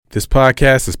This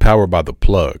podcast is powered by The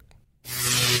Plug.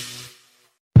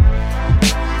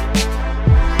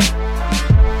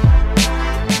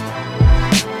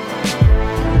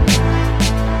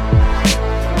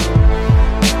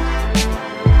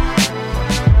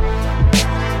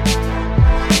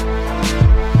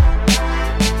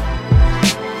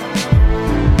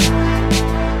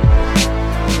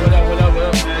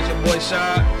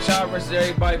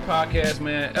 Everybody podcast,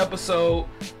 man. Episode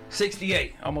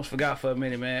 68. Almost forgot for a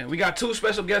minute, man. We got two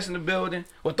special guests in the building.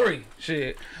 Well, three.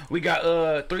 Shit. We got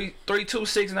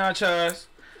 3269 Chaz.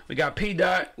 We got P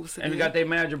Dot, and we got their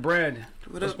manager Brandon.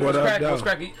 What up? What's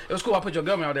cracking? It was cool. I put your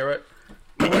government out there, right?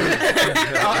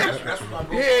 Yeah.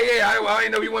 I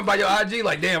didn't know you went by your IG.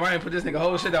 Like, damn, I didn't put this nigga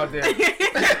whole shit out there.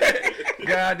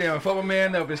 Goddamn, fuck my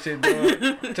man up and shit,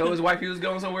 dog. Told his wife he was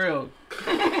going somewhere else.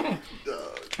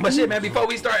 But shit, man, before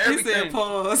we start everything, He said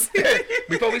pause.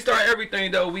 Before we start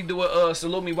everything, though, we do a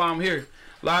salute me while I'm here.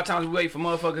 A lot of times we wait for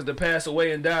motherfuckers to pass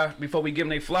away and die before we give them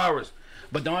their flowers.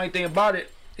 But the only thing about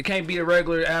it, it can't be the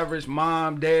regular average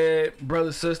mom, dad,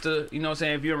 brother, sister. You know what I'm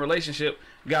saying? If you're in a relationship,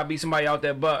 you gotta be somebody out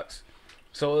that box.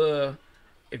 So,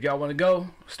 if y'all want to go,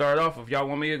 start off. If y'all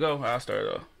want me to go, I'll start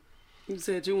off. You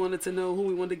said you wanted to know who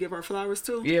we wanted to give our flowers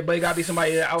to? Yeah, but it gotta be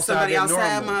somebody outside. Somebody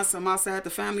outside normal. outside the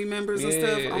family members and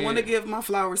stuff. I want to give my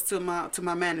flowers to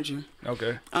my manager.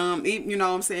 Okay. You know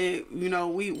what I'm saying? You know,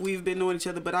 we've been knowing each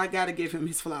other, but I gotta give him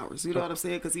his flowers. You know what I'm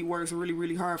saying? Because he works really,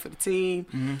 really hard for the team.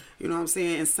 Mm-hmm. You know what I'm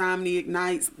saying? Insomniac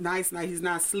nights, he's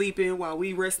not sleeping while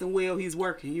we resting well. He's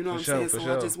working. You know what I'm saying?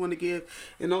 So I just want to give,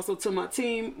 and also to my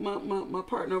team, my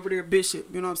partner over there, Bishop.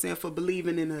 You know what I'm saying? For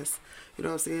believing in us. You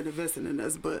know what I'm saying? Investing in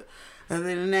us, but.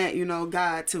 Other than that, you know,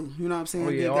 God too. You know what I'm saying? Oh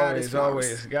yeah, God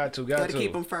always. Got to. Gotta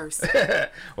keep him first.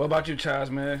 What about you, Chaz,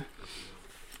 man?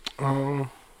 You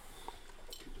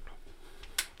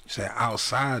say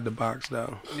outside the box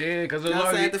though. Yeah, because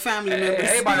outside the family members.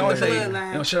 Everybody always say, you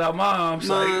know, shout out moms.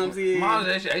 Moms, like, yeah. Moms,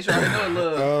 they should already know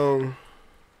love.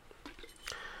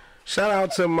 Shout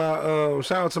out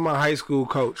to my high school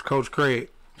coach, Coach Craig.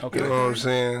 Okay. You know what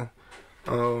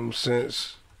I'm saying?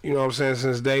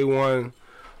 Since day one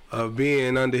of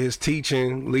being under his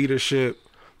teaching, leadership,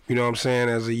 you know what I'm saying,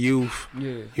 as a youth.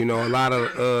 Yeah. You know, a lot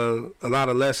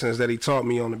of lessons that he taught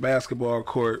me on the basketball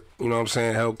court, you know what I'm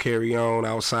saying, helped carry on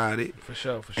outside it. For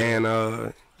sure. And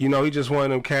you know, he just one of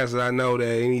them cats that I know that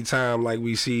anytime like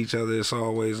we see each other, it's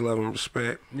always love and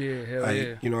respect. Yeah, hell like,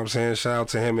 yeah. You know what I'm saying? Shout out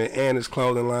to him and his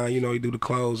clothing line. You know, he do the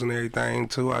clothes and everything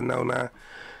too, I know now.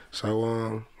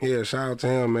 So, yeah, shout out to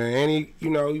him, man. And he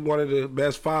one of the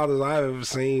best fathers I've ever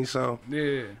seen. So,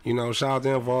 yeah. You know, shout out to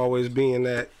him for always being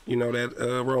that,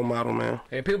 that role model, man.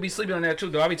 Hey, people be sleeping on that too,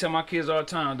 though. I be telling my kids all the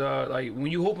time, dog. Like, when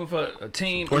you hoping for a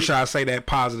team. Or should I say that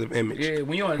positive image? Yeah,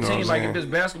 when you're on a team, like if it's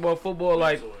basketball, football,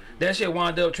 like, that shit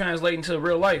wind up translating to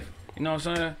real life. You know what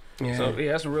I'm saying? Yeah. So,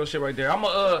 yeah, that's some real shit right there.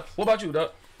 what about you,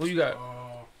 dog? Who you got?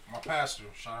 My pastor.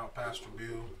 Shout out Pastor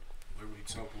Bill, Liberty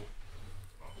Temple.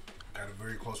 Got a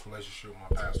very close relationship with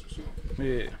my pastor, so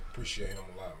yeah, appreciate him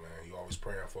a lot, man. He always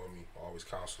praying for me, always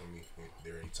counseling me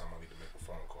there anytime I need to make a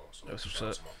phone call. So that's what's shout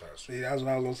out up. to my pastor. See, that's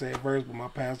what I was gonna say at first, but my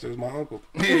pastor is my uncle.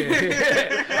 Yeah.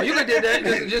 Oh, you could do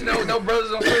that. Just no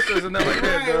brothers and sisters and nothing like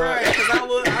that, dog. Right. Because I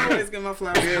always give my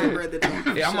flowers to my brother.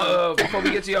 Yeah, I'm before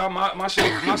we get to y'all, my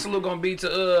salute gonna be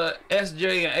to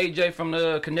SJ and AJ from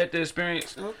the Connected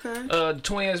Experience. Okay. The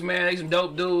twins, man, they some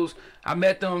dope dudes. I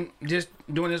met them just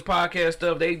doing this podcast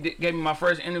stuff. They gave me my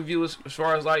first interview as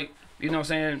far as like, you know what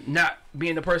I'm saying, not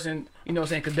being the person, you know what I'm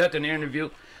saying, conducting the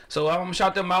interview. So I'm gonna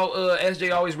shout them out.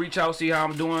 SJ always reach out, see how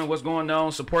I'm doing, what's going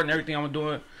on, supporting everything I'm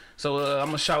doing. So I'm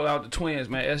gonna shout out the twins,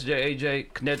 man. SJ,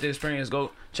 AJ, Connected Experience. Go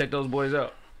check those boys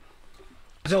out.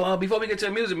 So before we get to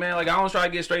the music, man, like I always try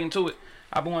to get straight into it.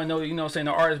 I want to know, you know what I'm saying,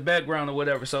 the artist background or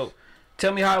whatever. So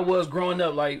tell me how it was growing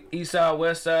up, like East Side,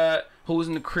 West Side, who was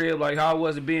in the crib, like how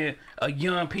was it being a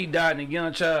young P Dot and a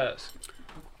young Chaz?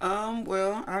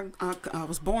 Well, I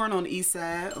was born on the east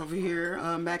side over here,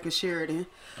 back in Sheridan.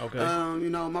 Okay. You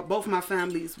know, both my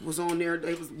families was on there.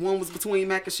 One was between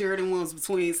Mac and Sheridan, one was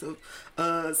between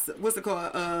what's it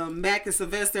called? Mac and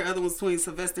Sylvester, other was between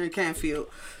Sylvester and Canfield.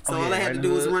 So all I had to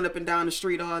do was run up and down the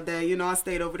street all day. You know, I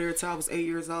stayed over there until I was 8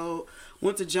 years old.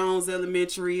 Went to Jones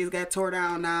Elementary. It got tore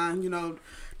down now. You know,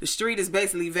 the street is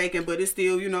basically vacant, but it's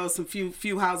still, you know, some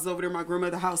few houses over there. My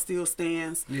grandmother's house still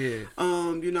stands. Yeah.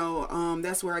 You know,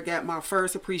 that's where I got my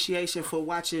first appreciation for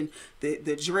watching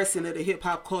the dressing of the hip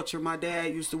hop culture. My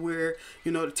dad used to wear,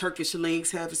 you know, the Turkish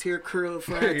links, have his hair curled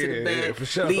front to the back, for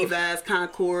sure. Levi's,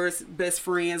 Concourse, Best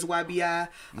Friends, YBI.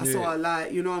 I saw a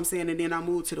lot, you know what I'm saying? And then I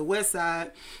moved to the west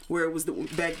side where it was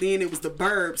back then it was the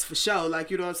burbs for sure.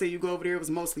 Like, you know what I'm saying? You go over there, it was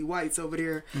mostly whites over over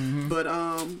there. But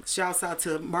shouts out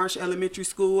to Marsh Elementary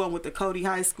School. I went to Cody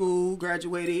High School,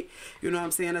 graduated. You know what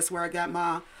I'm saying? That's where I got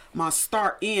my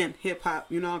start in hip hop.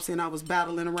 You know what I'm saying? I was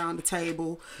battling around the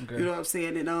table. Okay. You know what I'm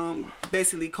saying? And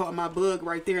basically caught my bug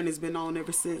right there, and it's been on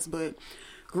ever since. But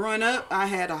growing up, I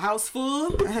had a house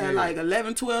full. I had like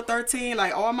 11, 12, 13.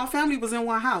 Like, all my family was in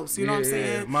one house. You know what I'm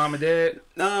saying? Mom and dad?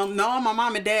 No, my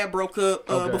mom and dad broke up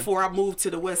before I moved to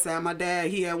the west side. My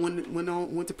dad, he had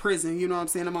went to prison. You know what I'm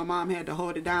saying? And my mom had to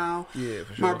hold it down. Yeah,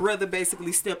 for sure. My brother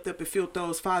basically stepped up and filled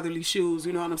those fatherly shoes.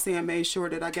 You know what I'm saying? Made sure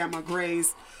that I got my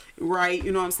grades right.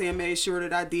 You know what I'm saying? Made sure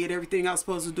that I did everything I was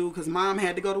supposed to do because mom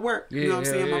had to go to work. You know what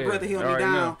I'm saying? My brother held me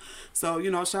down. Now. So,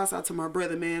 you know, shouts out to my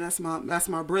brother, man. That's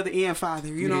my brother and father.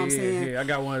 You know what I'm saying? Yeah, I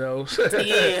got one of those.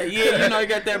 yeah. You know, you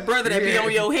got that brother that be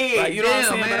on your head. Like, you know what I'm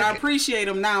saying? Man. But I appreciate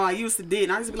him now. I used to did.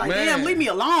 And I used to be like, damn, leave me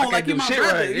alone. Like, you my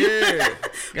brother. Right. Yeah.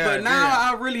 But now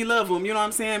I really love him. You know what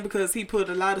I'm saying? Because he put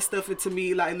a lot of stuff into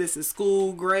me. Like, listen,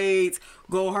 school, grades,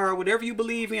 go hard, whatever you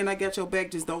believe in, I got your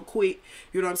back. Just don't quit.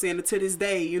 You know what I'm saying? And to this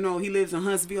day, you know, he lives in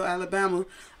Huntsville, Alabama,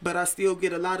 but I still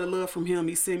get a lot of love from him.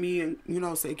 He sent me and, you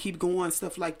know, say keep going,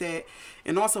 stuff like that.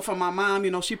 And also from my mom,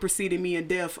 you know, she preceded me in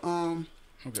death. In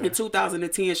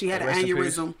 2010, she had an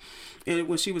aneurysm. And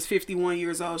when she was 51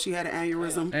 years old, she had an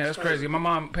aneurysm. Yeah, that's crazy. My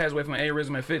mom passed away from an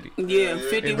aneurysm at 50. Yeah,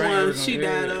 51. She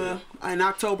died in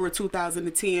October of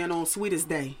 2010 on Sweetest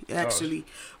Day, actually.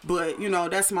 But, you know,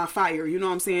 that's my fire. You know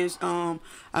what I'm saying?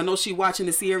 I know she watching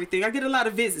to see everything. I get a lot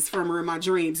of visits from her in my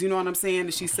dreams. You know what I'm saying?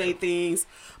 And she say things.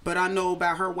 But I know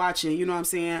about her watching. You know what I'm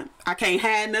saying? I can't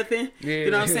hide nothing. Yeah.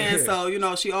 You know what I'm saying? So, you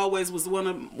know, she always was one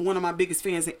of my biggest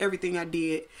fans in everything I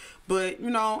did. But, you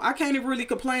know, I can't even really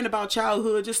complain about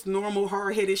childhood, just normal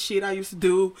hard-headed shit I used to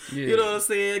do. Yeah. You know what I'm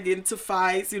saying? Get into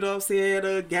fights, you know what I'm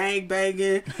saying? Gang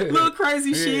banging, little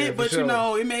crazy shit. But, you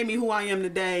know, it made me who I am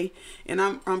today. And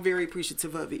I'm very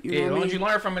apprecitive of it. You know what I mean? As long as you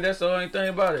learn from it, that's the only thing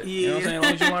about it. Yeah. You know what I'm saying? As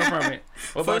long as you learn from it.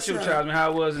 What about you, Charles?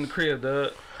 How it was in the crib,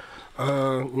 Doug? You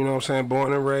know what I'm saying?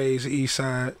 Born and raised East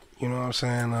Side. You know what I'm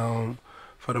saying?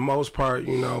 For the most part,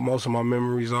 you know, most of my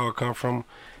memories all come from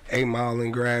 8 Mile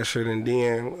and Gratiot, and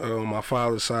then my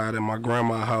father's side at my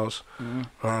grandma's house,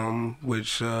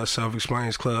 which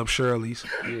self-explains Club Shirley's.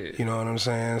 Yeah. You know what I'm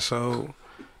saying? So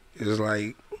it's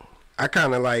like I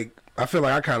feel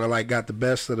like I kind of like got the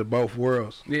best of the both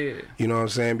worlds. Yeah. You know what I'm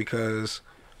saying? Because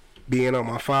being on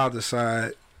my father's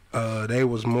side, they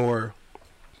was more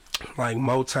like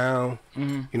Motown.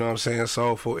 You know what I'm saying?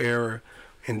 Soulful era.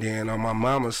 And then on my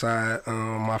mama's side,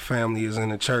 my family is in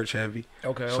the church heavy.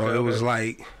 So it was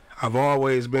like I've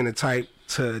always been the type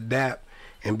to adapt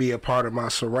and be a part of my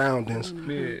surroundings.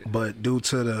 But due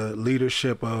to the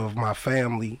leadership of my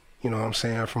family, you know what I'm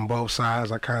saying, from both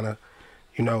sides, I kind of,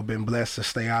 you know, been blessed to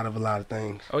stay out of a lot of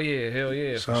things. Oh, yeah. Hell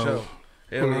yeah, so, for sure.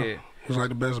 Hell yeah. It was like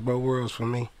the best of both worlds for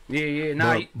me. Yeah.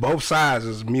 Now, both sides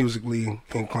is musically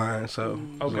inclined, so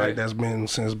like that's been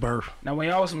since birth. Now, when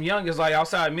y'all was some youngest, like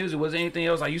outside music, was there anything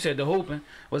else, like you said, the hooping,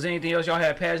 was there anything else y'all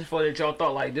had passion for that y'all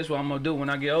thought, like, this is what I'm going to do when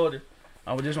I get older?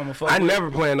 I was just on my phone. I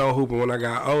never planned on hooping when I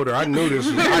got older. I knew this.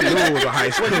 I knew it was a high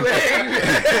school.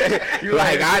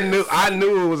 Like I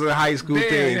knew it was a high school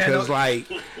thing because, like,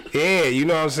 yeah, you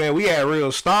know what I'm saying. We had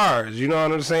real stars. You know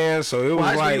what I'm saying. So it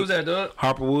was like was at, Doug?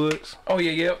 Harper Woods. Oh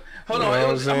yeah. Hold on,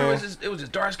 I remember it was this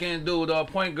dark skinned dude,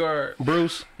 point guard.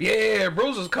 Bruce. Yeah,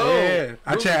 Bruce was cold. Yeah,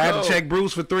 I had to check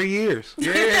Bruce for 3 years.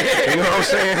 Yeah, you know what I'm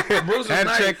saying. Bruce was I had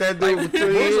nice. to check that dude for 3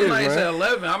 years. Bruce was nice man. at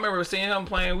 11. I remember seeing him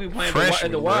playing. We playing Freshman,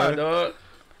 at the Y, dog.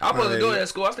 I was supposed to go to that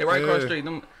school. I stayed right across the street.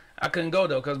 I couldn't go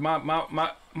though, cause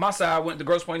my side went to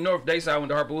Grosse Pointe North. They side went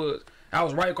to Harper Woods. I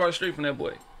was right across the street from that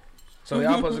boy. So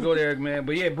y'all supposed to go there, man.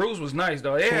 But yeah, Bruce was nice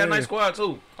though. They had a nice squad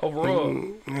too, overall.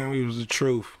 Yeah, he was the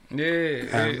truth.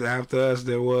 Yeah. After us,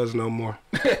 there was no more.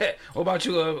 What about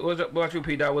you? What about you,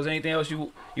 P. Dot? Was there anything else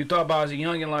you thought about as a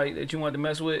youngin' like that you wanted to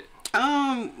mess with?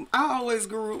 I always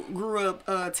grew up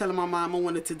telling my mom I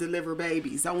wanted to deliver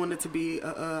babies. I wanted to be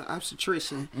a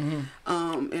obstetrician.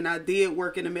 And I did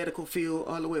work in the medical field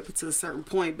all the way up to a certain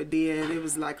point, but then it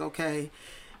was like, okay,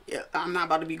 I'm not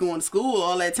about to be going to school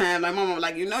all that time. Like my mom was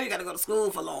like, you know, you got to go to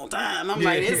school for a long time. I'm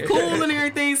like, it's cool and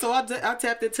everything. So I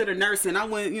tapped into the nursing. I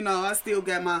went, you know, I still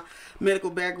got my medical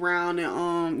background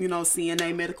and, you know,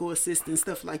 CNA, medical assistant,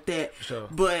 stuff like that. Sure.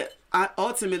 But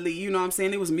ultimately, you know what I'm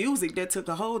saying, it was music that took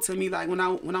a hold to me. Like when I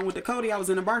went to Cody, I was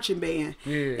in a marching band,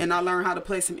 and I learned how to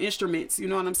play some instruments. You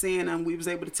know what I'm saying? And we was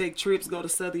able to take trips, go to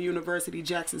Southern University,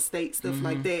 Jackson State, stuff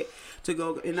like that, to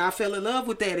go. And I fell in love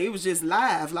with that. It was just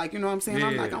live, like, you know what I'm saying?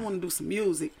 I'm like, I want to do some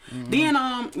music. Then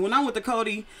when I went to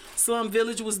Cody, Slum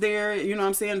Village was there. You know what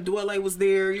I'm saying? Dwelle was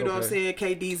there. You know what I'm saying?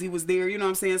 KDZ was there. You know what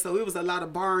I'm saying? So it was a lot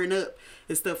of barring up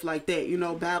and stuff like that, you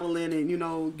know, battling and, you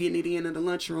know, getting it in the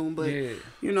lunchroom. But,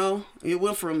 you know, it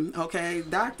went from, okay,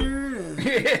 doctor.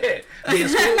 Be in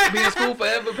school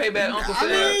forever, pay back Uncle Phil.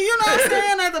 I mean, you know what I'm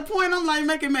saying? At the point, I'm like,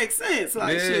 make it make sense.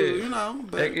 Like, shoot, you know.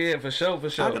 But yeah, for sure.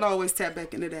 I could always tap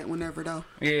back into that whenever, though.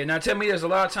 Yeah, now tell me, there's a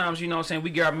lot of times, you know what I'm saying,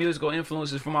 we get our musical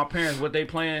influences from our parents, what they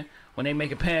playing when they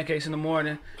making pancakes in the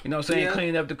morning, you know what I'm saying,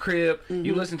 cleaning up the crib.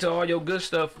 You listen to all your good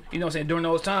stuff, you know what I'm saying, during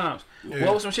those times.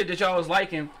 What was some shit that y'all was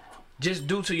liking just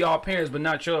due to y'all parents, but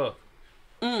not y'all?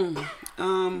 My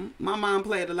mom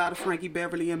played a lot of Frankie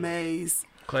Beverly and Mays.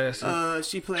 Classic.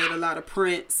 She played a lot of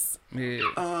Prince. Yeah.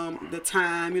 The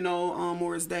Time, you know,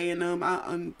 Morris Day and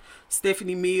them.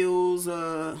 Stephanie Mills.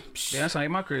 Yeah, that's how I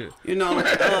ate my crib. You know,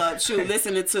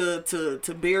 listening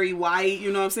to Barry White.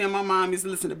 You know what I'm saying? My mom used to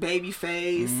listen to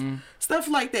Babyface, stuff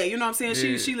like that. You know what I'm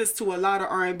saying? She listened to a lot of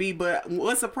R&B. But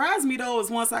what surprised me though is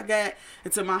once I got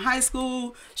into my high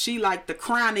school, she liked The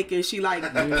Chronic and she liked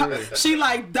she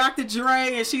liked Dr.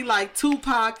 Dre and she liked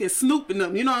Tupac and Snoop and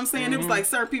them. You know what I'm saying? It was like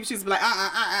certain people she's like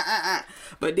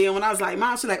But then when I was like,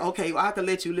 Mom, she's like, okay, well, I can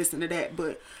let you listen to that,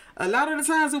 but. A lot of the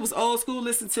times it was old school,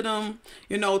 listen to them,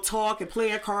 you know, talk and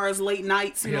playing cards late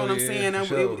nights, you know what I'm saying?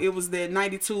 It was that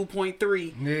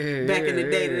 92.3 back in the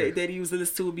day that he used to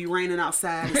listen to, would be raining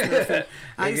outside and stuff. And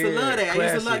I used to love that. Classic.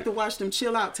 I used to like to watch them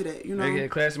chill out to that, you know? Yeah,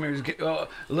 classic members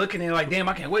looking at like, damn,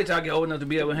 I can't wait till I get old enough to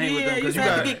be able to hang with them. Yeah, you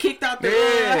had to get kicked out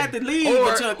there. I had to leave,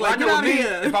 or, Chuck, like, get out of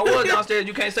here. If I was downstairs,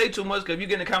 you can't say too much because if you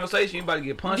get in a conversation, you about to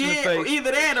get punched in the face. Or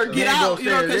either that or get out, you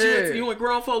know, because you in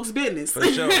grown folks' business. For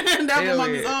sure. That's what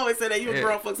mommy's always said, that you in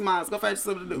grown folks' minds. Go find you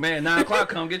something to do. Man, 9 o'clock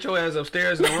come, get your ass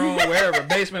upstairs in the room, wherever,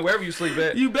 basement, wherever you sleep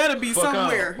at. You better be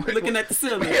somewhere looking at the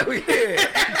ceiling. Hell yeah.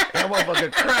 That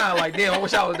motherfucker crying like, damn, I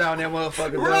wish I was down there,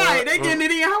 motherfucker. Right, they getting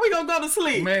it in. How we gonna go to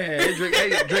sleep? Man, they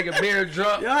drinking beer,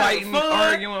 drunk, fighting,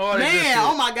 arguing, all that good shit.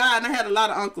 Oh my God, and I had a lot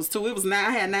of uncles too.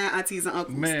 I had 9 aunties and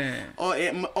uncles. Man. Or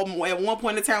at one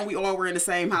point in time, we all were in the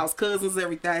same house, cousins,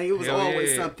 everything. It was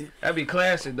always something. That'd be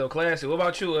classic though, classic. What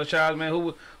about you, Charles, man?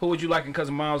 Who would you like in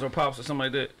cousin moms or pops or something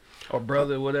like that? Or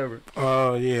brother, whatever.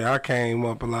 Yeah, I came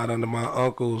up a lot under my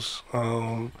uncles.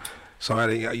 So at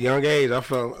a young age, I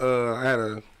felt I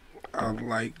had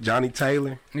like Johnny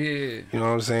Taylor. Yeah. You know what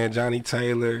I'm saying? Johnny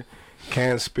Taylor,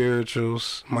 Can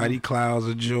Spirituals, Mighty Clouds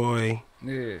of Joy.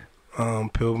 Yeah.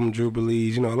 Pilgrim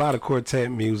Jubilees. You know, a lot of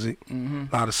quartet music. A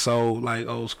lot of soul, like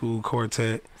old school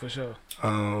quartet. For sure.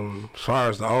 As far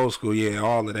as the old school, yeah,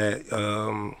 all of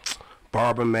that.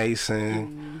 Barbara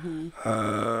Mason.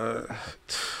 The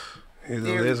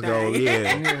list goes,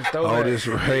 Otis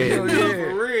Red.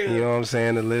 You know what I'm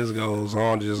saying? The list goes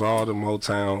on, just all the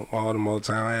Motown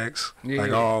acts. Yeah.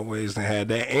 Like always, they had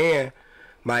that. And,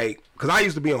 like, because I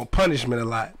used to be on Punishment a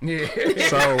lot. Yeah.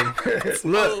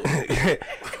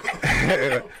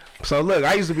 So, look,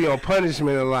 I used to be on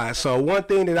Punishment a lot. So, one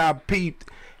thing that I peeped,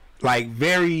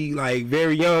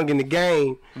 very young in the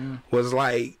game was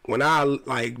like when I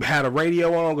like had a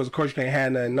radio on, because of course you can't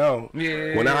have nothing on.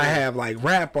 Yeah. When I have like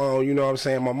rap on, you know what I'm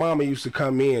saying, my mama used to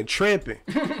come in tripping.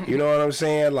 You know what I'm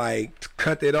saying? Like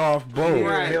cut it off, boom.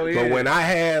 Right. But when I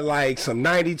had like some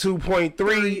 92.3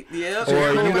 or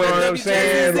you know what I'm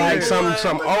saying, like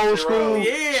some old school,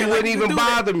 she wouldn't even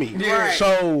bother me. Right.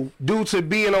 So due to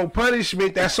being on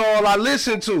Punishment, that's all I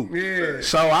listened to. Yeah.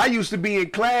 So I used to be in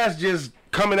class just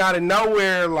coming out of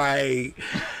nowhere like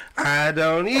I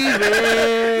don't even know.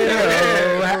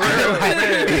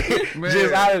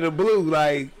 Just out of the blue,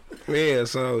 like, yeah,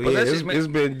 so yeah, it's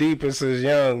been deeping since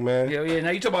young, man. Yeah. Now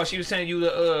you talk about she was saying you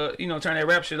to turn that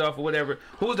rap shit off or whatever.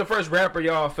 Who was the first rapper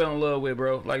y'all fell in love with,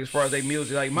 bro? Like as far as they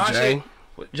music, like my Jay.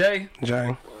 shit. Jay.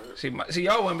 See,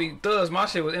 y'all wouldn't be thugs. My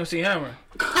shit was MC Hammer.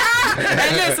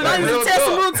 Hey, listen, I used to test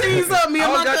some routines up. Me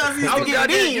and my cousins used to get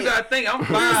it in. You gotta think, I'm 5.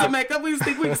 We used to make up. We used to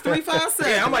think we was 3, 5,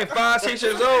 7. Yeah, I'm like 5, 6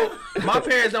 years old. My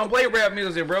parents don't play rap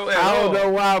music, bro. I don't know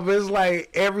why, but it's like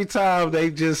every time they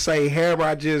just say Hammer,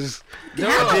 I just think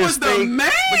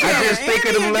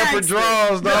of them leopard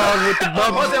draws, dog, with the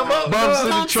bumps in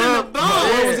the trunk.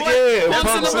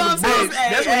 Pumps in the bumps.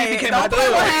 That's when he became a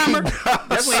thug.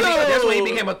 That's when he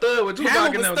became a thug with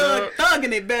Tupac and them, dog.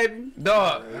 Thugging it, baby.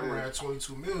 Dog. Hammer had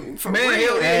 22 million. For Man,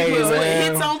 real. Hey, He put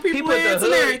man. hits on He people put the heads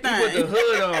and hood. He put the everything.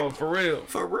 hood on for real.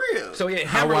 For real. So yeah, I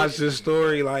Hammer. watched this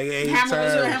story like 8 Hammer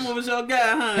times. was your guy,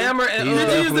 huh? Hammer and He's Did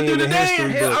you used to definitely do in the the dance?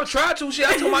 history Hell, I'm book. trying to. Shit,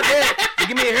 I told my dad to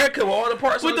give me a haircut with all the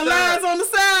parts With on the the lines side. on the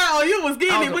side. Oh, you was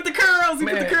getting I it was with the curls. You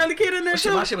put Man. the curly kid in there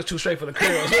Shit, too. my shit was too straight for the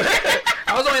curls.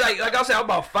 I was only like I said, I was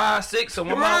about 5'6", so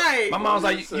my Right. mom was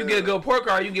like, you get a good pork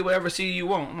card, you get whatever CD you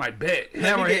want. I'm like, bet.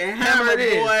 Hammer, get Hammer it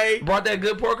is. boy. Brought that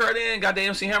good pork card in, got the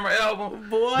MC Hammer album.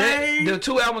 Boy. The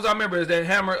 2 albums I remember is that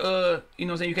Hammer, you know what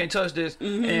I'm saying, You Can't Touch This,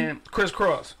 and Criss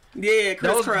Cross. Yeah,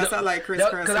 Criss Those- Cross. the- I like Criss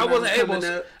that- Cross. Cause I when wasn't was able.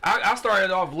 coming up. I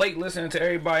started off late listening to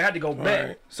everybody. I had to go back.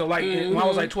 Right. So like when I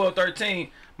was like 12, 13,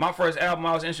 my first album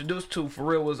I was introduced to for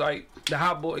real was like the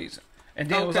Hot Boys, and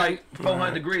then it was Okay. like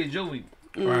 400 Degrees Juvie.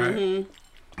 Right.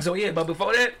 So yeah, but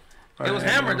before that, it was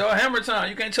Right, Hammer, man. dog. Hammer time.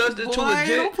 You can't touch this too Boy,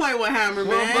 legit. don't play with Hammer,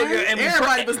 Motherfucker, man. and we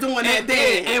Everybody pra- was doing that and,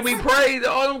 dance. and we prayed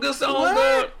all them good songs, What?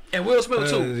 dog. And Will Smith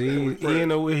 'Cause too.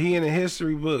 he in the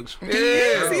history books.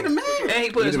 Yeah. See the man. And he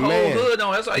put He his the whole man. hood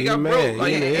on. That's why he He got the broke. man. Like,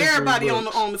 He in the history Everybody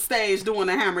books. on the stage doing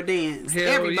the Hammer dance. Hell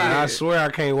Everybody. yeah. I swear I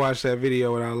can't watch that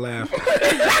video without laughing.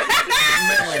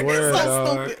 I swear, so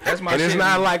dog. stupid. That's my And it's shit.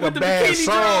 not like a With the bad bikini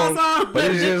song, drawers on. but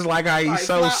it's just like how he's Like,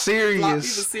 so flop, serious. flop, he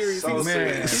was serious. He was Man.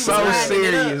 serious. He was So lining it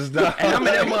serious, up. dog. And I'm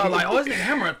in that mother like, oh, this nigga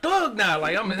Hammer a thug now.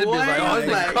 Like, I'm in this Boy, bitch like, oh,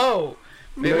 this like- nigga cold.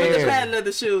 Man, With the Man. patent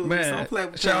leather shoes. man. Don't play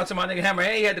with Shout out that. to my nigga Hammer.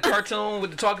 And he had the cartoon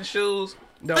with the talking shoes.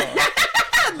 Dog.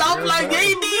 Don't play. Yeah,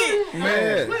 he did.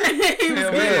 Man. He was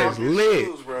Hell good. yeah. It's lit.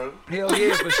 Shoes, bro. Hell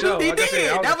yeah, for sure. He Like I said,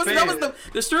 did. I That was was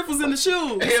the strip was in the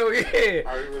shoes. Hell yeah.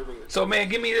 I remember that. So man,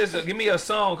 give me a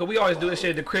song, cause we always do this shit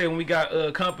at the crib when we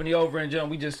got company over and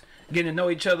jump. We just getting to know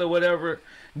each other, whatever.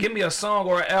 Give me a song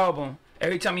or an album.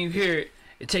 Every time you hear it,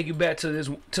 it take you back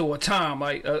to a time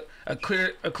like a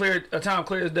time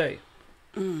clear as day.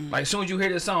 Like as soon as you hear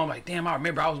this song, like damn, I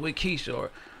remember I was with Keisha,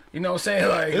 or you know what I'm saying?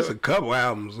 Like There's a couple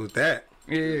albums with that.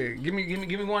 yeah, give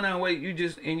me one now. Wait, you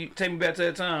take me back to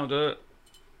that time, dog.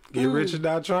 Get Rich or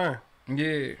Die Trying.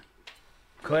 Yeah,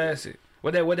 classic.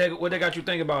 What that got you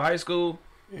thinking about high school?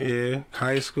 Yeah,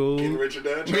 high school. Richard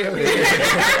Dad. Yeah,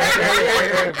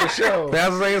 for sure.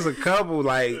 That's like it's a couple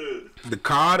like the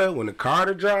Carter when the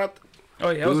Carter dropped. Oh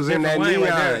yeah, It was in that different neon.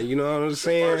 lane right You know what I'm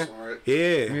saying? first one, right?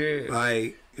 Yeah. Yeah.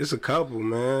 Like it's a couple,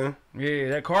 man. there. Yeah,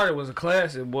 that Carter was a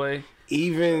classic, boy.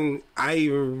 I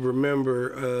even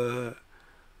remember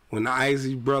when the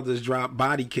Isley Brothers dropped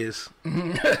Body Kiss.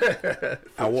 I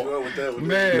wa- With that, with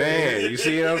Man. Man, you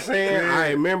see what I'm saying?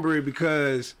 I remember it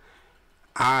because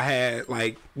I had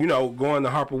going to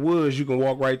Harper Woods, you can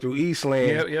walk right through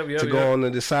Eastland Yep, to go on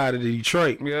the side of the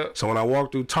Detroit. Yep. So when I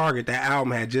walked through Target, that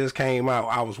album had just came out.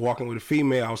 I was walking with a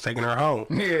female. I was taking her home.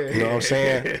 Yeah. You know what I'm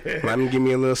saying? Let me give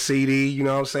me a little CD, you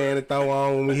know what I'm saying, to throw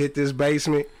on when we hit this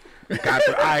basement. Got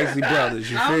the Isley Brothers,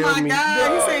 you Oh feel my me?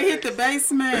 God! He said hit the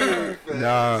basement.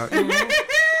 Nah.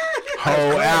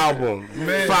 Whole album.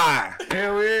 Fire.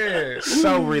 Hell yeah.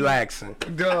 So relaxing.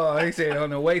 Dog, he said on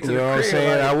the way to You the know what I'm crib,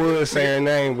 saying? like, I would say her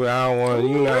name, but I don't want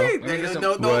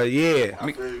to, But yeah,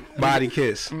 I feel you. Body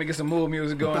Kiss. let me get some mood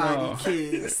music going Body on.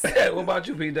 kiss. What about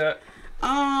you, P. Dot?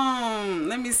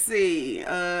 Let me see.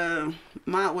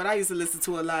 What I used to listen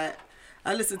to a lot.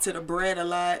 I listened to the Brad a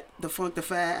lot, the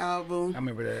Funkified album. I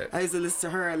remember that. I used to listen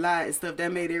to her a lot and stuff.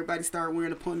 That made everybody start wearing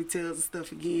the ponytails and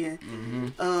stuff again.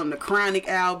 The Chronic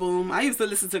album. I used to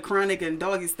listen to Chronic and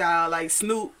Doggy Style, like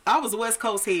Snoop. I was a West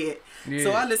Coast head. So Yeah.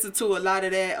 I listened to a lot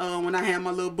of that when I had my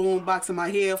little boom box and my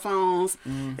headphones.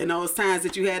 And those times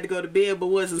that you had to go to bed but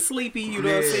wasn't sleepy, you know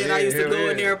what I'm Yeah, saying? I yeah, used to hell go in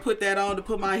yeah. there and put that on to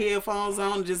put my headphones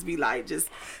on and just be like, just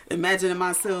imagining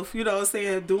myself, you know what I'm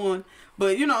saying, doing.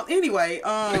 But, anyway. You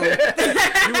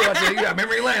got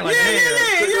memory lane, like, Yeah,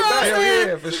 damn. you know what I'm Hell saying?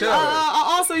 yeah, for sure.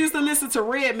 I also used to listen to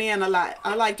Redman a lot.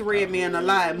 I liked Redman a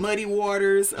lot. Muddy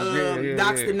Waters,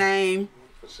 Doc's the Name.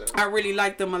 I really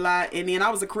liked them a lot. And then I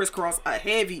was a a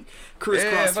heavy Criss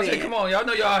Yeah, Cross if I say, fan. come on, y'all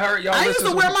know y'all heard y'all. I used to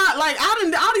listen wear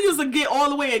I used to get all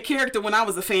the way in character when I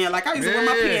was a fan. Like I used to wear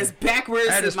my Yeah. pants backwards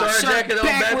I had and the my star shirt jacket on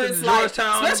backwards. to Like,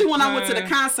 Georgetown. especially when I went to the Man.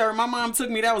 concert. My mom took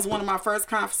me. That was one of my first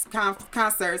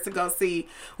concerts to go see.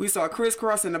 We saw Criss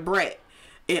Cross and the Brat.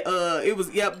 It was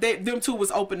them two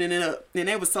was opening it up, and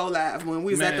they was so live when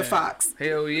we was at the Man. Fox.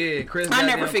 Hell yeah, Chris. I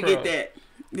never goddamn forget Cross. that.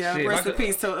 Yeah, Shit, rest my- in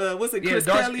peace to what's it, Yeah, Chris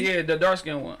Kelly? yeah, the dark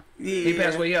skin one. He Yeah.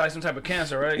 passed away. He had like some type of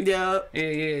cancer, right? Yeah.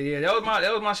 Yeah. That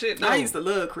was my shit. Though. I used to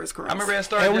love Criss Cross. I remember that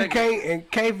Star And we Jacket.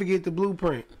 can't forget the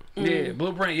Blueprint. Yeah,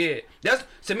 Blueprint. Yeah, that's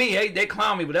to me. They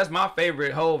clown me, but that's my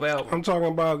favorite whole album. I'm talking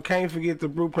about can't forget the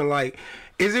Blueprint. Like,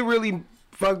 is it really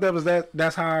fucked up as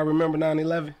that's how I remember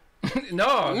 9/11?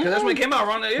 No, because that's when it came out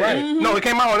around that year. Right. No, it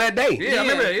came out on that day. Yeah, I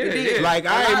remember that. it Yeah, did. yeah. Like A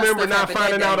lot I of remember stuff not happened that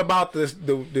finding out day. about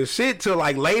the shit till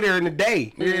like later in the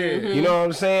day. Yeah. You know what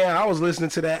I'm saying? I was listening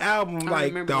to that album like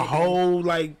remember the that day. whole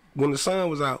like when the sun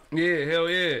was out. Yeah, hell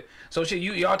yeah. So shit,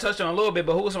 y'all touched on a little bit,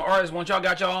 but who was some artists once y'all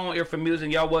got y'all own ear for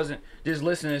music, y'all wasn't just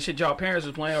listening to shit y'all parents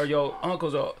was playing or your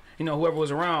uncles or whoever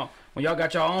was around. When y'all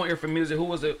got y'all own ear for music, who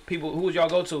was y'all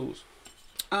go-tos?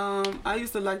 I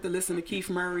used to like to listen to Keith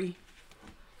Murray.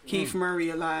 Keith Murray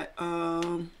a lot.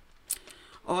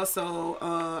 Also,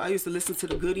 I used to listen to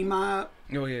the Goody Mob.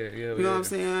 Oh yeah. You know what I'm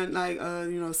saying? Like,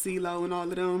 CeeLo and all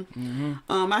of them.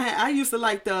 I used to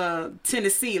like the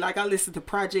Tennessee. Like, I listened to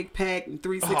Project Pack and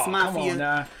 3 6 Come Mafia. on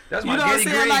now. That's You my know what I'm Getty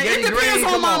saying? Green. Like, it Getty depends Green,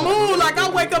 on come my on. mood. Like, I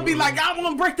wake up be like, I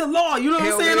want to break the law. You know what I'm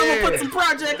Hell saying? I'm yeah. gonna put some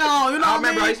Project on. You know I what I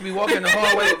remember I mean? used to be walking in the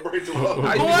hallway. Boy,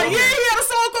 yeah, he had a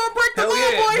song called Break the Hell Law.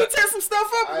 yeah, Boy, he but- tear some stuff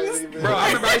up. Bro, I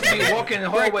remember I used to be walking in the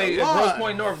hallway the at Grosse law.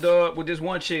 Pointe North, dog, with this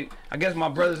one chick. I guess my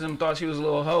brothers and them thought she was a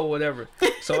little hoe or whatever.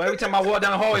 So every time I walk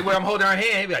down the hallway where I'm holding her hand,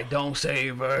 he'd be like, don't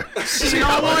save her. She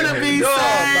don't want to be Dog,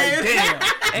 saved. like, damn.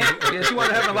 And yeah, she wanted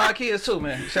to have a lot of kids too,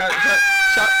 man.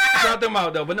 Shout them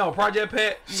out, though. But no, Project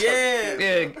Pat. Yeah.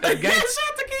 Yeah, Shout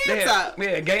the kids out.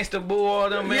 Yeah, Gangsta Boo, all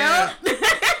them, man. Yep.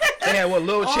 They had what,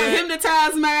 Lil Oh, Chat?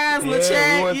 Hypnotized Minds, Lil Yeah, we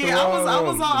Chat. went Yeah, through I all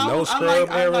was of on. them. No I Scrub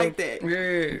era. like that.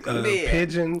 Yeah. Yeah.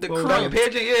 Pigeon. The what was Crew. that?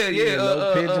 Pigeon, yeah.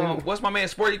 Lil Pigeon. What's my man,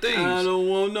 Sporty Thieves? I don't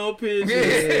want no pigeons.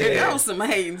 Yeah. That was some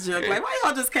hating junk. Like, why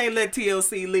y'all just can't let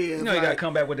TLC live? You know you gotta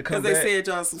come back with the Because comeback. they said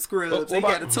y'all some scrubs. What They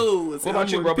about- got the tools. What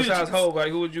about you, I'm bro? with Besides pigeons. Hov,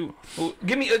 like who would you?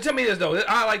 Tell me this though.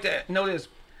 I like to know this.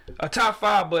 A top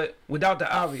 5, but without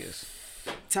the obvious,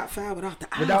 Top 5 without the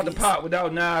without the obvious. pop,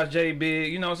 without Nas, J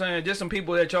Big. You know what I'm saying? Just some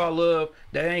people that y'all love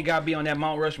that ain't gotta be on that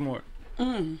Mount Rushmore. I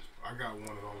got one of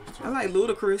those too. I like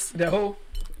Ludacris. That who?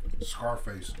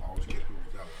 Scarface. Always get who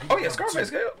we got. Oh yeah,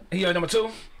 Scarface. He your number 2.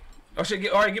 Oh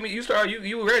shit. All right, give me. You start.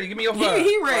 You ready? Give me your 5.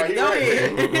 He ready. Go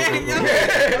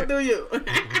ahead. Go do you.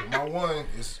 My one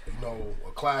is,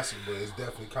 a classic, but it's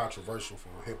definitely controversial for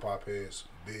hip hop heads.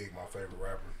 Big, my favorite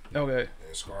rapper. Okay.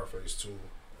 And Scarface 2,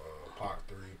 Pac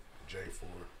 3, J4.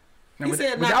 Now, He said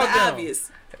not the without them,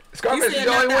 obvious. Scarface He is said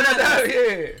the only not one the that's out.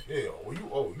 obvious. Yeah.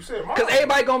 Yeah, you said mine. Because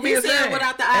everybody gonna be He the said same.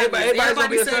 without the obvious. Everybody's gonna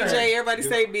be Everybody the say same. J, everybody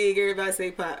say Big, everybody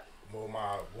say Pop. Well,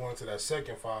 my going to that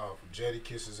second 5, Jetty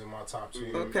Kisses in my top 10.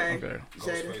 Okay. Okay. Jada.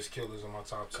 Ghostface Killers in my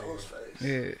top 10. Yeah.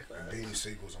 And Beanie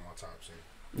Siegel's in my top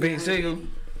 10. Beanie Siegel.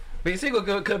 Beanie Siegel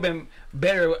could have been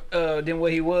better than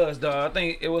what he was, though. I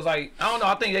think it was like, I don't know,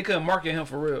 I think they couldn't market him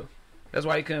for real. That's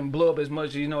why he couldn't blow up as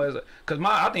much, because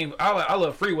I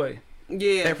love Freeway.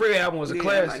 Yeah. That Freeway album was a Yeah, I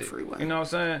classic. like Freeway. You know what I'm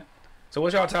saying? So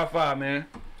what's y'all top 5, man?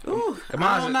 Ooh, I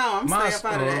Mine's- don't know. I'm mine's-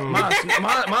 staying up out of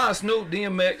that. Mine's Snoop,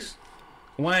 DMX,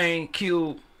 Wayne,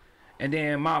 Cube, and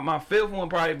then my 5th one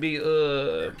probably be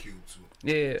Cube too.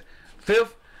 yeah,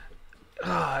 5th.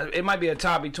 It might be a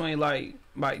tie between like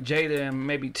Jada and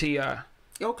maybe T.I.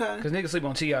 Okay. Cause niggas sleep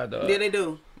on T.I. dog. Yeah, they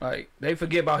do. Like they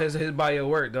forget about his body of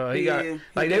work, dog. He got Yeah,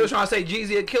 like he they do. was trying to say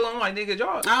Jeezy would kill him. Like nigga,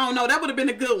 y'all I don't know. That would have been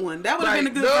a good one. That would have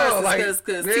Like, been a good no, versus like,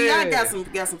 because yeah. T.I.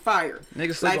 got some fire.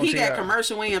 Niggas sleep Like on he got T.I.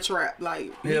 commercial and trap.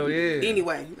 Like Hell yeah.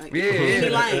 Anyway, like Yeah, any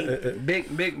yeah. lane.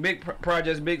 big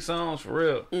projects, big songs for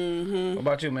real. Mm-hmm. What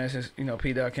about you, man? Since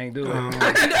P Dot can't do it. I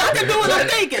can do what I'm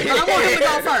thinking, but I want him to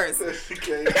go first.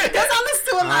 Because I listen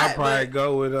to a lot. I'll probably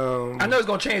go with I know it's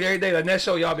gonna change every day. Like next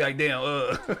show, y'all be like, damn,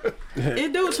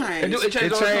 It do change. it changed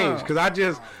it all the time. changed because I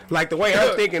just like the way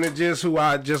I'm thinking is just who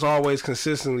I just always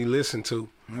consistently listen to.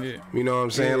 Yeah. You know what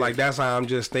I'm saying? Yeah. Like that's how I'm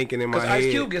just thinking in my Cause head.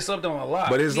 Ice Cube gets slept on a lot.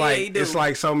 But it's Yeah, he like do. it's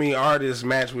like so many artists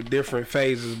match with different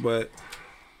phases. But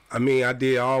I mean, I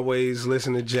did always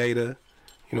listen to Jada.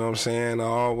 You know what I'm saying? I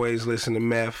always listen to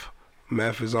Meth.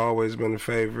 Meth has always been a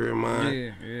favorite of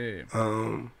mine.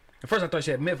 yeah. At first I thought she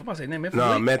had Memphis. I'm about to say name Memphis.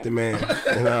 No, Bleak. Method Man.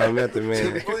 No, Method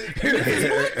Man.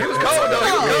 He was cold though.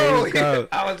 He was cold.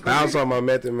 I was I was talking about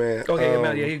Method Man. okay,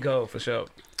 man. Yeah, he cold for sure.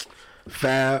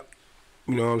 Fab.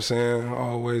 You know what I'm saying?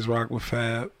 Always rock with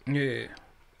Fab. Yeah.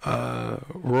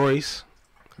 Royce.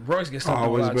 Royce gets slept on a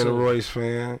Always lot been too. a Royce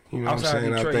fan. You know what I'm Outside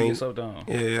saying? Detroit, I he think. gets slept on.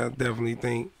 Yeah, I definitely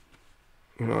think.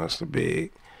 You know, that's the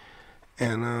big.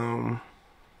 And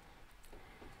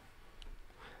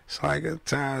it's like a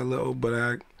tie a little, but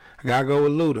I gotta go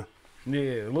with Luda.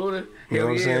 Yeah, Luda. You know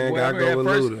what I'm saying? Boy, Gotta I go remember with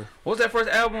that Luda. first, what was that first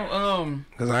album?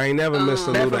 Cause I ain't never missed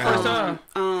a Back Luda for the first album.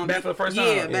 time. Back for the first time.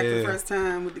 Yeah, back for the Yeah. first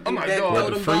time with the Oh my that God. golden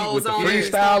With the free- balls with the on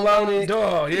freestyle it. on it.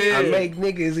 Dog, yeah. I make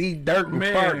niggas eat dirt and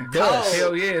Man, fart dog. dust.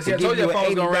 Hell yeah. See, I To told you give that phone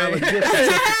was gonna $80 ring. gift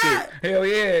certificate. Hell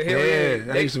yeah. Hell yeah.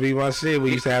 That used to be my shit.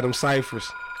 We used to have them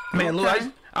ciphers. Man, Lou, Okay.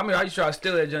 I used to try to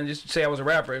steal that junk just to say I was a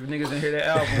rapper if niggas didn't hear that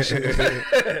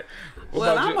album.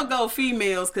 Well, I'm gonna go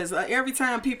females because every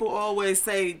time people always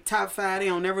say top 5, they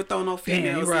don't never throw no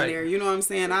females in there. You know what I'm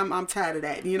saying? I'm tired of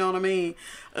that. You know what I mean?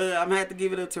 I'm gonna have to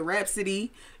give it up to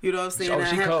Rhapsody. You know what I'm saying?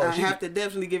 I have to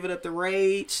definitely give it up to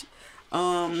Rage.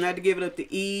 I have to give it up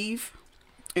to Eve.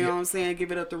 You know what I'm saying?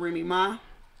 Give it up to Remy Ma.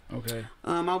 Okay.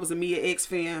 I was a Mia X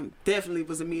fan. Definitely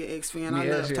was a Mia X fan. I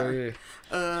loved her.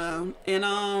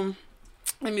 And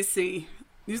let me see.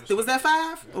 Was that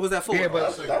 5 or was that 4? Yeah,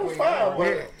 but that was 5.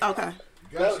 Yeah. Okay.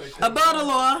 Above the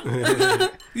law.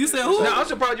 You said who? No, I'm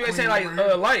surprised you ain't saying like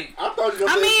light.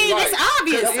 I mean, it's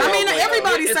obvious. I mean,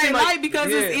 everybody say light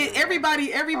because everybody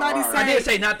say. I did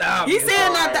say not the obvious. He said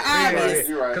not the obvious.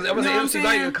 Because it was an MC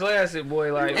Light a classic,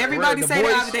 boy. Like everybody say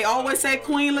the obvious. They always say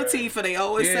Queen Latifah. They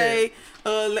always say.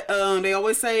 They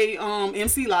always say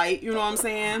MC Light, you know what I'm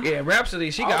saying? Yeah, Rhapsody,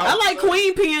 she got. I like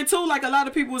Queen Pen too. Like a lot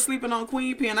of people were sleeping on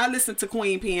Queen Pen. I listen to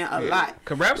Queen Pen a lot.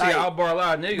 Cause Rhapsody outbar a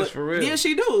lot of niggas for real. Yeah,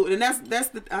 she do, and that's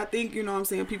the. I think you know what I'm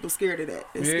saying. People scared of that.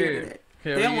 They're scared of that.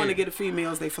 Hell they don't want to get the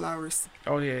females they flowers.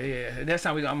 Oh yeah. That's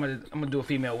time I'm gonna do a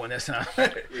female one. That's time.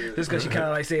 Just because she kind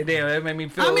of like said, damn, that made me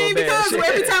feel. I mean, because bad.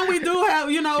 every time we do have,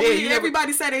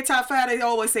 everybody say they top 5, they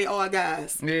always say all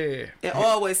guys. Yeah. They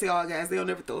always say all guys. They'll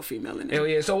never throw a female in there. Hell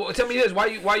yeah. So tell me this: why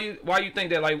you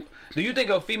think that? Like, do you think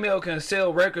a female can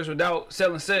sell records without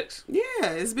selling sex? Yeah,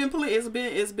 it's been like in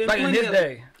this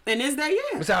day. In this day,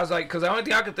 yeah. Besides, like, because the only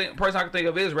thing person I can think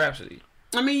of is Rhapsody.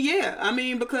 I mean, yeah. I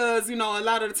mean, because, a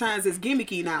lot of the times it's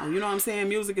gimmicky now. You know what I'm saying?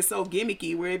 Music is so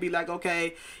gimmicky where it'd be like,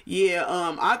 okay, yeah,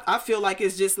 I feel like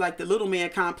it's just like the little man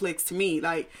complex to me.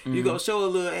 Like, you go show a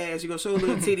little ass, you go show a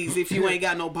little titties if you ain't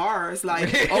got no bars.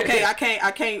 Like, okay, I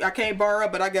can't bar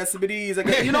up, but I got some of these.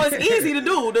 It's easy to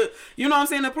do. You know what I'm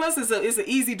saying? And plus, it's an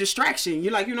easy distraction.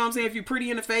 You're like, you know what I'm saying? If you're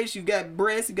pretty in the face, you got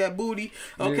breasts, you got booty.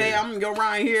 Okay, I'm going to go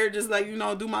around here just like,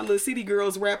 do my little city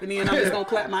girls rapping in. I'm just going to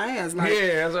clap my ass. Like,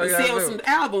 yeah, that's what you gotta do. Some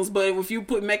albums, but if you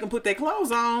make them put their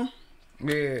clothes on,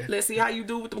 yeah, let's see how you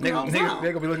do with them clothes on.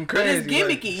 They're gonna be looking crazy. But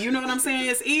it's gimmicky, you know what I'm saying?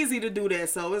 It's easy to do that,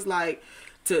 so it's like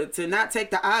to not take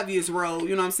the obvious role. You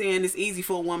know what I'm saying? It's easy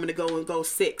for a woman to go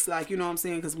 6, like, you know what I'm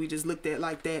saying? Because we just looked at it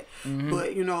like that.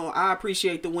 But I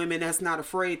appreciate the women that's not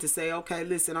afraid to say, okay,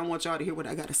 listen, I want y'all to hear what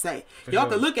I gotta say. Y'all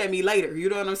can look at me later, you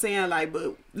know what I'm saying? Like,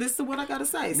 but listen to what I gotta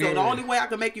say. So the only way I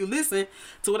can make you listen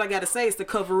to what I gotta say is to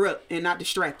cover up and not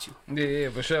distract you. Yeah,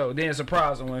 for sure. Then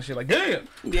surprise them when shit like, damn.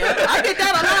 Yeah, I get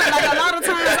that a lot. Like, a lot of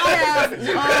times I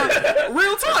have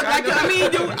real talk. Like,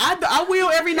 I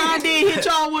will every now and then hit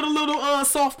y'all with a little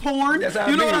soft porn.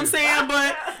 You know what I'm saying?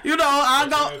 But I'm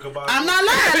not lying.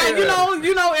 Like,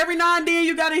 every now and then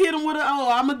you gotta hit them with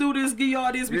I'm gonna do this, give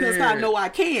y'all this because I know I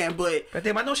can. But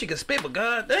damn, I know she can spit, but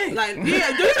god dang. Like,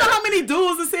 yeah, do you know how many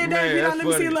dudes that said that? Let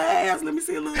me see a little ass, let me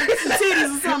see a little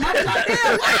titties or something. I'm like,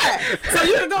 damn, why? So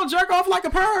you can go jerk off like a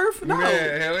perv? No.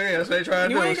 Yeah, hell yeah, that's what they trying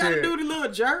to do. You ain't gotta do the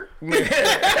little jerk.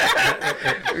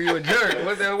 You a jerk.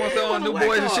 What's on New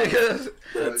Boys and shit?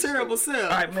 A terrible self. All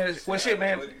right, man. Well, shit,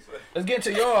 man. Let's get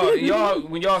to y'all.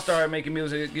 When y'all started making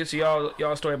music, get to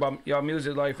y'all story about y'all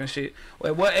music life and shit.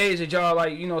 At what age did y'all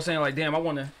like, saying like, damn, I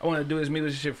wanna do this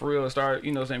music shit for real and start,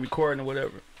 saying recording or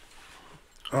whatever?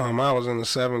 I was in the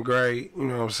 7th grade. You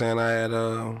know what I'm saying? I had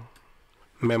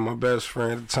met my best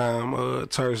friend at the time,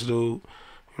 Terse Dude.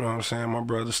 You know what I'm saying? My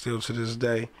brother still to this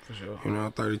day. For sure.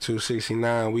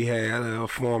 3269. We had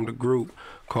formed a group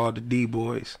called the D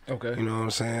Boys. Okay. You know what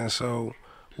I'm saying? So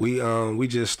we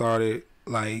just started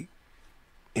like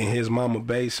in his mama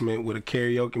basement with a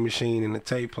karaoke machine and a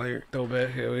tape player. Throw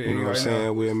back, hell yeah. You know what I'm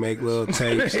saying? We'll make little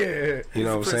tapes. Yeah. You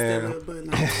know what I'm saying?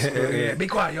 Yeah. Be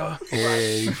quiet, y'all. Yeah,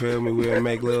 you feel me? We'll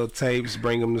make little tapes,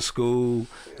 bring them to school,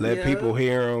 let people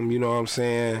hear them, you know what I'm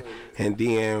saying? And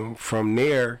then from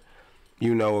there,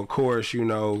 of course,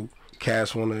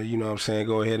 cats want to, you know what I'm saying,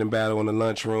 go ahead and battle in the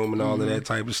lunchroom and all of that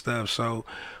type of stuff. So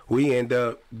we end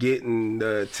up getting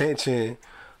the attention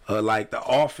like The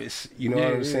Office, you know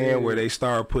what I'm saying, where they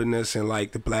start putting us in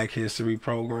like the Black History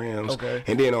programs. Okay.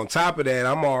 And then on top of that,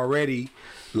 I'm already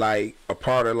like a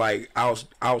part of like out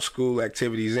school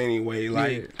activities anyway,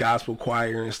 like gospel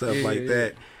choir and stuff like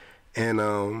that.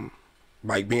 And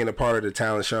like being a part of the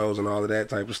talent shows and all of that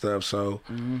type of stuff. So,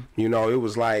 it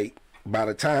was like by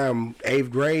the time 8th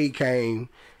grade came,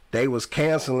 they was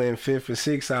canceling 5th and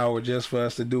 6th hour just for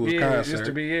us to do a concert. Just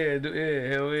to be,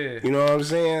 hell yeah. You know what I'm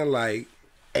saying? Like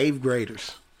 8th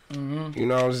graders. You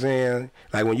know what I'm saying?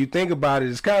 Like when you think about it,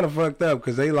 it's kind of fucked up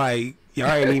because they like, y'all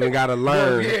ain't even got to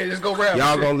learn. Yeah, just go rap.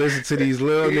 Y'all gonna listen to these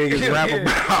little niggas rap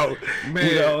about,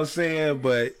 you know what I'm saying?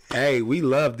 But hey, we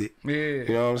loved it. Yeah.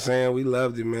 You know what I'm saying? We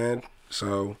loved it, man.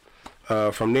 So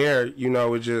from there,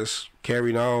 it just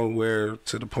carried on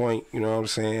to the point, you know what I'm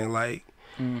saying? Like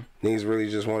Niggas really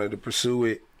just wanted to pursue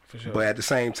it. For sure. But at the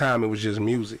same time, it was just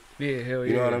music. Yeah, hell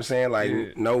yeah. You know what I'm saying?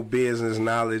 Like, no business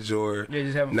knowledge or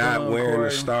just having not fun, wearing recording.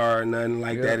 a star or nothing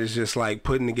like that. It's just like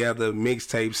putting together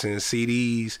mixtapes and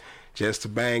CDs just to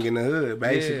bang in the hood,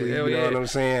 basically. Yeah, you know what I'm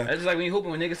saying? That's just like when you hooping,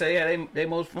 when niggas say, yeah, they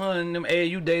most fun in them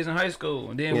AAU days in high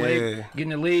school. And then when they get in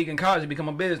the league in college, it become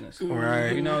a business.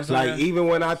 Right. You know what I'm saying? Like, even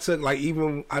when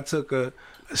I took a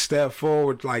step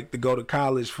forward, like, to go to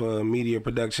college for media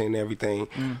production and everything.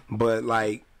 But,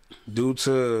 like, due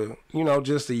to, you know,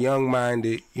 just the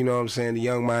young-minded, you know what I'm saying, the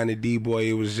young-minded D-boy,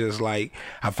 it was just like,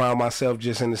 I found myself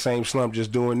just in the same slump,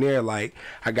 just doing there. Like,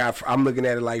 I'm looking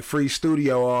at it like free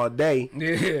studio all day.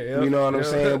 Yeah. You know what I'm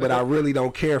saying? But I really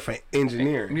don't care for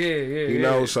engineering. You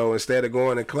know, so instead of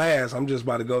going to class, I'm just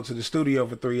about to go to the studio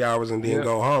for 3 hours and then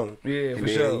go home. Yeah, and for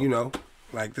then, sure. you know,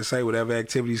 like to say whatever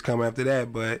activities come after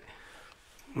that. But,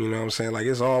 you know what I'm saying? Like,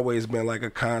 it's always been like a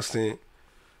constant,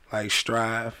 like,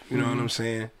 strive. You know what I'm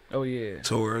saying? Oh, yeah.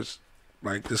 Towards,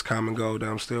 like, this common goal that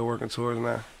I'm still working towards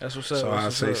now. That's what's up. So That's I'd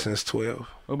what's say up. since 12.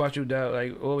 What about you, Doc?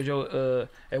 Like, what was your,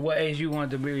 at what age you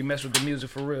wanted to really mess with the music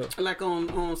for real? Like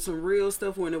on some real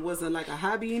stuff when it wasn't like a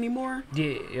hobby anymore.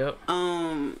 Yeah, yep.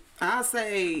 I'll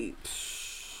say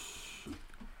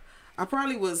I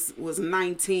probably was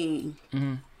 19.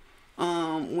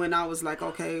 When I was like,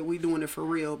 okay, we doing it for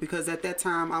real, because at that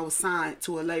time I was signed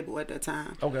to a label at that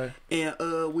time. Okay. And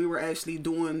we were actually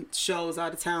doing shows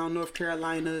out of town, North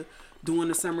Carolina, doing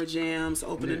the summer jams,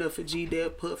 opening up for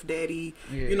G-Dep, Puff Daddy,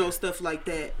 you know, stuff like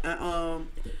that.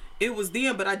 It was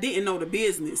then, but I didn't know the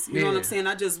business. You know what I'm saying?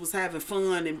 I just was having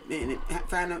fun and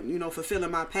finding, you know, fulfilling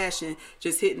my passion,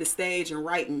 just hitting the stage and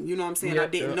writing. You know what I'm saying? I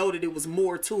didn't know that it was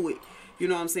more to it. You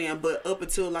know what I'm saying? But up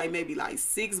until like maybe like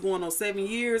 6 going on 7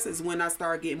 years is when I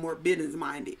started getting more business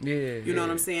minded. You know what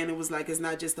I'm saying? It was like, it's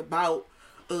not just about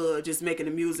just making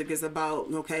the music. It's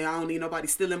about, okay, I don't need nobody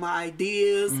stealing my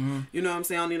ideas. You know what I'm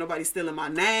saying? I don't need nobody stealing my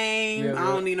name. I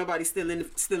don't need nobody stealing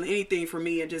anything from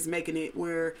me, and just making it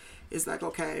where it's like,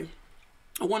 okay,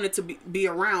 I wanted to be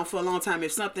around for a long time.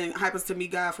 If something happens to me,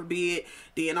 God forbid,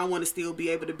 then I want to still be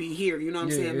able to be here. You know what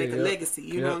I'm saying? Make a legacy.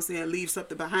 You know what I'm saying? Leave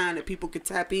something behind that people could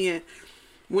tap in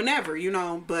whenever, you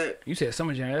know. But you said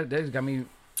Summer Jam. That just got me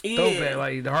throwback,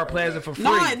 like the Hart Plaza for free.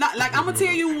 No, not, like I'm gonna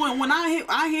tell you when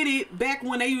I hit it back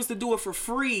when they used to do it for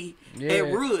free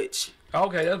at Rudge.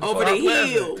 Okay, that's over the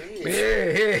hill.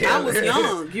 Yeah. I was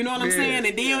young, you know what I'm saying,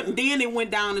 and then it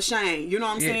went down to Shane. You know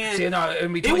what I'm saying? See, no,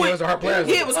 in between it was Hart Plaza.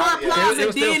 Yeah, it was Hart Plaza.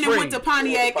 It then it went to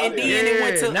Pontiac, and then it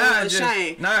went to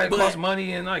Shane. Nah, it cost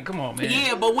money, and like, come on, man.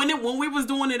 Yeah, but when we was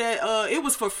doing it at, it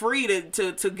was for free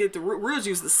to get the Rudge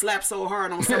used to slap so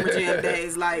hard on Summer Jam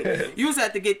days. Like, you used to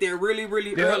have to get there really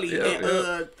early,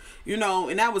 and you know,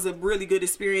 and that was a really good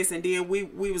experience. And then we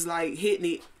was like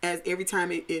hitting it as every time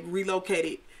it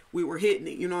relocated. We were hitting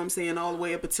it, you know what I'm saying, all the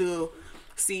way up until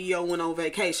CEO went on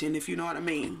vacation, if you know what I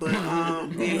mean. But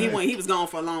he was gone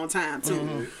for a long time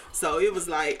too. So it was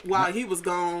like, while he was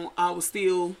gone, I was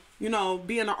still, you know,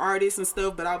 being an artist and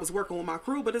stuff, but I was working with my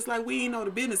crew. But it's like, we didn't know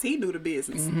the business, he knew the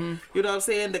business. You know what I'm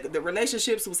saying? The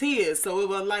relationships was his, so it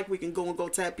wasn't like we can go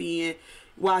tap in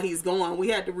while he's gone. We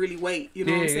had to really wait, you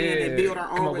know what I'm saying, and build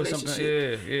our own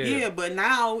relationship. Yeah, but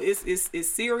now it's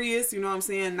serious, you know what I'm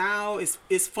saying? Now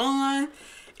it's fun.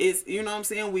 It's, you know what I'm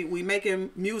saying, we making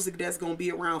music that's gonna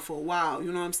be around for a while,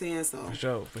 you know what I'm saying?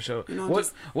 So for sure. You know,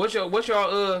 what's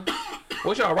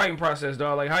y'all writing process,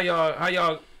 dog? Like, how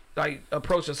y'all like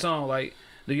approach a song? Like,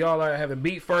 do y'all like have a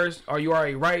beat first? Are you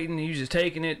already writing and you just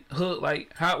taking it hook?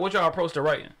 Like, what y'all approach to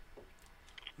writing?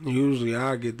 Usually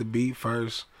I get the beat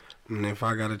first, and if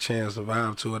I got a chance to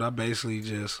vibe to it, I basically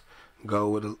just go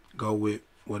with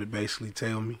what it basically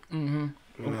tell me.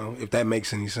 You know, if that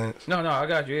makes any sense. No, I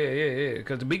got you. Yeah.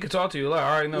 Because the beat can talk to you a lot.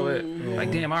 I already know it.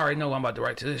 Like, damn, I already know I'm about to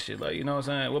write to this shit. Like, you know what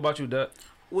I'm saying? What about you, Duck?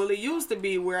 Well, it used to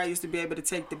be where I used to be able to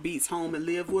take the beats home and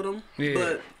live with them.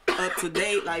 But up to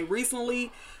date, like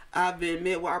recently, I've been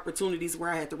met with opportunities where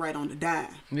I had to write on the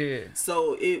dime.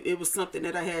 So it was something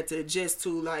that I had to adjust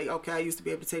to. Like, okay, I used to be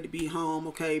able to take the beat home.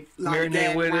 Okay, like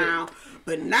that round.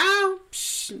 But now,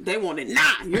 they want it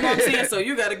now. You know what I'm saying? So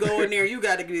you got to go in there. You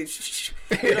got to get,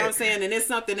 you know what I'm saying? And it's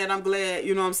something that I'm glad,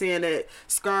 you know what I'm saying, that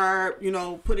Scar, you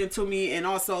know, put into me. And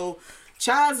also,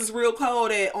 Chaz is real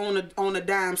cold at on the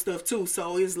dime stuff too.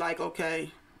 So it's like,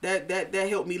 okay, that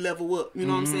helped me level up. You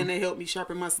know what I'm saying? That helped me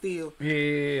sharpen my steel.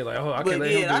 Yeah, like, oh, I can't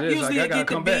let him do this. Like, I gotta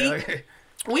come back.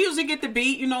 We usually get the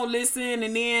beat, you know, listen,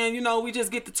 and then, you know, we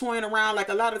just get the toying around. Like,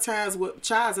 a lot of times with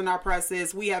Chaz in our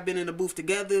process, we have been in the booth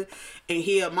together, and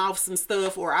he'll mouth some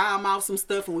stuff, or I'll mouth some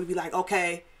stuff, and we be like,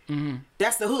 okay,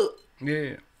 that's the hook.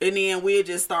 Yeah. And then we'll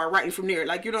just start writing from there.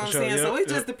 Like, you know what I'm saying? So it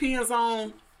just depends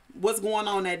on, what's going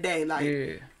on that day.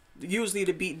 Like, usually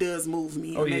the beat does move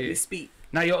me and make me speak.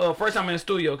 Now, your first time in the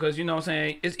studio, because, you know what I'm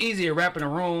saying, it's easier rap in a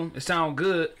room. It sound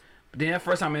good. But then that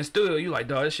first time in the studio, you like,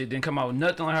 dog, this shit didn't come out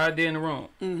nothing like how I did in the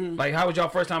room. Like, how was y'all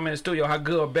first time in the studio? How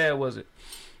good or bad was it?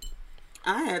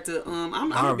 I had to,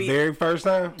 Our very first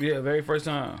time? Yeah, very first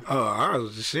time. Oh, ours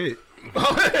was the shit.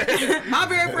 My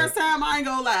very first time, I ain't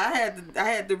gonna lie, I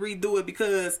had to redo it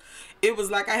because it was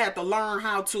like I had to learn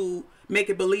how to make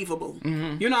it believable. You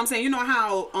know what I'm saying? You know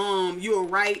how you were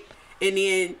right, and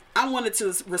then I wanted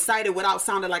to recite it without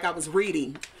sounding like I was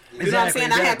reading. You know what I'm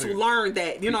saying? I had to learn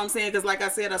that. You know what I'm saying? Because like I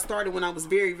said, I started when I was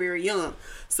very, very young.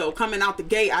 So coming out the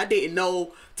gate, I didn't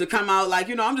know to come out like,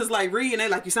 you know, I'm just like reading it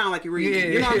like you sound like you're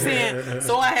reading. You know what I'm saying?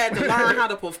 So I had to learn how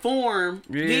to perform,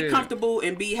 get comfortable,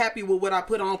 and be happy with what I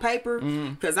put on paper.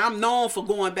 Because I'm known for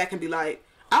going back and be like,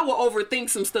 I will overthink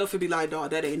some stuff and be like,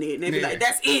 dog, that ain't it. And they be like,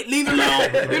 that's it, leave it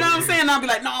alone. You know what I'm saying? And I'll be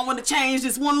like, no, I want to change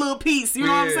this one little piece. You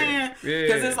know what I'm saying?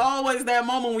 Because it's always that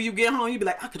moment when you get home, you be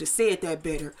like, I could have said that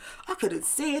better. I could have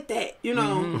said that, you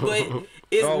know. But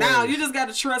it's now, you just got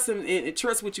to trust him and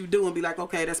trust what you do and be like,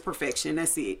 okay, that's perfection.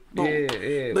 That's it. Boom.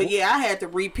 But yeah, I had to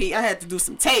repeat. I had to do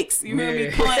some takes. You hear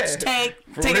me? Punch, take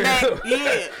it back.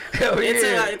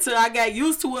 Until I got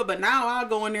used to it. But now I'll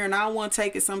go in there and I want to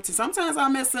take it. Sometimes I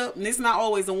mess up and it's not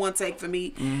always a one take for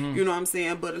me. You know what I'm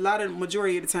saying? But the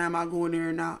majority of the time I go in there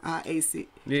and I ace it.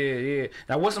 Yeah.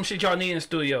 Now what's some shit y'all need in the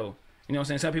studio? You know what I'm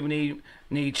saying? Some people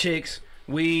need chicks,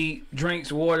 weed,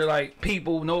 drinks, water, like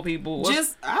people, no people.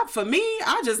 For me,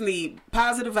 I just need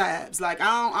positive vibes. Like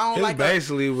I don't it's like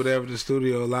basically whatever the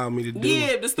studio allowed me to do.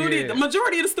 Yeah, the studio. The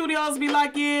majority of the studios be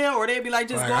like, or they be like,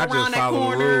 just go around that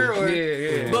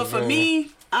corner. But for me,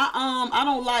 I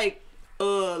don't like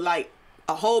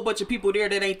a whole bunch of people there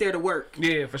that ain't there to work.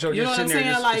 Yeah, for sure. You know what I'm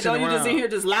saying? Like, dog, you just in here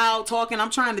just loud talking. I'm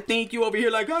trying to think. You over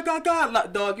here like, God,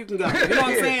 like, dog, you can go. You know what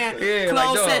I'm saying?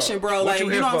 Closed session, bro. Like, you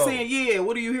know what I'm saying? Yeah,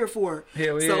 what are you here for?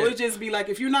 Hell yeah. So it just be like,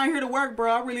 if you're not here to work,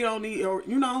 bro, I really don't need, or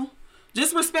you know,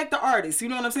 just respect the artists. You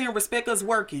know what I'm saying? Respect us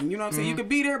working. You know what I'm saying? You could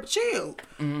be there, but chill.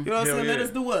 You know what I'm saying? Let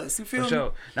us do us. You feel me?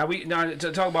 Sure. Now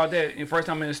to talk about that, first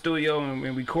time in the studio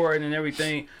and recording and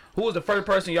everything. Who was the first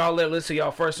person y'all let listen to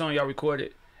y'all first song y'all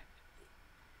recorded?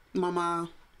 My mom.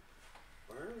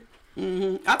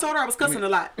 I told her I was cussing a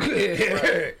lot.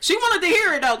 She wanted to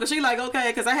hear it though, cause she like,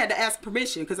 okay, cause I had to ask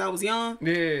permission, cause I was young.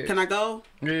 Yeah. Can I go?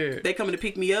 Yeah. They coming to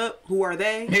pick me up. Who are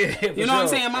they? Yeah, you know what I'm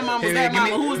saying? My mom was that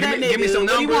mama. Who was that nigga? Give me some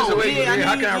numbers.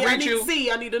 I need to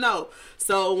see. I need to know.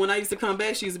 So when I used to come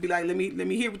back, she used to be like, let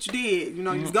me hear what you did. You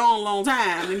know, you was gone a long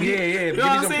time. You know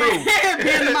what I'm saying?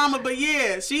 Being the mama, but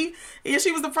she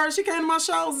was the first. She came to my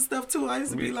shows and stuff too. I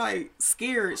used to be like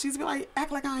scared. She used to be like,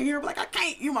 act like I ain't here, but like I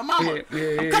can't. You my mama.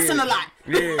 I'm cussing a lot.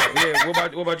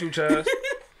 What about you, Chaz?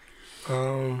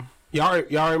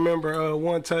 Y'all remember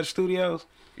One Touch Studios?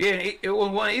 Yeah, it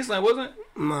was one in Eastland, wasn't it?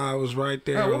 Nah, it was right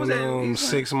there on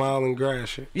 6 Mile and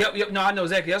Gratiot. Yep. No, I know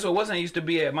exactly. That's what Weston used to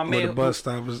be at. My man, the bus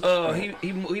stop was.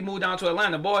 He moved down to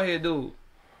Atlanta. Boyhead dude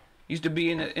used to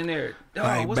be in there.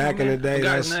 Like back in the day,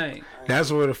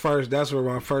 that's where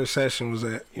my first session was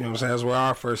at. You know what I'm saying? That's where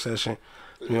our first session,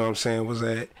 you know what I'm saying, was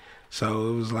at. So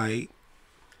it was like,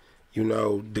 you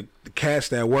know, the cats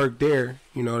that worked there,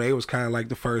 you know, they was kind of like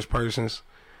the first persons,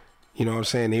 you know what I'm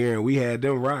saying, here, and we had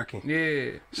them rocking.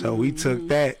 Yeah. So we took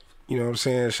that, you know what I'm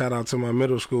saying, shout out to my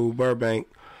middle school, Burbank.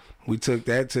 We took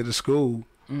that to the school,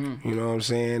 you know what I'm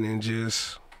saying, and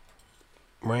just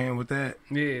ran with that.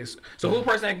 Yes. So who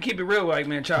person that can keep it real, like,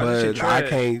 man, child? But I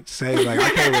can't say, like,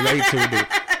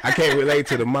 I can't relate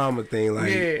to the mama thing,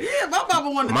 like. Yeah, my mama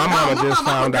wanted. My mama just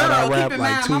found out I rap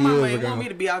like 2 years ago. Want me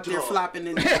to be out there flopping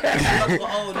and old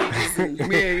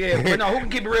niggas. Yeah. But no, who can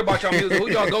keep it real about y'all music? Who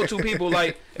y'all go to people,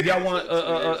 like, if y'all want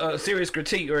a serious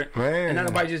critique and not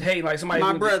nobody just hate, like somebody.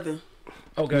 My brother.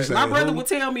 Okay. My brother would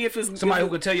tell me if it's somebody who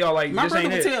could tell y'all like my this brother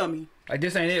ain't would it. Tell me. Like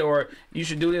this ain't it, or you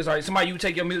should do this. Like somebody you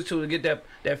take your music to get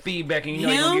that feedback, and you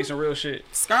know you're gonna get some real shit.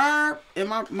 Scar and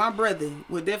my brother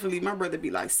would definitely. My brother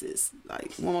be like, sis,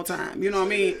 like one more time. You know what I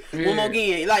mean? Yeah. One more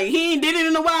again. Like he ain't did it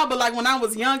in a while, but like when I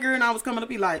was younger and I was coming up,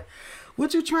 be like,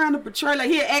 what you trying to portray? Like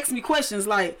he'd ask me questions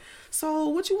like, so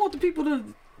what you want the people to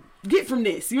get from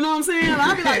this? You know what I'm saying?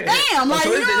 I'd be like, damn. Like,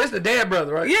 so this the dad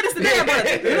brother, right? Yeah, this the dad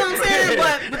brother. You know what I'm saying?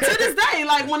 But to this day,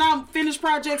 like when I finish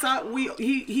projects,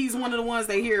 he's one of the ones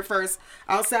that hear it first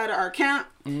outside of our camp.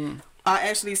 I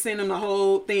actually send him the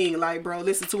whole thing. Like, bro,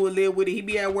 listen to it, live with it. He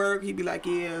be at work. He be like,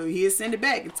 yeah, he'll send it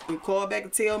back and call back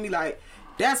and tell me like,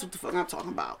 that's what the fuck I'm talking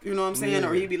about. You know what I'm saying? Yeah.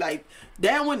 Or he'd be like,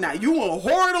 that one, now you want to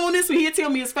hoard on this one? He'll tell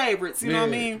me his favorites. You know what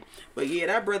I mean? But yeah,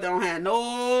 that brother don't have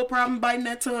no problem biting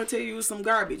that tongue, tell you some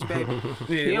garbage, baby.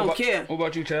 He don't care. What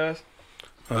about you, Chaz?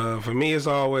 For me, it's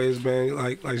always been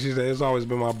like she said. It's always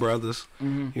been my brothers.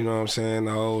 You know what I'm saying?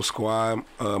 The whole squad.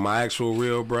 My actual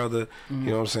real brother. You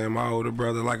know what I'm saying? My older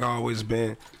brother. Like always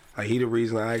been. Like he the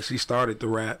reason I actually started the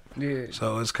rap. Yeah.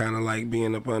 So it's kind of like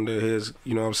being up under his,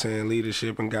 you know what I'm saying,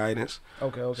 leadership and guidance.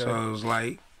 Okay. So it was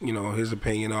like, you know, his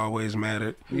opinion always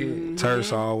mattered. Yeah.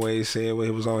 Terse always said what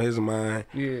was on his mind.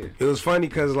 Yeah. It was funny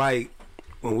because like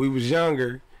when we was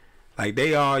younger. Like,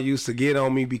 they all used to get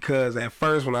on me because at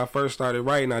first, when I first started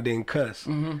writing, I didn't cuss.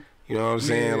 You know what I'm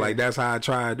saying? Yeah. Like, that's how I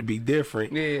tried to be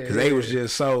different. Yeah. Because they was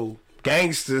just so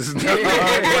gangsters.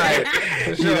 Like,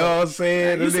 you know what I'm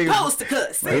saying? You supposed to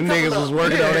cuss. Them niggas was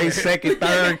working on their second,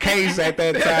 third case at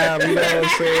that time. You know what I'm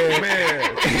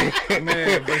saying?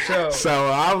 Man, for sure.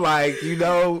 So I'm like, you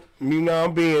know,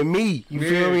 I'm being me. You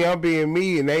feel me? I'm being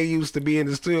me. And they used to be in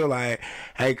the studio like,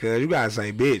 hey, cuz, you gotta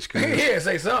say bitch. Cause yeah,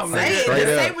 say something.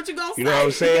 Say what you gonna say. You know what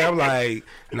I'm saying? I'm like,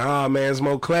 nah, man, it's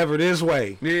more clever this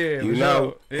way. Yeah, you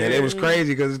know? Sure. Yeah. And it was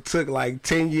crazy because it took like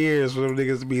 10 years for them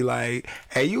niggas to be like,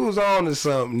 hey, you was on to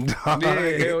something, dog.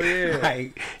 Yeah, hell yeah.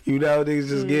 Like, you know, niggas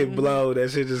just get blowed.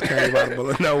 That shit just came out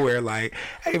of nowhere. Like,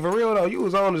 hey, for real though, you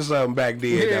was on to something back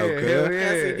then, though, cuz.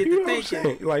 Yeah. You know what I'm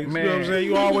saying? Like, man. You know what I'm saying?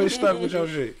 You always stuck with your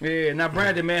shit. Yeah, now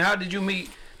Brandon, man, how did you meet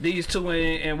these two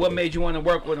and what made you want to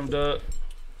work with them, Doug?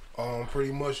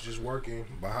 Pretty much just working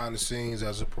behind the scenes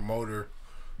as a promoter,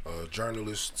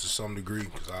 journalist to some degree,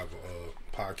 because I have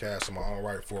a podcast in my own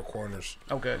right, Four Corners.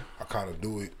 Okay. I kind of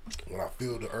do it when I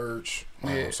feel the urge,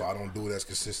 so I don't do it as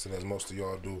consistent as most of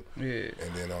y'all do. Yeah.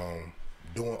 And then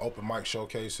doing open mic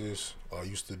showcases.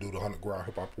 Used to do the Underground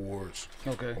Hip Hop Awards.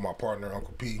 Okay. With my partner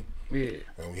Uncle P. Yeah.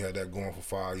 And we had that going for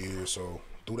 5 years. So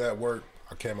through that work,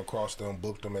 I came across them,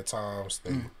 booked them at times.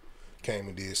 They came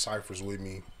and did ciphers with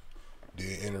me,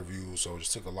 did interviews. So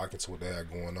just took a liking to what they had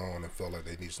going on and felt like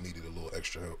they just needed a little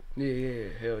extra help. Yeah,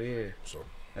 hell yeah. So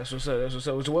that's what's up.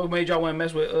 So what made y'all want to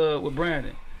mess with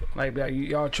Brandon? Like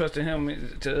y'all trusted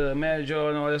him to manage y'all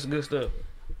and all that good stuff?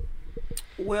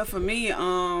 Well, for me,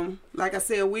 like I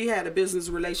said, we had a business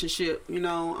relationship. You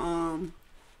know,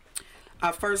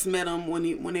 I first met him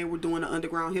when they were doing the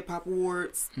Underground Hip Hop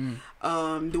Awards,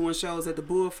 doing shows at the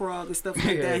Bullfrog and stuff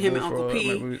like that. Him and Uncle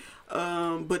P.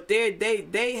 But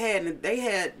they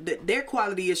had their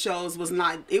quality of shows was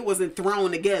not, it wasn't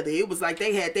thrown together. It was like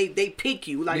they pick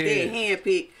you, like they hand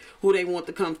pick who they want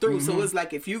to come through. So it's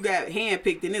like if you got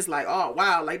handpicked, then it's like, oh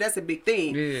wow, like that's a big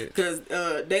thing. Because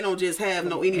they don't just have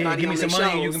anybody on their shows.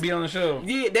 Money, you can be on the show.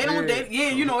 Yeah, they don't.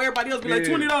 You know, everybody else be like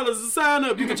 $20 to sign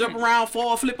up. You can jump around,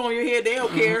 fall, flip on your head. They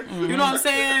don't care. You know what I'm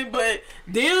saying? But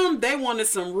they wanted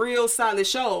some real solid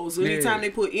shows anytime they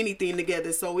put anything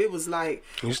together. So it was like,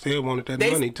 you still wanted that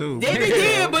money too. They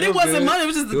did, but it wasn't money. It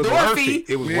was just the door fee.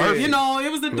 It was worth it. You know,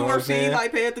 it was the door fee.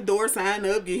 Like pay at the door, sign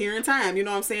up, get here in time. You know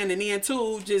what I'm saying? And then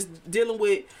too, just dealing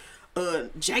with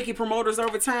janky promoters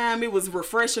over time, it was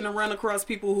refreshing to run across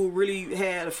people who really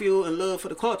had a feel and love for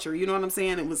the culture. You know what I'm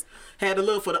saying? It was had a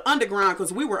love for the underground,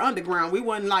 because we were underground. We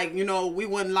wasn't like,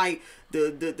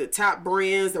 the top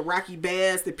brands, the Rocky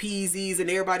Bass, the Peasies, and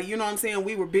everybody. You know what I'm saying?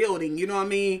 We were building. You know what I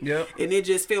mean? Yep. And it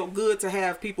just felt good to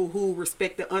have people who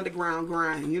respect the underground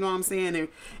grind. You know what I'm saying?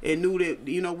 And knew that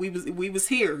we was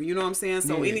here. You know what I'm saying?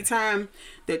 So anytime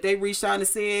that they reached out and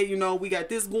said, we got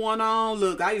this going on.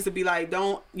 Look, I used to be like,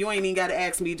 you ain't even got to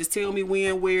ask me. Just tell me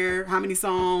when, where, how many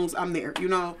songs. I'm there. You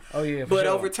know. Oh yeah. But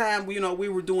over time, we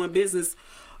were doing business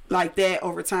like that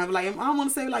over time. Like I want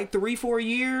to say like 3-4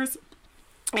 years.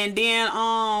 And then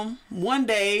one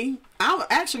day I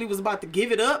actually was about to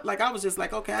give it up. Like I was just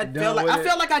like, okay, I felt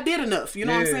like I did enough. You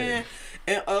know what I'm saying?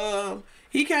 And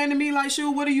he came to me like, shoot,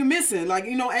 what are you missing? Like,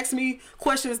 asked me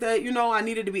questions that, I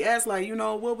needed to be asked. Like,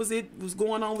 what was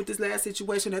going on with this last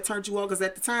situation that turned you off? Because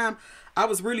at the time I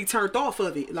was really turned off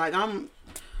of it. Like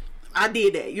I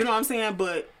did that. You know what I'm saying?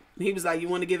 But he was like, you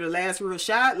want to give it a last real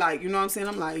shot? Like, you know what I'm saying?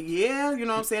 I'm like, yeah, you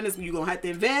know what I'm saying? You're going to have to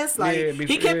invest. Like,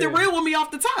 he kept it real with me off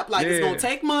the top. Like, it's going to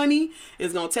take money.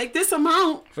 It's going to take this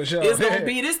amount. For sure. It's going to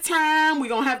be this time. You're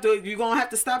going to have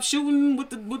to stop shooting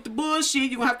with the bullshit.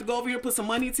 You're going to have to go over here and put some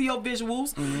money into your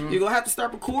visuals. You're going to have to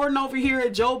start recording over here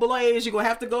at Joe Blaze. You're going to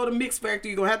have to go to Mix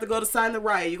Factory. You're going to have to go to Silent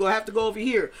Riot. You're going to have to go over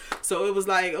here. So it was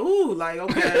like, ooh, like,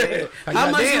 okay.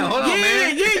 How much? Hold on,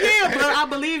 man. Yeah. But I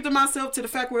believed in myself to the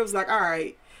fact where it was like, all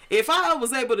right, if I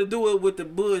was able to do it with the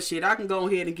bullshit, I can go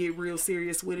ahead and get real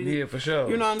serious with it. Yeah, for sure.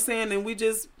 You know what I'm saying? And we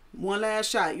just one last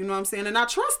shot. You know what I'm saying? And I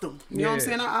trust them. You know what I'm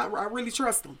saying? I really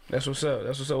trust them. That's what's up.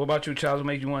 What about you, Charles? What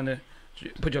made you want to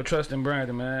put your trust in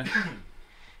Brandon, man?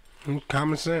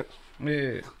 Common sense. Yeah.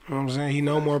 You know what I'm saying? He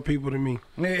know more people than me.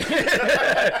 Yeah.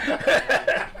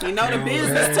 He know the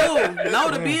business too.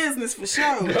 Know the business for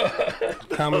sure.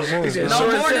 Common sense.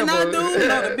 Know more than I do.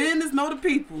 Know the business. Know the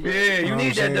people. Yeah, you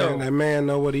need that though. That man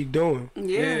know what he doing.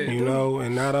 Yeah. You know,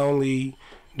 and not only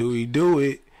do he do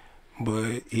it,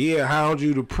 but he'll hound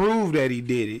you to prove that he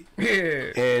did it.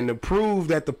 Yeah. And to prove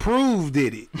that the prove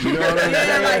did it. You know what I'm Yeah,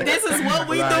 saying? like this is what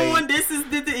we doing. This is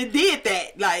it did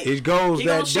that. Like it goes he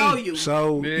that gonna show deep. you.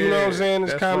 So Yeah, you know what I'm saying?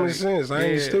 It's that's common funny. sense. I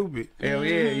ain't stupid. Hell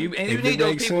yeah. You If need it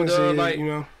those makes people, sense, dog. yeah, Like, you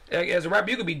know. as a rapper,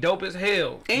 you could be dope as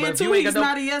hell. but And if two, you ain't he's got no-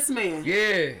 not a yes man.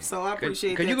 Yeah. So I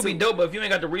appreciate Cause that you could be too. dope, but if you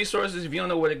ain't got the resources, if you don't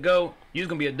know where to go, you just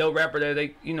gonna be a dope rapper that they,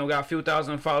 got a few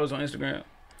thousand followers on Instagram.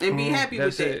 And be happy with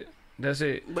That's that. it. That's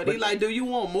it. But he like, do you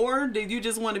want more? Do you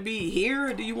just want to be here?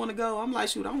 Or do you want to go? I'm like,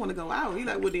 shoot, I want to go out. He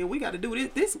like, well then we got to do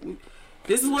this.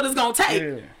 This is what it's gonna take.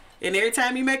 Yeah. And every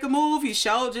time he make a move, he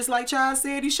show, just like Charles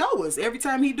said, he show us. Every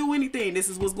time he do anything, this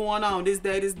is what's going on. This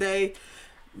day.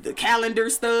 The calendar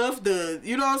stuff,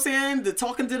 you know what I'm saying? The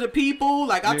talking to the people.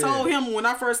 Like I told him when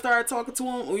I first started talking to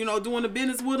him, doing the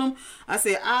business with him, I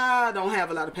said, I don't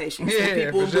have a lot of patience for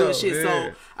people and bullshit. Yeah.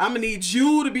 So I'm gonna need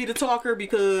you to be the talker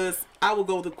because I will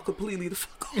go completely the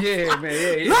fuck off. Yeah, man.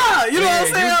 Yeah. Nah, you know what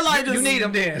I'm saying? Like you just need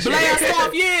them then. blast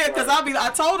off, because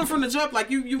I told him from the jump, like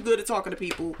you good at talking to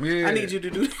people. Yeah. I need you to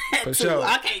do that For too. sure.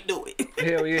 I can't do it.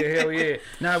 Hell yeah.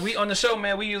 Now we on the show,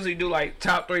 man. We usually do like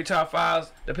top 3, top 5s,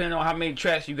 depending on how many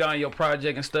tracks you got on your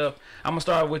project and stuff. I'm gonna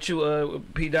start with you,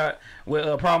 P Dot,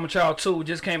 with Problem Child 2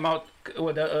 just came out.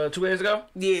 What 2 days ago?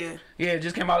 Yeah. Yeah, it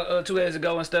just came out 2 days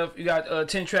ago and stuff. You got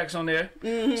 10 tracks on there.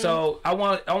 So I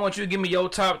want you to give me your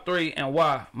top 3 and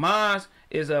why. Mine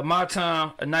is My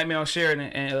Time, A Nightmare on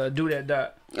Sheridan, and Do That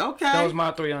Dot. Okay. That was my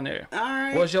 3 on there. All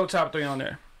right. What's your top 3 on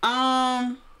there?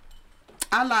 I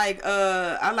like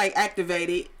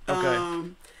Activated. Okay.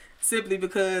 Simply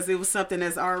because it was something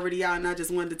that's already out and I just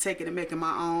wanted to take it and make it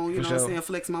my own. You know what I'm saying?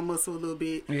 Flex my muscle a little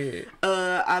bit. Yeah.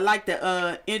 I like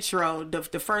the intro.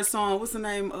 The first song, what's the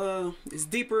name? It's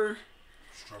Deeper.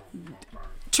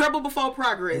 Trouble Before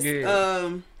Progress.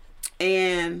 Yeah.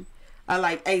 And I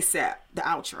like ASAP, the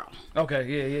outro.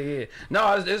 Okay, yeah.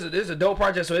 No, it's a dope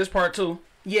project, so it's part 2.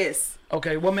 Yes.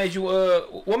 Okay, what made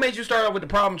you start off with the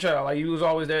Problem Child? Like you was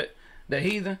always that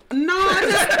heathen? No, I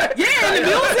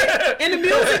just in the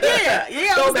music,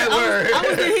 yeah. I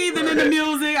was the heathen in the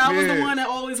music. I was the one that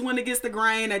always went against the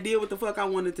grain. I did what the fuck I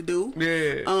wanted to do.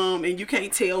 Yeah. And you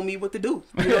can't tell me what to do.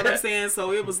 You know what I'm saying?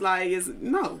 So it was like, you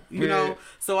know.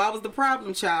 So I was the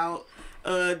problem child.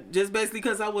 Just basically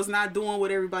because I was not doing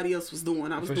what everybody else was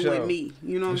doing. I was doing me.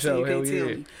 You know what I'm saying? You can't tell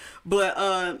me.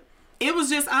 But it was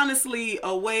just honestly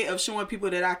a way of showing people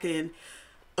that I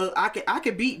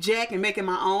could beat Jack and make it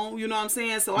my own, you know what I'm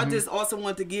saying? So I just also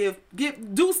want to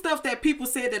do stuff that people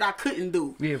said that I couldn't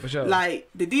do. Yeah, for sure. Like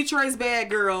the Detroit's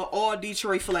Bad Girl, all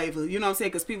Detroit flavor, you know what I'm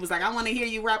saying? Because people's like, I want to hear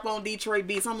you rap on Detroit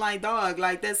beats. I'm like, dog,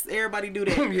 like that's everybody do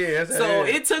that. Yeah. So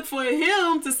it took for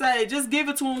him to say, just give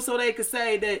it to him so they could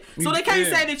say that, so they can't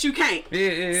say that you can't.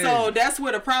 Yeah. So that's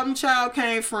where the Problem Child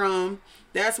came from.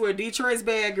 That's where Detroit's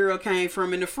Bad Girl came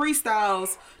from. And the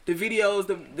freestyles, the videos,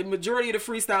 the majority of the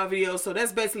freestyle videos, so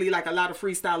that's basically like a lot of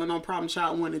freestyling on Problem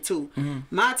Child 1 and 2.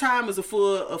 My Time was a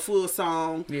full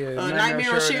song. Yeah,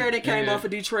 Nightmare on Sheridan came off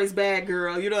of Detroit's Bad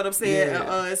Girl. You know what I'm saying?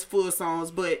 Yeah. It's full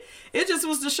songs. But it just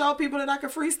was to show people that I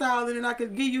could freestyle and I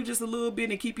could give you just a little bit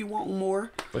and keep you wanting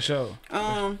more. For sure.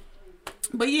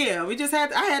 But yeah,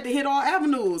 I had to hit all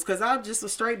avenues because I'm just a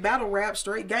straight battle rap,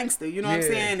 straight gangster. You know what I'm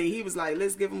saying? And he was like,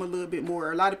 let's give him a little bit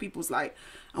more. A lot of people's like,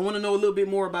 I want to know a little bit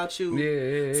more about you.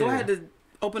 Yeah. So I had to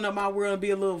open up my world and be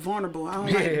a little vulnerable. I don't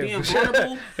like being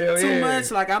vulnerable too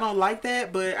much. Like I don't like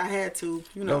that, but I had to,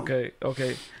 you know.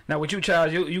 Okay. Now with you,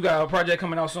 Charles, you got a project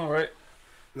coming out soon, right?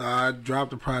 No, I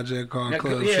dropped a project called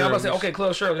Club Yeah, Shirley. I was about to say, okay,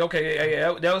 Club Shirley. Okay,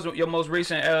 yeah, that was your most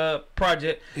recent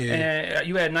project. Yeah. And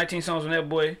you had 19 songs on that,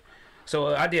 boy.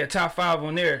 So I did a top 5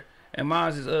 on there, and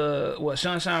mine is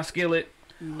Sunshine Skillet.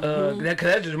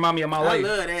 That just remind me of my life. I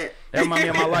love that. That remind me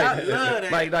of my life. I love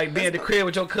that. Like being at the crib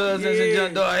with your cousins and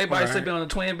junk dog. Everybody sleeping on a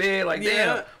twin bed. Like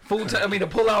damn, full time. I mean the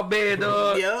pull out bed,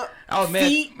 dog. Yep. I was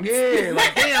mad. Yeah,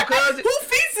 like damn, cousin. Who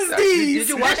feet is these? Did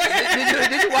you watch?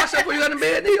 Did you watch that before you got in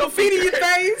bed? Your feet in your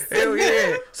face. Hell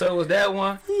yeah. So it was that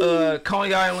one.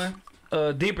 Coney Island.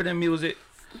 Deeper Than Music.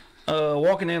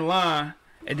 Walking in Line.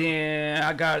 And then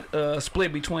I got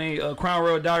split between Crown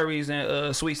Royal Diaries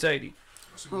and Sweet Sadie.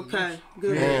 Okay,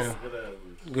 good. Yeah.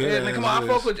 Yeah, man, come on, I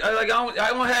fuck with like I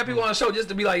don't have people on the show just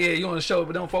to be like, yeah, you on the show,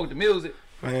 but don't fuck with the music.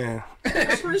 Man, I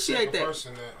appreciate that. The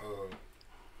person that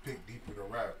picked Deeper to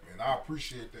Rap, and I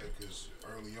appreciate that because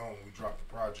early on when we dropped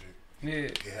the project,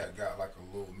 it had got like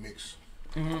a little mix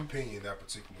opinion, that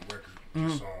particular record,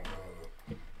 just on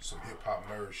some hip hop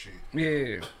nerd shit.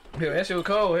 Yeah, that shit was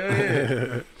cold.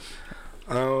 Hell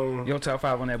yeah. Your top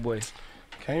 5 on that boy.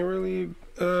 Can't really.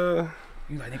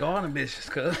 You like nigga all them bitches,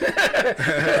 cuz.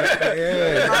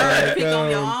 Yeah. Pick on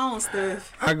your own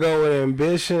stuff. I go with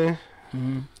Ambition.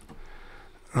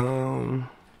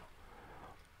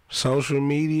 Social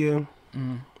Media.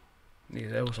 Yeah,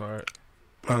 that was hard.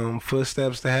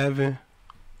 Footsteps to Heaven.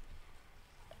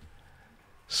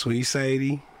 Sweet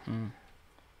Sadie.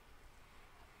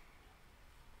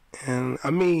 And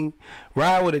I mean,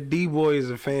 Ride with a D-Boy is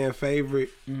a fan favorite.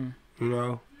 You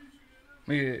know.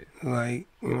 Yeah. Like,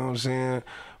 you know what I'm saying?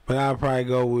 But I'll probably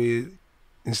go with,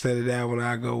 instead of that one,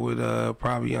 I go with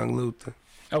probably Young Luther.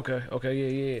 Okay,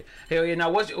 yeah. Hell yeah. Now,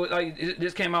 what's like?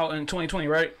 This came out in 2020,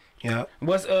 right? Yeah.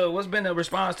 What's been the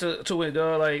response to it?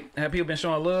 Like, have people been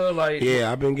showing love? Like,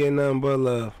 yeah, I've been getting nothing but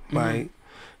love. Like,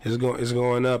 it's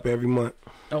going up every month.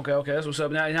 Okay, that's what's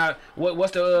up. Now,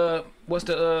 what's the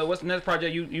next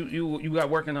project you got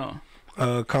working on?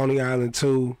 Coney Island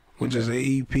 2. Which is an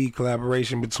EP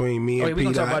collaboration between me and P. We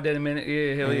gonna talk about that in a minute.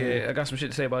 Yeah, hell yeah. I got some shit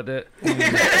to say about that. We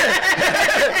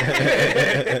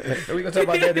gonna talk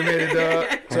about that in a minute, dog.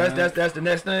 So that's the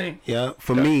next thing. Yeah,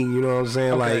 for me, you know what I'm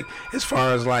saying? Okay. Like, as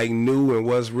far as like new and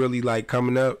what's really like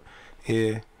coming up,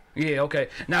 yeah. Yeah, okay.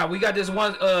 Now we got this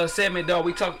one segment,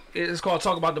 dog. It's called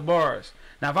Talk About the Bars.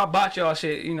 Now, if I bought y'all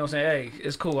shit, you know what I'm saying, hey,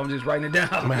 it's cool. I'm just writing it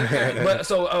down. But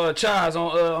so, Chaz,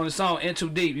 on the song In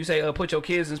Too Deep, you say, put your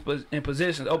kids in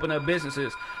positions, open up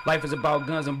businesses. Life is about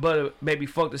guns and butter, baby,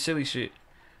 fuck the silly shit.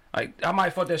 Like, I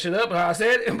might fuck that shit up, how I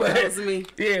said it, but that was me.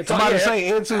 Yeah, somebody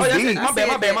say In Too Deep. My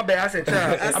bad. I said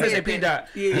Chaz. I said P. Dot.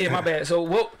 Yeah, my bad.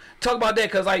 So, talk about that,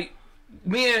 because, like,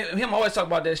 me and him always talk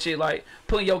about that shit, like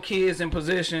putting your kids in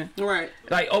position, right?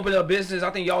 Like open up business.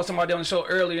 I think y'all was talking about that on the show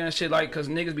earlier and shit, like, cause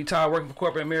niggas be tired working for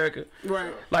corporate America,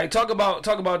 right? Like talk about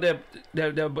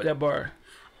that bar.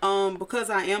 Because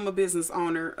I am a business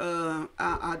owner,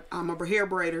 I'm a hair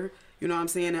braider. You know what I'm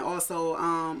saying? And also,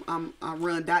 I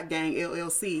run Dot Gang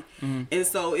LLC, and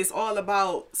so it's all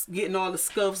about getting all the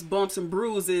scuffs, bumps, and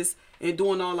bruises, and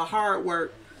doing all the hard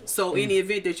work. So any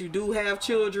event that you do have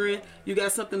children, you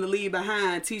got something to leave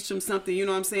behind, teach them something, you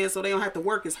know what I'm saying? So they don't have to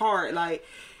work as hard. Like,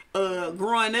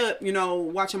 growing up, you know,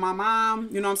 watching my mom,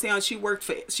 you know what I'm saying? She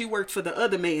worked for the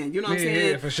other man, you know what I'm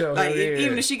saying? Yeah, for sure. Like,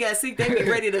 even if she got sick, they be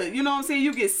ready to, you know what I'm saying?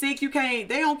 You get sick, they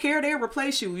don't care, they'll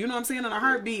replace you, you know what I'm saying? In a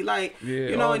heartbeat, like,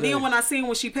 you know, and then when I seen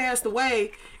when she passed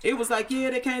away, it was like,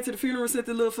 yeah, they came to the funeral, sent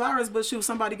the little flowers, but shoot,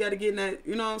 somebody got to get in that,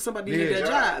 you know, somebody need that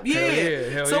job.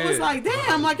 Yeah. So it's like,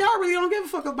 damn, like, y'all really don't give a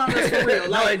fuck about us for real.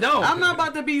 Like, no, they don't. I'm not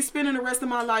about to be spending the rest of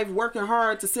my life working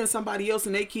hard to send somebody else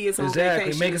and their kids on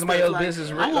vacation. Making somebody else's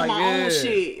business. I want my own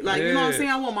shit. Like, you know what I'm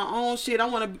saying? I want my own shit. I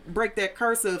want to break that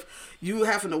curse of you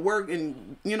having to work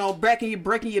and, you know, breaking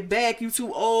your back. You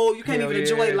too old. You can't even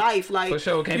enjoy life. Like, for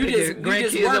sure. Can't pick your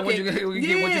grandkids up when you get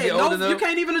old enough. You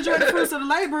can't even enjoy the fruits of the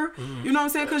labor. You know what I'm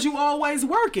saying? Because you always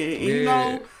working. And, you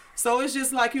know. So it's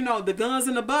just like, you know, the guns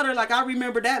and the butter. Like, I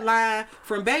remember that line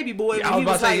from Baby Boy when he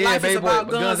was like, life is about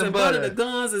guns and butter. The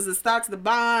guns is the stocks, the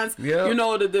bonds. Yep. You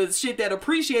know, the shit that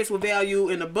appreciates with value,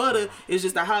 and the butter is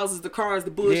just the houses, the cars,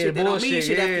 the bullshit that don't mean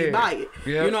shit after you buy it.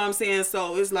 Yep. You know what I'm saying?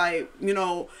 So it's like, you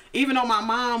know, even though my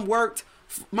mom worked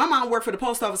for the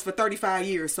post office for 35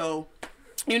 years. So,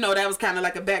 you know, that was kind of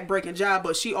like a back-breaking job,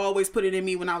 but she always put it in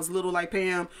me when I was little, like,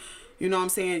 Pam, you know what I'm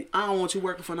saying? I don't want you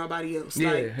working for nobody else.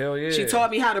 Yeah, like, hell yeah. She taught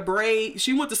me how to braid.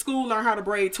 She went to school, learned how to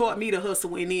braid, taught me to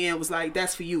hustle, and then was like,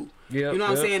 that's for you. Yep, you know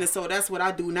what I'm saying? And so that's what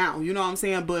I do now. You know what I'm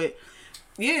saying? But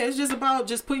yeah, it's just about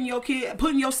just putting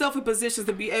yourself in positions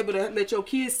to be able to let your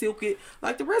kids silk it.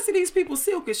 Like the rest of these people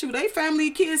silk it. Shoot, they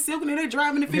family kids silking it. They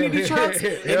driving Infinity trucks.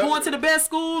 They going to the best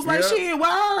schools. Like shit,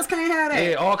 why ours can't have that?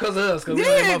 Yeah, all because of us. Cause we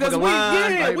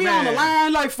on the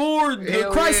line like Ford,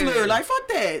 Chrysler. Yeah. Like fuck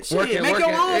that shit. Make your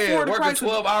own Ford Chrysler. Working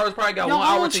 12 hours, probably got your 1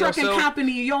 hour to yourself. Your own trucking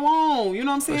company, your own. You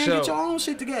know what I'm saying? Sure. Get your own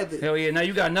shit together. Hell yeah. Now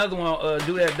you got another one.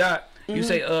 Do that dot. You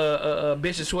say,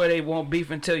 bitches swear they won't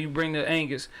beef until you bring the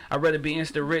Angus. I'd rather be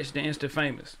insta rich than insta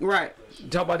famous. Right.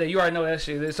 Talk about that. You already know that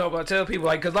shit. Let's talk about, tell people,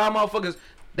 like, because a lot of motherfuckers,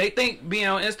 they think being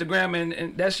on Instagram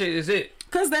and that shit is it.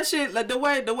 Cause that shit, like the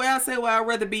way I say, well, I'd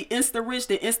rather be insta rich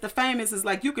than insta famous is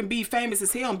like you can be famous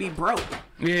as hell and be broke.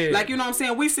 Yeah. Like, you know what I'm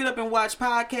saying? We sit up and watch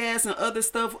podcasts and other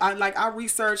stuff. I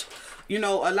research, you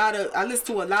know, I listen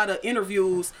to a lot of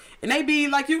interviews, and they be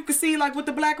like, you can see like with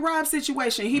the Black Rob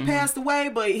situation, he passed away,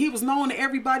 but he was known to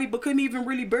everybody, but couldn't even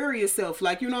really bury himself.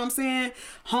 Like, you know what I'm saying?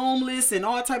 Homeless and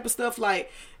all type of stuff. Like,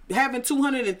 having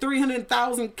 200 and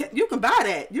 300,000, you can buy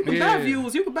that. You can buy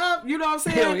views. You can buy, you know what I'm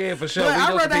saying? Hell yeah, for sure. But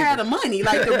I'd rather have the money.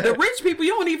 Like the rich people,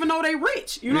 you don't even know they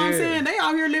rich. You know what I'm saying? They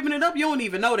out here living it up. You don't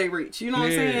even know they rich. You know what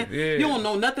I'm saying? Yeah. You don't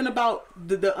know nothing about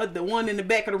the one in the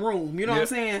back of the room. You know what I'm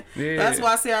saying? Yeah. That's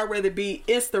why I say I'd rather be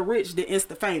insta rich than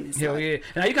insta famous. Hell yeah.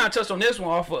 Now you kind of touched on this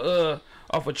one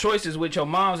off of choices with your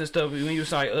moms and stuff. When you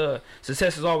say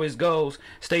success is always goals,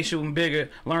 stay shooting bigger,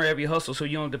 learn every hustle so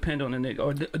you don't depend on a nigga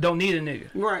or don't need a nigga.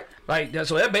 Right. Like that.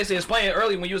 So that basically explained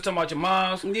earlier when you was talking about your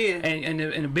moms. Yeah. And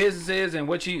the businesses and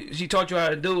what she taught you how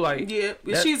to do. Like yeah.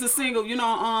 She's a single. You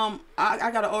know,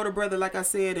 I got an older brother, like I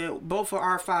said, and both of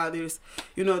our fathers,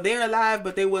 you know, they're alive,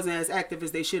 but they wasn't as active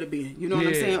as they should have been. You know what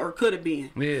I'm saying? Or could have been.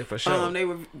 Yeah, for sure. They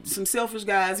were some selfish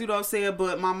guys. You know what I'm saying?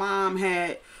 But my mom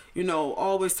had, you know,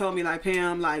 always told me like,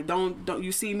 Pam, like don't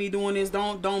you see me doing this?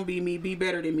 Don't be me, be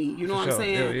better than me. You know what I'm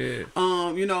saying?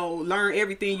 Yeah. You know, learn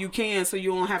everything you can so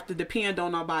you don't have to depend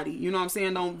on nobody. You know what I'm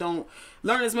saying? Don't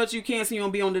learn as much as you can so you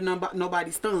don't be under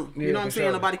nobody's thumb. You know what I'm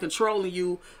saying? Nobody controlling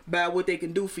you by what they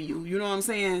can do for you. You know what I'm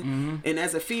saying? And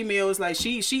as a female, it's like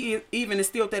she even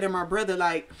instilled that in my brother.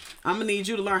 Like, I'm gonna need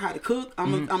you to learn how to cook.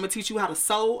 I'm gonna teach you how to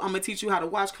sew. I'm gonna teach you how to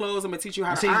wash clothes. I'm gonna teach you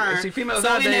how to iron. See, females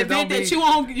so in the event that you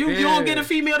don't get a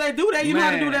female that do that, you know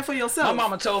how to do that for yourself. My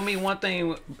mama told me one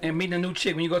thing in meeting a new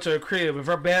chick: when you go to her crib, if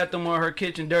her bathroom or her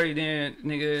kitchen dirty, then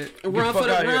nigga run for the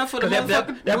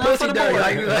that pussy dirty.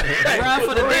 Run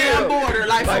for the damn border,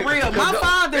 like for real. My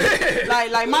father,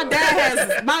 like my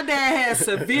dad has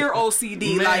severe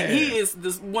OCD. Man. Like he is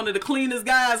one of the cleanest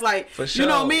guys. Like for sure. You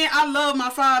know, man, I love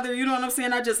my father. You know what I'm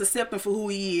saying? I just accept him for who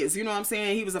he is. You know what I'm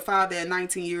saying? He was a father at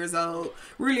 19 years old.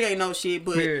 Really ain't no shit,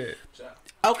 but. Yeah.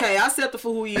 Okay, I accept him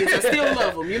for who he is. I still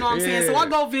love him. You know what I'm saying? So I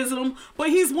go visit him. But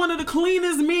he's one of the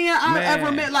cleanest men I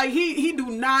ever met. Like he do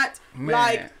not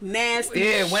like nasty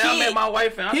shit. When I met my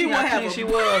wife and I seen how clean she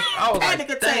was, I was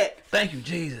like, thank you,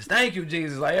 Jesus. Thank you,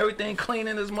 Jesus. Like everything clean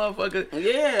in this motherfucker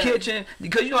kitchen.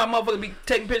 Because you know how motherfuckers be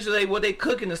taking pictures of what they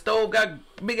cooking. The stove got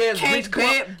big ass grease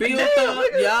clump. Built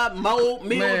up, mold,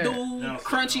 mildew,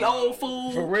 crunchy old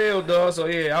food. For real, dog. So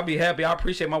yeah, I'll be happy. I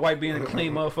appreciate my wife being a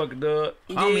clean motherfucker, dog.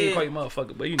 I don't mean to call you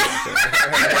motherfucker, but you know what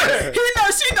I'm saying.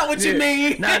 She know what you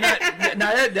mean. Now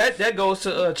that goes to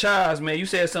Chaz, man. You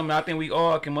said something I think we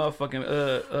all can motherfucking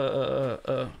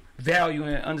value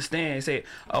and understand. Say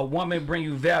a woman bring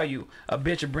you value, a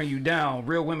bitch will bring you down.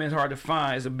 Real women's hard to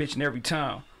find. Is a bitch in every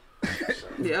town.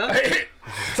 Yeah.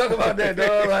 Talk about that,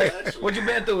 dog. Like, what you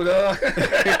been through, dog? He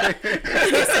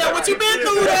said, what you been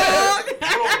through, dog?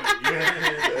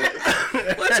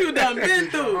 What you done been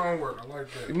through? Homework. I like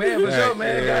that. Man, for sure,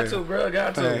 man. Got to, bro.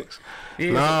 Got to.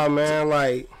 Yeah. Nah, man,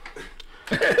 like,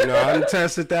 you know, I done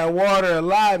tested that water a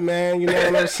lot, man. You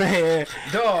know what I'm saying?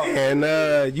 Dog.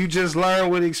 And you just learn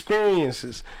with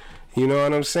experiences. You know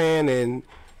what I'm saying? And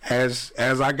as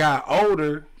I got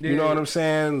older, you know what I'm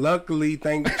saying? Luckily,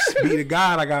 thanks be to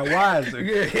God, I got wiser.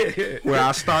 Where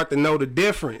I start to know the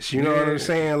difference. You know what I'm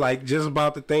saying? Like just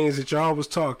about the things that y'all was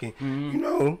talking. You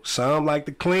know, some like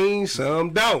to clean,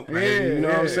 some don't. You know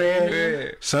what I'm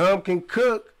saying? Some can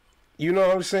cook. You know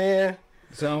what I'm saying?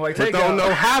 Some like but don't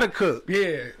know how to cook.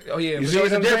 Yeah. Oh yeah. You see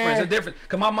what I'm saying? It's a difference.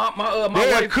 Cause my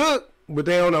wife cook. But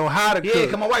they don't know how to cook. Yeah,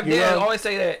 cause my wife dad always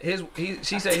say that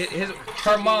she said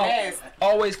her mom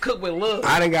always cook with love.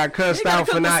 I done got cussed out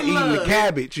for not eating the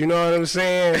cabbage. You know what I'm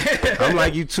saying? I'm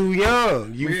like, you too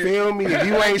young. You feel me? If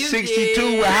you ain't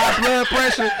 62 with high blood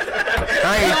pressure,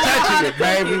 I ain't touching it,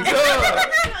 baby.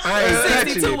 I ain't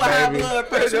touching it, baby. 62 with high blood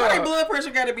pressure. Why blood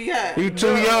pressure gotta be high? You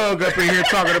too young up in here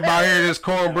talking about this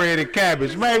cornbread and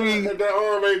cabbage, baby. That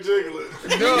arm ain't jiggling.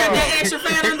 You got that extra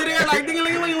fan under there like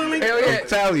ding-a-ling-a-ling-a-ling. I'm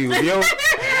telling you,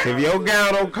 if your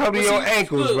gown don't come to your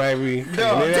ankles, baby, and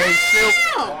it ain't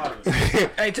silk.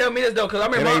 Hey, tell me this though, cause I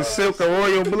remember it ain't silk or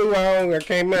royal blue. I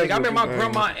can't mess with I remember my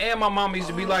grandma and my mom used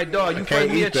to be like, dog, you first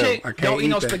be a chick, don't eat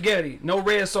no spaghetti, no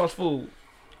red sauce food.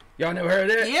 Y'all never heard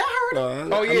of that? Yeah, I heard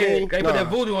it. Oh yeah, they put that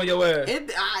voodoo on your ass.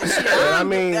 I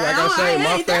mean, like I say,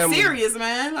 my family. That serious,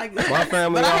 man. Like my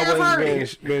family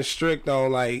always been strict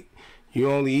on like. You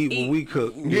only eat when we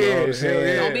cook. You know what I'm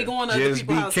saying? Don't be going to other people's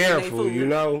house. Just be careful, you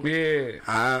know? Yeah.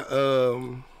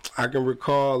 I can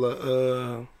recall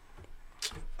a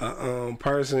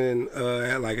person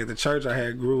like at the church I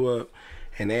had grew up,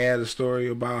 and they had a story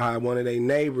about how one of their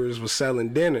neighbors was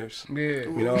selling dinners. Yeah.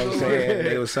 You know what I'm saying?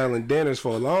 They were selling dinners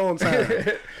for a long time.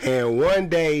 And one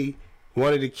day,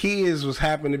 one of the kids was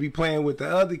happened to be playing with the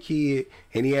other kid,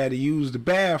 and he had to use the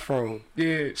bathroom.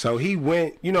 Yeah. So he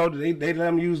went, you know, they let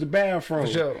him use the bathroom.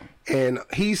 For sure. And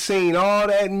he seen all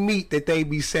that meat that they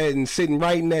be sitting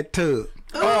right in that tub.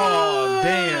 Oh,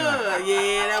 damn.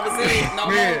 Yeah, that was it. No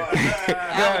more.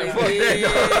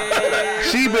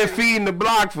 She been feeding the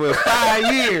block for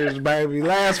 5 years, baby.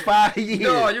 Last 5 years.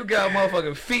 No, you got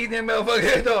motherfucking feeding that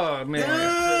motherfucking dog, man.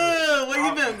 Well,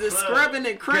 you been just scrubbing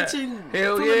and crunching,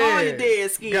 hell pulling yeah. all your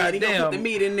dead skin. God You gonna damn. put the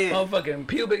meat in there. Motherfucking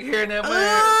pubic hair in that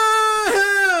man.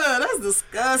 That's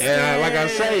disgusting. And like I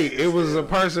say, it was a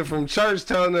person from church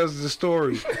telling us the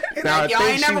story. And I y'all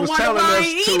think ain't she never was wondered telling why I us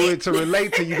ain't to eat it to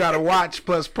relate to you gotta watch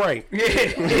plus pray.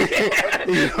 Yeah.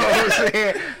 You know what I'm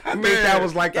saying? I think that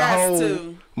was like the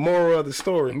whole moral of the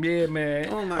story. Yeah, man.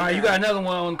 Oh my All right, you God. got another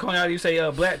one on Coney Island. You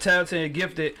say black, talented, and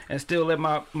gifted, and still let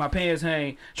my pants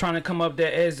hang. Trying to come up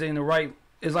that exit in the right.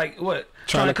 It's like what?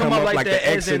 Trying to come up like the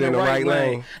exit in the right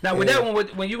lane. Now with that one,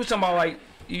 when you was talking about like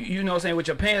you know what I'm saying, with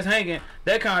your pants hanging,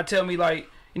 that kind of tell me like,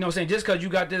 you know what I'm saying, just because you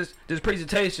got this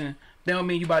presentation, that don't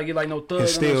mean you about to get like no thug.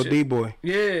 It's still D-boy.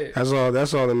 Yeah.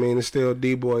 That's all I mean. It's still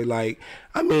D-boy. Like,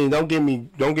 I mean, don't get me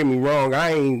wrong. I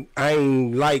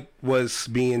ain't like what's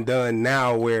being done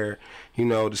now where, you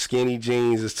know, the skinny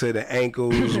jeans is to the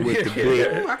ankles with the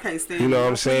big. Ooh, I can't stand You know it. what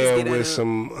I'm Please saying? get With that up.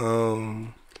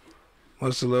 some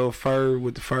what's the little fur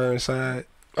with the fur inside?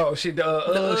 Oh shit,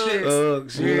 the shit.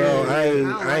 Uggs, you know,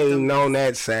 I ain't known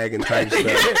that sagging type stuff.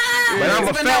 But I'm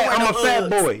a fat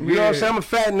boy. You know what I'm saying? I'm a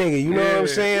fat nigga. You know what I'm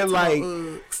saying? Like,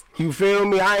 you feel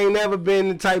me? I ain't never been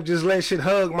the type just let shit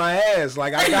hug my ass.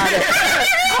 Like I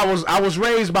got I was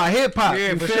raised by hip hop.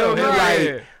 Yeah, you for feel sure. me? Yeah.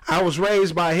 Like I was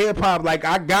raised by hip hop. Like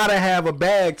I gotta have a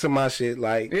bag to my shit.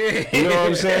 Like you know what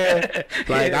I'm saying?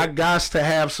 Like I got to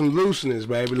have some looseness,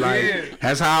 baby. Like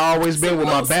that's how I always been with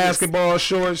my basketball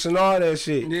shorts and all that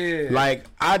shit. Yeah. Like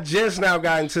I just now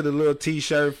got into the little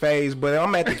t-shirt phase, but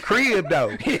I'm at the crib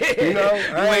though. You know,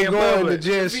 I ain't going to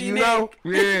just you know.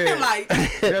 Yeah. Like,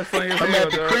 That's funny as I'm hell,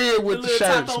 at the dog. crib with the little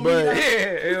shirts, taco but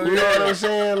Yeah, you know what I'm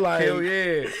saying? Like, hell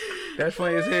yeah. That's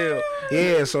funny as hell.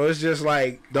 yeah, so it's just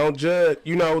like don't judge.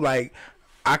 You know, like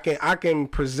I can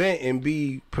present and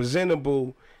be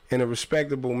presentable in a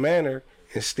respectable manner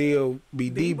and still be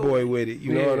D-boy with it.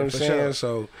 You know Yeah, what I'm for saying? sure.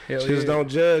 So Hell just yeah. don't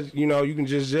judge. You know, you can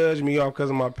just judge me off because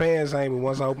of my pants hanging. But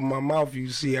once I open my mouth, you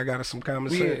see I got some common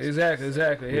sense. Yeah,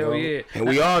 exactly. you Hell know? yeah. And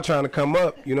we all trying to come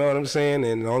up. You know what I'm saying?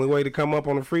 And the only way to come up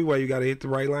on the freeway, you got to hit the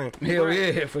right lane. Hell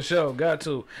yeah, for sure. Got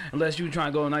to. Unless you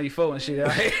trying to go 94 and shit.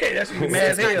 That's be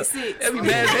mad as hell. 96. That be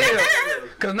mad as hell.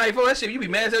 Cause 94, that shit, you be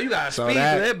mad as hell. You got So speed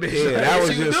that, for that bitch. yeah, that was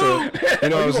Yes, you just do. you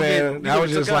know what I'm You saying? gonna That was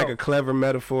get just took like out. a clever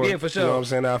metaphor. Yeah, for You know sure. what I'm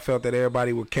saying? I felt that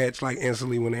everybody would catch like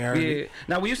instantly when they heard Yeah. it.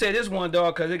 Now when you say this one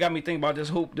dog, cause it got me thinking about this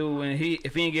hoop dude, and if he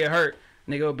didn't get hurt,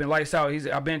 nigga would been lights out.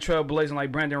 I've been trailblazing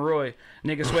like Brandon Roy.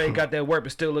 Nigga swear he got that work,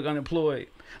 but still look unemployed.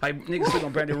 Like niggas still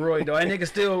on Brandon Roy though. And niggas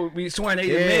still be swearing they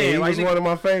the Yeah, man. he Like, was one of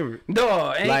my favorite.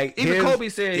 dog. And Like even his, Kobe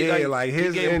said, yeah, like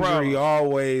his he gave him injury problems.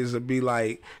 always would be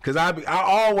like, cause I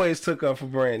always took up for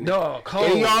Brandon. Dog, cold.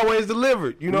 And he always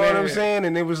delivered. You know what I'm Man. saying?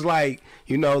 And it was like,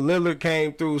 you know, Lillard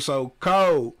came through so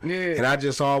cold. Yeah. And I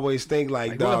just always think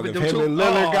like, dog, what if if him them and two-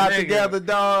 Lillard oh, got nigga. together,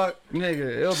 dog.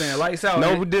 Nigga, it'll been lights out.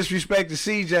 No And disrespect to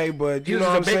CJ, but he you was know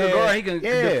what a I'm bigger saying? guard. He can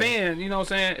Yeah. defend. You know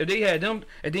what I'm saying? If they had them,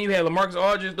 and then you had LaMarcus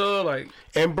Aldridge, dog. Like,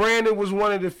 And Brandon was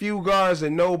one of the few guards that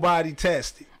nobody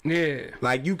tested. yeah.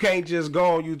 Like you can't just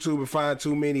go on YouTube and find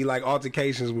too many like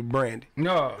altercations with Brandon.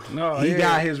 No. He yeah.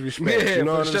 got his respect. Yeah, You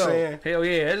know for what I'm sure. saying? Hell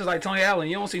yeah. It's just like Tony Allen.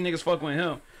 You don't see niggas fucking with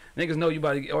him. Niggas know you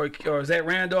about to get, or Zach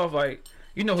Randolph, like,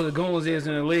 you know who the goons is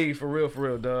in the league for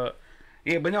real, dog.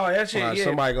 Yeah, but no, that shit, yeah.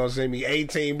 Somebody gonna send me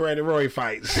 18 Brandon Roy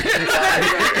fights. Like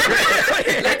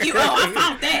you, I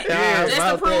found that. Yeah, just to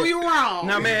about prove that. you wrong.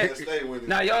 Now, man, Stay with it.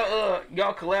 now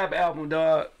y'all collab album,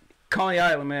 dog. Coney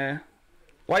Island, man.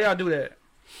 Why y'all do that?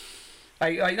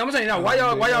 Like I'm saying now, why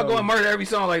y'all go and murder every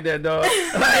song like that, dog?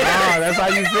 That's how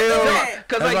you feel?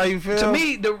 Cause That's like, how you feel? to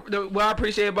me, the what I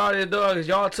appreciate about it, dog, is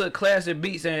y'all took classic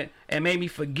beats and made me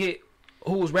forget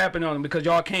who was rapping on them because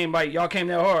y'all came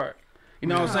that hard. You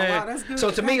know what I'm saying? Wow, that's good.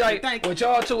 So to me, like, Thank you. with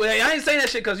y'all too, I ain't saying that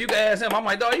shit because you can ask him. I'm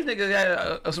like, dog, these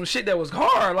niggas had some shit that was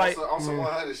hard. Like, on some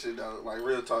 100 shit though, like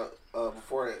real talk.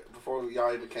 Before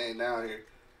y'all even came down here,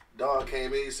 Dog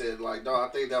came in. He said, like, dog,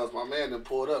 I think that was my man that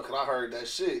pulled up because I heard that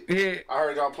shit. Yeah. I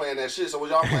heard y'all playing that shit. So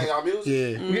was y'all playing y'all music?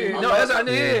 Yeah. Yeah. No, that's how.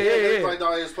 Yeah. Like,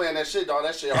 dog, he was playing that shit, dog.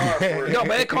 That shit hard for real. Yo,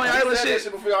 man, Coney Island said shit. that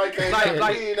shit before y'all came Like- down.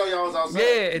 like- We didn't know y'all was outside.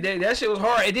 Yeah, that shit was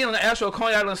hard. And then on the actual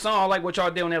Coney Island song, like what y'all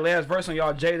did on that last verse on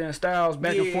y'all Jada and Styles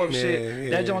back and forth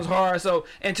shit, that joint was hard. So,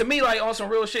 and to me, like on some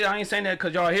real shit, I ain't saying that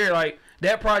because y'all here, like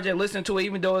that project, listen to it,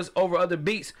 even though it's over other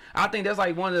beats. I think that's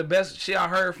like one of the best shit I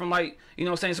heard from, like, you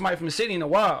know what I'm saying, somebody from the city in a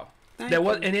while. That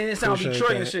was, and then it sound Appreciate Detroit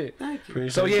that. and shit. Thank you.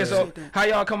 Appreciate So yeah, that. so how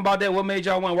y'all come about that? What made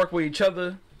y'all want to work with each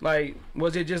other? Like,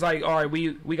 was it just like, all right,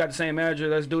 we got the same manager,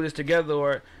 let's do this together,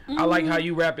 or I like how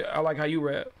you rap it, I like how you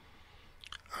rap?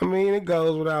 I mean, it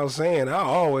goes without saying. I've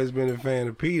always been a fan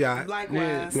of P-Dot.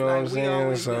 Likewise. You know what I'm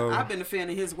saying? So I've been a fan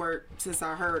of his work since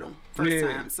I heard him first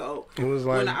time. So it was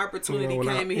like, when the opportunity came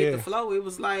and hit the flow, it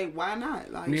was like, why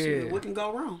not? Like, shit, what can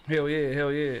go wrong? Hell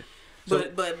yeah.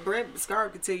 But Brett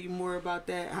Scarp could tell you more about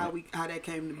that, how that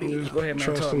came to be. Go ahead,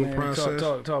 man. Talk, man.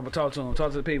 Talk to him.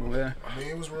 Talk to the people, man. I mean,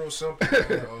 it was real simple.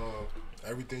 Man.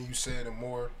 Everything you said and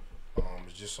more.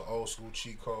 It's just an old school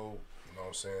cheat code. You know what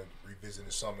I'm saying?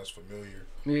 Revisiting something that's familiar.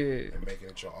 Yeah. And making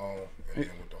it your own. And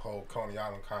then with the whole Coney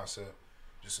Island concept,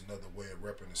 just another way of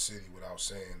repping the city without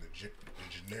saying the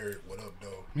generic "what up,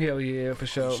 though." Hell yeah, for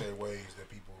sure. Cliche ways that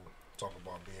people talk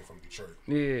about being from Detroit.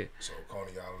 Yeah. So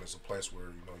Coney Island is a place where,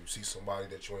 you know, you see somebody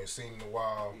that you ain't seen in a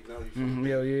while. You know,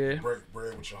 hell yeah. Break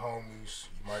bread with your homies.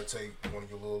 You might take one of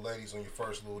your little ladies on your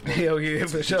first little date. Hell yeah,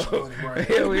 for sure.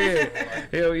 Hell yeah.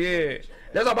 Hell yeah.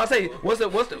 That's all I'm about to say. What's the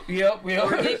yep.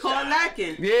 Or get caught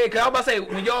lacking. Yeah, cause I'm about to say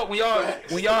when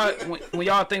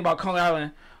y'all think about Coney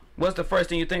Island, what's the first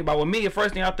thing you think about? With me, the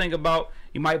first thing I think about,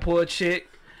 you might pull a chick,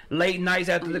 late nights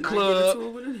after the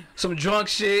club, some drunk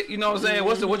shit. You know what I'm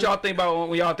saying? What y'all think about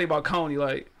when y'all think about Coney?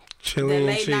 Like chili and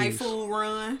late cheese. night food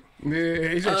run. Yeah,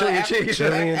 he's a chili and cheese.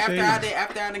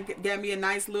 After I got me a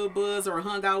nice little buzz or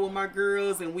hung out with my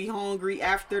girls and we hungry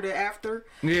after. Yeah,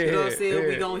 you know what I'm saying?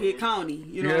 We gonna hit Coney.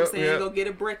 You know what I'm saying? Go get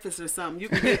a breakfast or something. You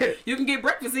can get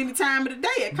breakfast any time of the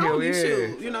day at Coney.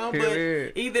 Shoot, you know.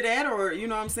 But either that or you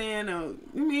know what I'm saying. I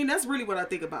mean, that's really what I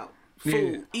think about.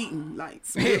 Food, eating, like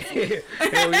some good food.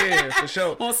 Hell yeah, for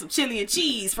sure. On some chili and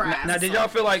cheese fries. Now did y'all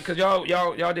feel like, cause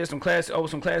y'all did some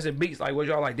classic beats, like was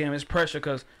y'all like, damn, it's pressure,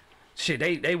 cause shit,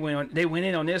 they went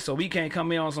in on this, so we can't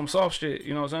come in on some soft shit.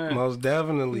 You know what I'm saying? Most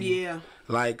definitely. Yeah.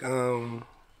 Like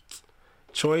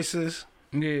choices.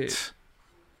 Yeah.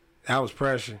 That was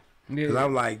pressure. Yeah. Cause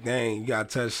I'm like, dang, you gotta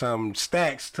touch something.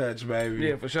 Stacks touch, baby.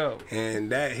 Yeah, for sure.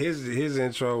 And that his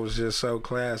intro was just so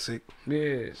classic.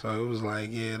 Yeah. So it was like,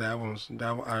 yeah, that one.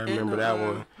 I remember that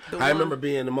one. I remember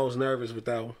being the most nervous with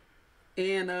that one.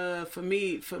 And for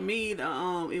me,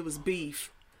 it was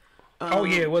Beef. Oh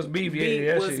yeah, it was Beef. Yeah, Beef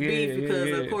that was shit. Beef because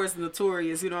yeah. of course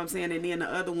Notorious. You know what I'm saying? And then the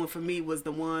other one for me was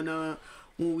the one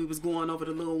when we was going over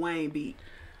the Lil Wayne beat.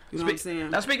 You know what I'm saying?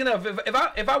 Now speaking of,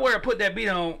 if I were to put that beat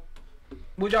on,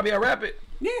 would y'all be able to rap it?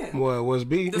 Yeah. What was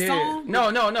Beef? The song? No.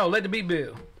 Let the beat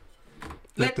build.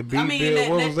 Let the beat build.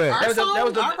 What was that? That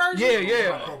was the our version?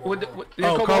 Yeah.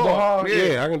 Coco Hall.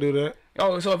 Yeah, I can do that.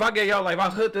 Oh, so if I get y'all, like, if I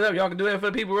hooked it up, y'all can do that for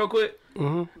the people real quick?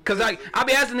 Mm-hmm. Cause like, I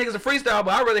be asking niggas to freestyle,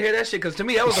 but I really hear that shit, cause to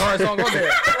me, that was the hardest song on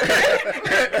there.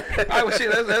 I was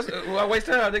shit, that's I waste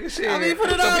time, nigga, shit. I mean, put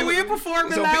it on, we're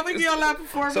performing live, we get a lot of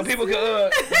performance. So people can,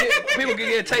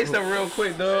 get a taste of it real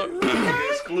quick, dog.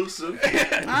 Exclusive.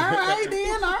 Alright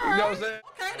then, alright. You know what I'm saying?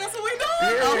 Okay, that's what we doing.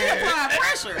 Yeah. Oh, we applying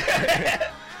pressure.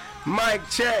 Mic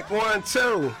check, 1,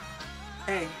 2.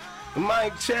 Hey.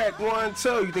 Mic check, 1,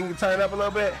 2. You think you turn it up a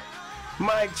little bit?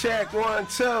 Mic check, 1,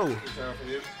 2.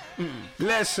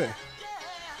 Listen.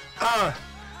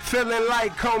 Feeling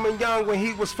like Coleman Young when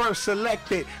he was first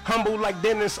selected. Humble like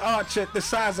Dennis Archer, the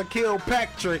size of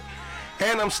Kilpatrick.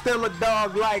 And I'm still a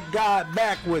dog like God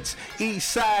backwards. East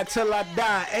side till I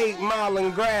die, 8 Mile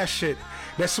and Gratiot.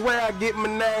 That's where I get my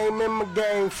name and my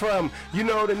game from. You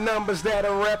know the numbers that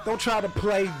I rep, don't try to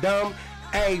play dumb.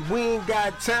 Hey, we ain't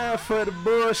got time for the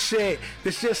bullshit.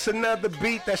 This just another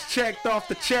beat that's checked off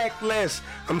the checklist.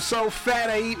 I'm so fat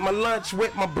I eat my lunch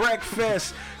with my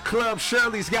breakfast. Club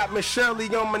Shirley's got Miss Shirley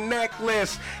on my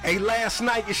necklace. Hey, last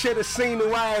night you should have seen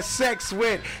who I had sex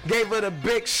with. Gave her the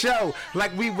big show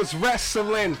like we was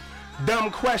wrestling.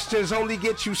 Dumb questions only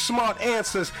get you smart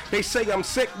answers. They say I'm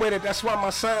sick with it, that's why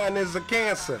my sign is a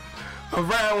Cancer.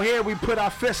 Around here we put our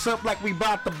fists up like we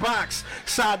bout the box,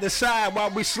 side to side while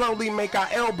we slowly make our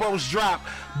elbows drop.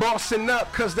 Bossing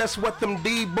up cause that's what them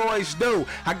D-boys do.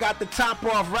 I got the top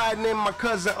off riding in my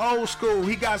cousin old school.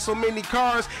 He got so many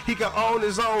cars he can own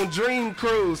his own dream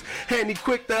cruise. And he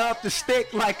quick to up the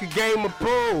stick like a game of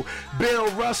pool.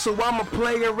 Bill Russell, I'm a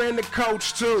player and a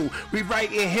coach too. We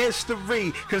writing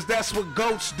history cause that's what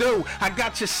goats do. I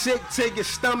got you sick to your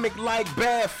stomach like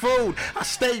bad food. I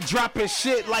stay dropping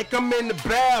shit like I'm in the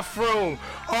bathroom.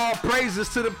 All praises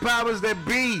to the powers that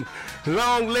be.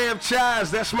 Long live Chives,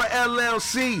 that's my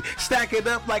LLC. Stack it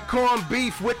up like corned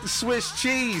beef with the Swiss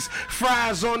cheese.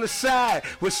 Fries on the side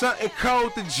with something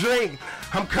cold to drink.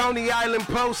 I'm Coney Island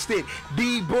posted.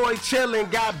 D-boy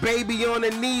chillin', got baby on the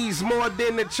knees more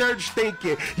than the church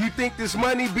thinking. You think this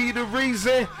money be the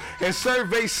reason? And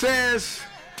survey says,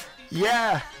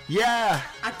 yeah.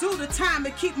 I do the time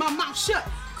to keep my mouth shut.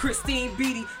 Christine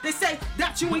Beatty. They say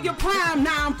that you in your prime,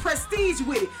 now I'm prestige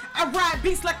with it. I ride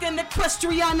beats like an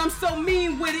equestrian, I'm so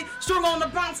mean with it. Strong on the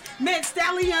bounce, Meg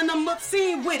Stallion, I'm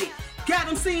obscene with it. Got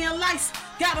them seeing lights,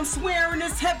 got them swearing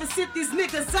it's heaven sent these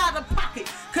niggas out of pocket.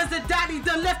 Cause the daddy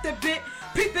done left a bit.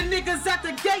 Peep the niggas at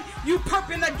the gate, you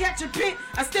perpin', I got your bit.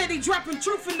 I steady dropping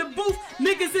truth in the booth,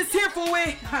 niggas is here for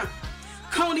it.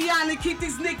 Coney Island keep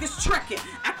these niggas trekking.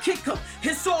 I kick them,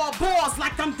 hits all balls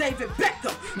like I'm David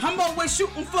Beckham. I'm always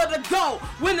shooting for the goal,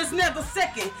 winners never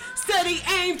second. Steady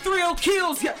aim, thrill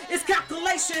kills, yeah, it's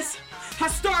calculations. I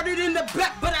started in the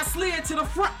back, but I slid to the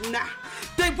front now.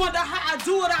 They wonder how I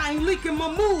do it, I ain't leaking my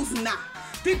moves now.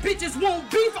 These bitches won't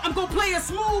beef, I'm gon' play it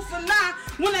smooth for now.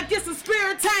 When I get some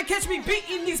spare time, catch me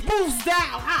beating these moves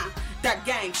down, huh? That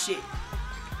gang shit.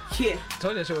 Yeah.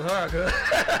 Told you that shit was hard, cuz.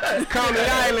 Coney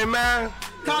Island, man.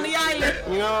 Coney Island.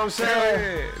 You know what I'm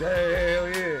saying? Hell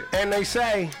yeah. And they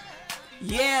say,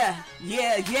 yeah.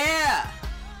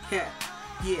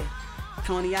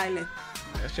 Coney Island.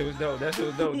 That shit was dope.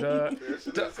 Dog.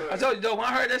 I told you, though, when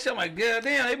I heard that shit, I'm like, God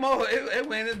damn, it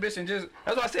went in this bitch and just.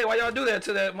 That's why I said, why y'all do that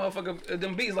to that motherfucker,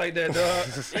 them beats like that, dog.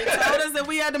 They told us that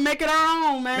we had to make it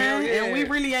our own, man. Yeah. And we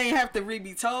really ain't have to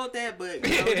be told that, but we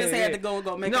just had to go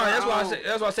make it our own.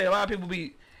 That's why I say a lot of people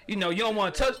be, you don't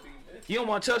want to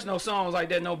touch no songs like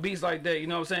that, no beats like that, you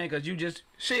know what I'm saying? Because you just,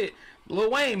 shit. Lil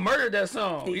Wayne murdered that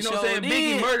song. You know what I'm saying?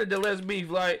 Biggie murdered the Let's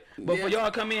Beef. Like, but for y'all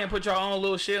to come in and put your own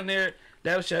little shit in there,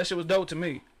 that shit was dope to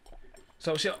me.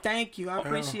 So thank you, I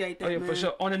appreciate that. Man. For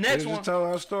sure. On the next one, just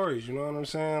telling our stories. You know what I'm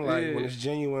saying? Like when it's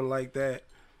genuine like that,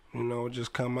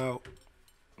 just come out.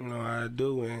 You know how I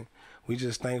do, and we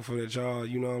just thankful that y'all,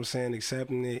 you know what I'm saying,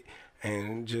 accepting it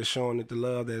and just showing it the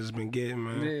love that it's been getting,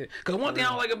 man. Yeah. Cause one thing I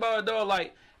don't like about it though,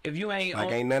 like if you ain't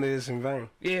ain't none of this in vain.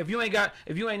 Yeah, if you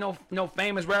ain't no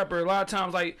famous rapper, a lot of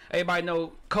times like everybody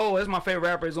know Cole, that's my favorite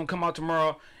rapper. It's gonna come out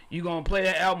tomorrow. You gonna play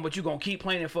that album, but you gonna keep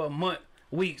playing it for a month.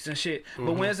 Weeks and shit,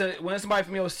 but when it's somebody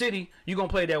from your city, you gonna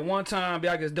play that one time, be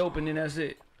like it's dope, and then that's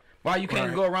it. Why you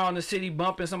can't go around the city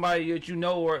bumping somebody that you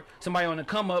know or somebody on the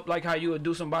come up like how you would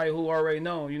do somebody who already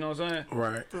know, you know what I'm saying?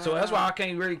 Right. So that's why I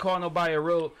can't really call nobody a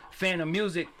real fan of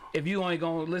music if you only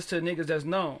gonna listen to niggas that's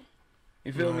known.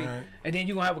 You feel me? And then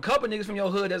you gonna have a couple niggas from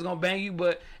your hood that's gonna bang you,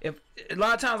 but if a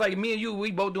lot of times like me and you,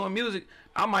 we both doing music,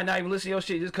 I might not even listen to your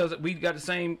shit just because we got the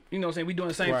same, you know what I'm saying, we doing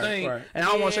the same thing. Right. And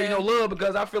I don't want to show you no love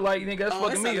because I feel like, nigga, that's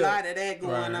fucking me up. There's a lot of that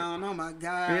going on. Oh, my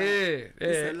God. Yeah.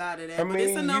 It's a lot of that. I mean, but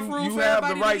it's enough room you for have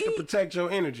everybody the right to to protect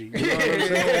your energy. You know what I'm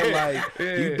saying? Like,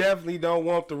 you definitely don't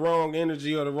want the wrong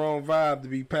energy or the wrong vibe to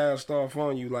be passed off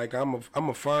on you. Like, I'm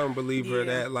a firm believer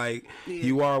that, like,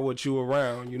 you are what you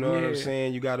around. You know what I'm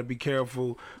saying? You got to be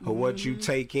careful of what you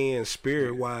take in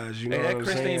spirit-wise. You know what I'm saying?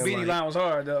 That Christine Beatty line was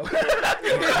hard, though.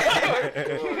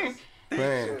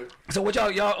 Man. So what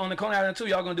y'all on the Coney Island too?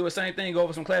 Y'all gonna do the same thing? Go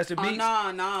over some classic beats?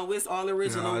 No, it's all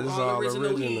original. all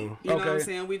original heat. You know what I'm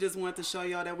saying? We just want to show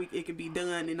y'all that it can be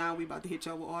done, and now we about to hit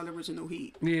y'all with all original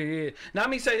heat. Yeah. Now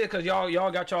let me say that because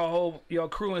y'all got your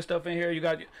crew and stuff in here. You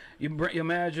got your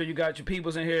manager, you got your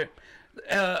peoples in here.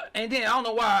 And then I don't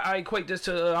know why I equate this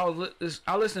to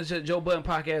I listen to Joe Budden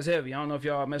podcast heavy. I don't know if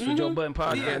y'all mess with Joe Budden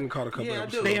podcast. Yeah, I caught a couple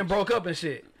episodes. They broke up and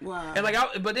shit. Wow.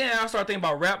 And but then I started thinking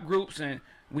about rap groups and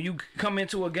when you come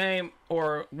into a game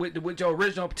or with your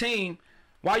original team,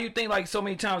 why you think like so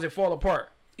many times it fall apart?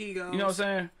 Egos. You know what I'm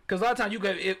saying? Because a lot of times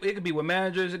it could be with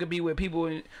managers, it could be with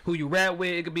people who you rap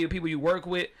with, it could be with people you work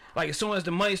with. Like as soon as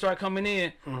the money start coming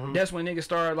in, that's when niggas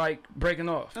start like breaking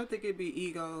off. I think it'd be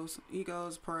egos,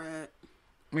 pride.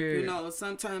 Yeah. You know,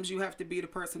 sometimes you have to be the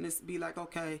person that's be like,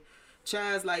 okay,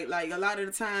 Chaz, like a lot of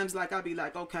the times, like I'll be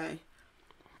like, okay,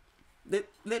 let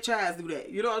Chaz do that.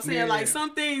 You know what I'm saying? Yeah. Like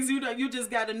some things you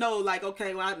just got to know, like,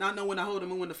 okay, well, I know when to hold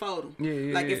them and when to fold them.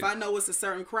 Yeah, like if I know it's a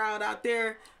certain crowd out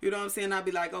there, you know what I'm saying? I'll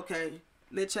be like, okay,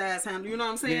 let Chaz handle. You know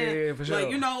what I'm saying? Yeah, for sure.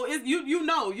 Like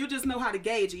you just know how to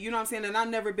gauge it. You know what I'm saying? And I've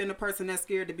never been a person that's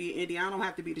scared to be an Indian. I don't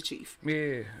have to be the chief.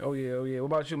 Yeah. Oh yeah. What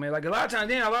about you, man? Like a lot of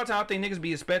times I think niggas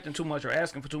be expecting too much or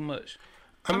asking for too much.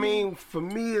 I mean, for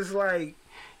me, it's like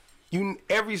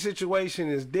every situation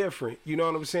is different. You know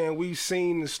what I'm saying? We've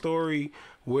seen the story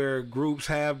where groups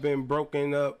have been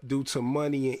broken up due to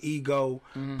money and ego,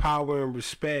 power and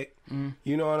respect.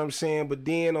 You know what I'm saying? But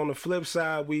then on the flip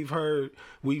side,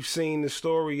 we've seen the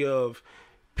story of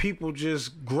people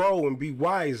just grow and be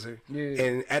wiser. Yeah.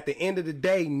 And at the end of the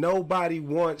day, nobody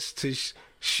wants to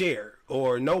share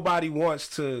or nobody wants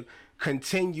to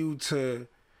continue to,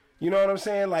 you know what I'm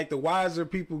saying? Like the wiser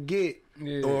people get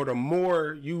or the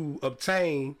more you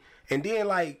obtain. And then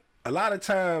like a lot of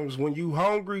times when you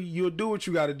hungry, you'll do what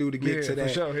you got to do to get to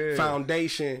that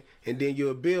foundation and then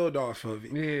you'll build off of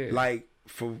it. Yeah. Like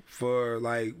for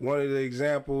like one of the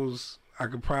examples I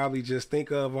could probably just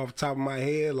think of off the top of my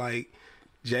head, like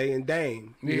Jay and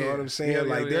Dame. You know what I'm saying?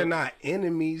 Like they're not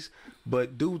enemies,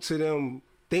 but due to them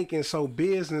thinking so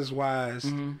business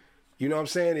wise. You know what I'm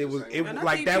saying? It was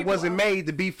like that wasn't made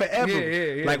to be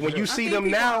forever. Like when you see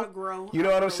them now, you know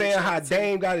what I'm saying? How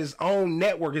Dame got his own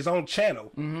network, his own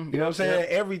channel. You know what I'm saying?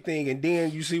 Everything, and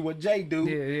then you see what Jay do.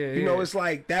 You know, it's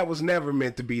like that was never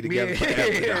meant to be together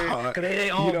forever. Cause they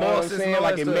you know what I'm saying?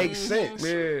 Like it makes sense.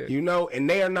 You know, and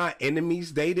they are not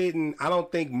enemies. They didn't. I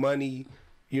don't think money.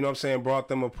 You know what I'm saying? Brought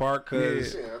them apart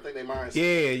because I think they mindset.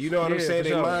 Yeah, you know what I'm saying?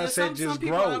 Their mindset just some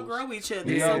people grows. outgrow each other.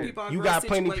 You know, some people you got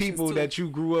plenty of people that you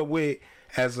grew up with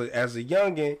as a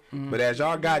youngin, but as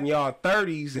y'all got in y'all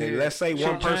 30s, and let's say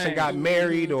one person got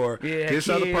married or this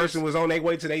other person was on their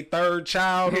way to their third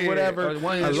child or whatever,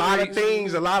 a lot of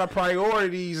things, a lot of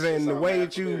priorities, and the way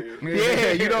that you,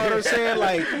 you know what I'm saying?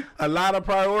 Like a lot of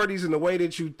priorities and the way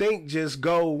that you think just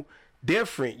go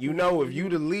different. You know, if you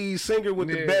the lead singer with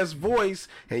the best voice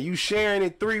and you sharing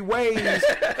it 3 ways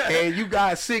and you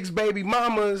got 6 baby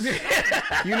mamas,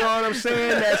 you know what I'm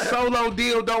saying? That solo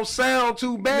deal don't sound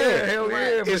too bad.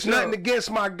 It's nothing against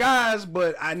my guys,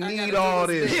 but I need all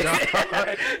this.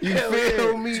 You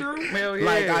feel me?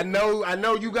 Like I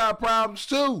know you got problems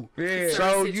too.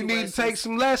 So you need to take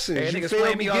some lessons. You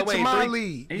feel me? Get to my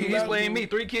lead. You explain me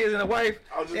 3 kids and a wife.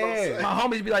 My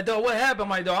homies be like, dog, what happened? I'm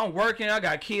like, dog, I'm working. I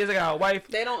got kids. I got a wife.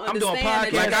 They don't I'm doing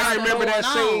podcasts. Like I remember that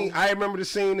scene. I remember the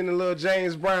scene in the little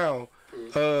James Brown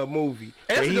movie.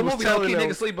 That's a good movie. Don't keep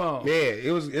niggas sleep on. Yeah,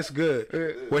 it's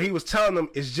good. Where he was telling them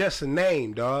it's just a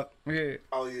name, dog.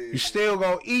 You still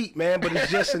gonna eat, man, but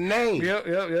it's just a name.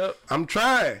 Yep. I'm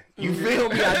trying. You feel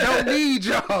me? I don't need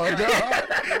y'all, dog.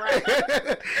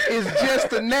 It's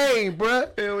just a name, bruh.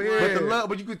 But the love,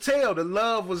 but you could tell the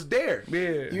love was there.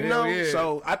 You know.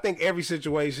 So I think every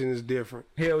situation is different.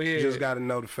 You just got to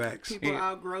know the facts. People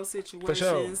outgrow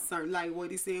situations. Certain, like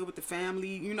what he said with the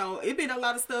family. You know, it been a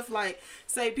lot of stuff. Like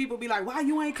say people be like, "Why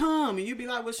you ain't come?" And you be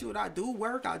like, "What should I do?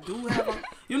 Work? I do have a."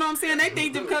 You know what I'm saying? They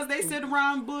think that because they sit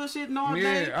around bullshitting all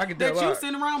day, I get that you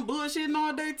sitting around bullshitting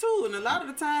all day too. And a lot of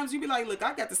the times you be like, "Look,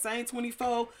 I got the same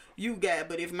 24 you got,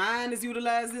 but if mine is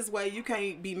utilized this way, you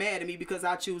can't be mad at me because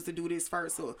I choose to do this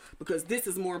first, or because this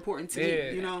is more important to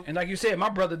me." You know. And like you said, my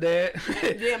brother dad,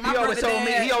 he always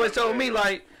told me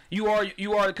like, you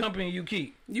are the company you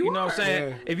keep. You know what I'm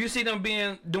saying? If you see them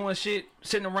doing shit,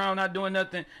 sitting around not doing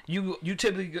nothing, you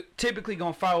typically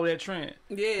gonna follow that trend.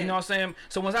 You know what I'm saying?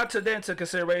 So once I took that into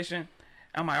consideration,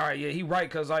 I'm like, all right, he right,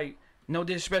 cause like, no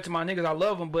disrespect to my niggas, I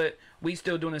love them, but we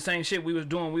still doing the same shit we was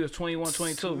doing. We was 21,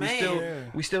 22.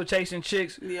 We still chasing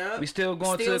chicks. We still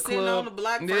going to the club. Still on the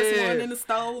block. First one in the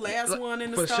store, last one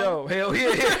in the store. For sure. Hell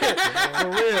yeah. For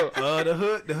real.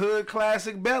 The hood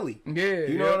classic Belly.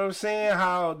 You know what I'm saying?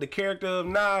 How the character of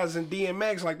Nas and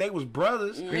DMX, like they was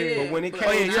brothers. But when it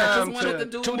came time to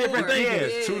two different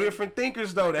thinkers. Two different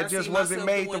thinkers though. That just wasn't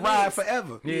made to ride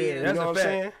forever. You know what I'm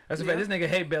saying? That's a fact. This nigga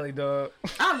hate Belly, dog.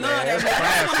 I love that. That's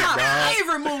one of my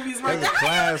favorite movies right there.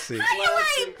 Classic. You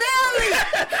ain't Belly.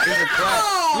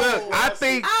 Look, I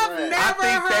think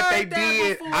that they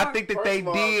did. I think that they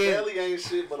did. Belly ain't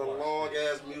shit but a long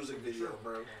ass music video,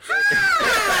 bro.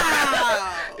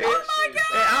 Oh my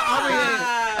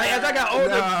god! As I got older,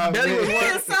 Belly was one.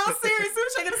 It's so serious. He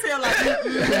was shaking his head like.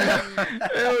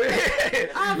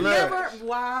 I've never.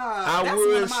 Wow.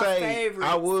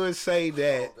 I would say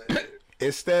that.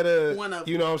 Instead of,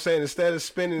 you know what I'm saying, instead of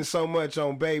spending so much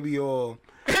on baby oil,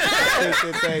 I think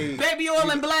that they... Baby oil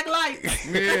and black lights.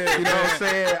 You know what I'm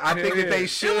saying? I think that they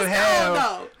should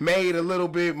have made a little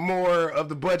bit more of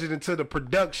the budget into the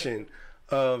production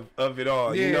of it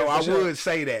all. You know, I would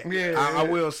say that. I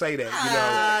will say that, you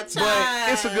know.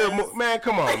 But it's a good movie. Man,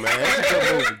 come on, man. It's a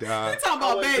good movie, dog. You talking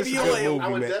about baby oil. I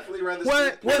would definitely rather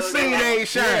what scene ain't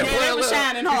shining? They was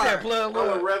shining hard.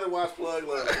 I would rather watch Plug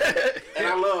Love. And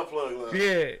I love Plug Love.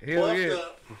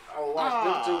 I will watch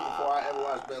them two before I ever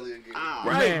watch Belly again.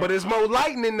 Right, but it's more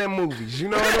lighting in them movies. You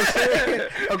know what I'm saying?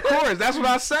 Of course, that's what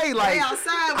I say. Like,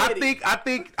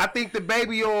 I think the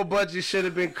baby oil budget should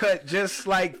have been cut just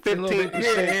like 15%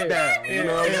 down. You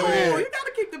know what I'm saying? You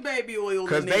gotta keep the baby oil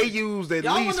because they used at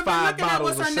least 5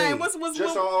 bottles of name. What's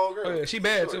just on old girl? She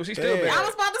bad too. She still bad. I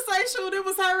was about to say, shoot, it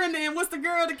was her and then what's the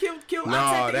girl that killed?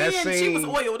 No, that scene. She was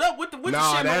oiled up with the shimmer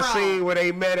on. That scene where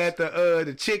they met at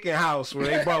the chicken house where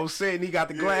they both sitting. He got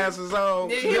the glasses on.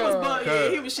 Yeah,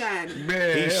 he was shining.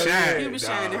 Man, he was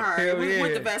shining hard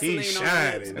with the Vaseline He's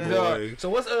shining, boy. So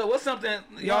what's something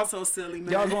y'all so silly,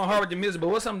 man. Y'all going hard with the music, but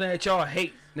what's something that y'all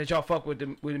hate that y'all fuck with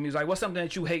the music? Like, what's something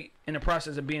that you hate in the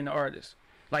process of being the artist?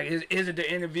 Like, is it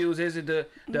the interviews? Is it the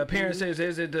appearances?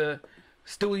 Is it the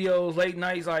studios, late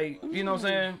nights, like, you know what I'm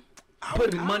saying?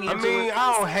 Putting money into it.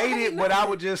 I don't hate it, but I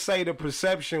would just say the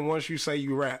perception once you say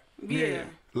you rap. Yeah.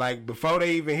 Like, before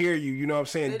they even hear you, you know what I'm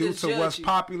saying? They Due just to judge what's you.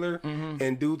 popular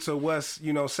and due to what's,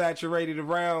 you know, saturated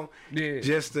around,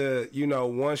 just to, you know,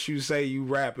 once you say you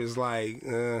rap, it's like,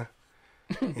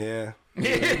 yeah.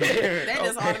 They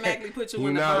just automatically put you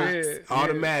in the box.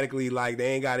 Automatically, like,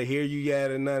 they ain't got to hear you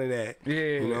yet or none of that.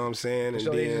 You know what I'm saying? And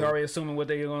so they just already assuming what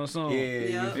they're going to assume.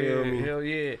 You feel me? Hell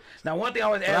yeah. Now, one thing I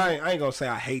always ask. I ain't going to say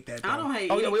I hate that, though. I don't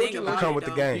hate anything about it, come with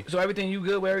the game. So everything you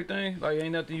good with everything? Like,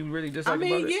 ain't nothing you really dislike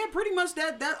about it? Yeah, pretty much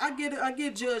that I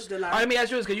get judged a lot. Let me ask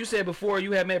you this, because you said before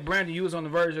you had met Brandon, you was on the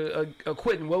verge of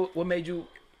quitting. What made you...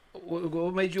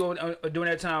 What made you during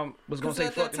that time was gonna say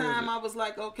fuck? At that time, I was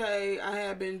like, okay, I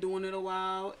had been doing it a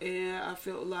while, and I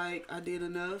felt like I did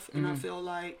enough, and I felt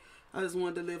like I just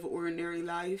wanted to live an ordinary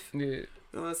life. Yeah. You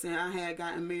know what I'm saying? I had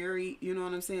gotten married, you know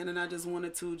what I'm saying, and I just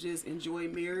wanted to just enjoy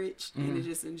marriage and to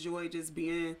just enjoy just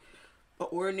being an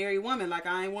ordinary woman. Like,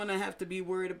 I ain't want to have to be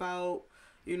worried about,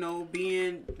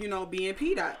 being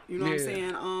P-Dot, you know what I'm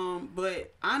saying?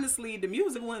 But honestly, the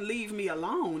music wouldn't leave me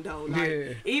alone, though.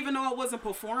 Like, even though I wasn't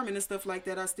performing and stuff like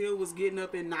that, I still was getting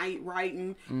up at night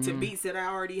writing to beats that I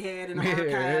already had in the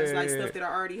archives, like stuff that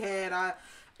I already had.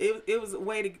 It was a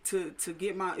way to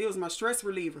get it was my stress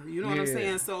reliever, you know what I'm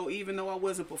saying? So even though I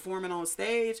wasn't performing on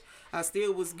stage, I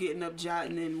still was getting up,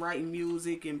 jotting and writing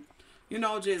music and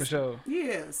just for sure.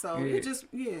 It just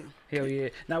hell yeah.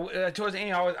 Now towards the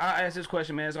end, I ask this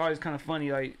question, man. It's always kind of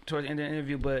funny, like towards the end of the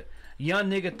interview. But young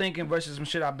nigga thinking versus some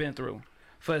shit I've been through.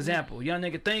 For example, young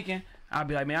nigga thinking, I'll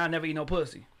be like, man, I never eat no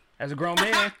pussy. As a grown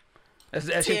man, that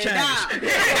shit changed. Y'all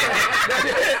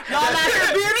out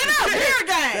here beer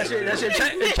game. That shit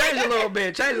changed a little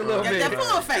bit. Got that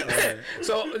full face.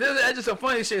 So that's just some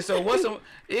funny shit. So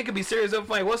it could be serious or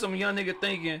funny. What's some young nigga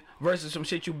thinking versus some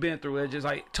shit you've been through? That's just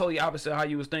like totally opposite of how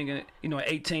you was thinking, at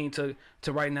 18 to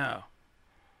right now.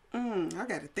 I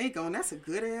got to think on. That's a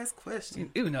good ass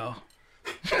question. You know.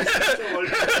 That's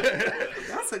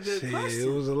a good question.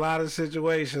 It was a lot of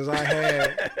situations I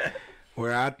had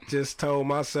where I just told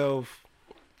myself,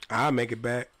 I'll make it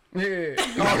back. Yeah. You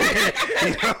know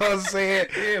what I'm saying?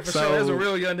 Yeah, for sure. That's a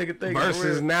real young nigga thing.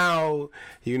 Versus now,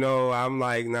 I'm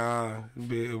like, nah,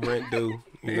 rent due.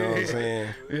 You know what I'm saying?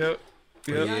 Yep.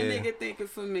 Young nigga thinking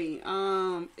for me.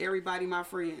 Everybody my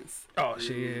friends. Oh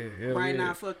shit, yeah. Right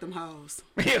now, fuck them hoes.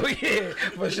 Hell yeah,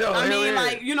 for sure. I mean,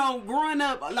 like, growing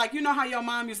up, like, how your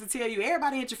mom used to tell you,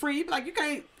 everybody ain't your friend. You be like, you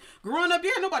can't. Growing up,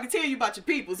 nobody tell you about your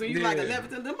people. So you like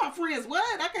 11, them my friends.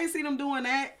 What? I can't see them doing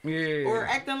that or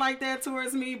acting like that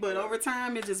towards me. But over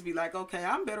time, it just be like, okay,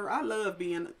 I'm better. I love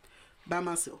being by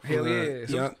myself. Hell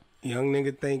yeah. Young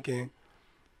nigga thinking,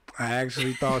 I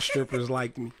actually thought strippers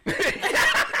liked me.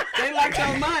 They like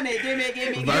your money. Give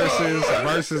me.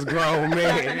 Versus grown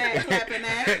men. Clapping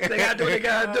that. They gotta do what they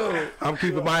gotta do. I'm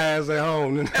keeping my ass at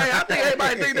home. Hey, I think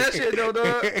everybody think that shit though,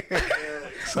 dog.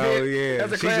 So she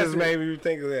classic. just made me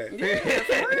think of that. Yeah,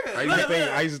 for real.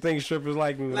 I used to think strippers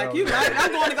like me. Like you,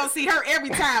 I'm going to go see her every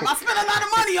time. I spent a lot of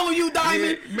money on you,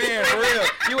 Diamond. Yeah, man, for real.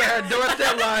 You had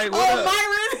doorstep like, what up?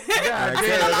 Myron. God, I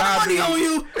spent a lot of money on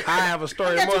you. I have a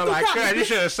story more like, God, you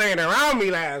should have seen around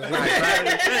me last night.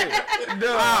 Right?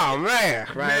 Oh man,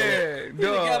 right? You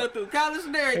got her through college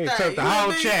and everything. He took the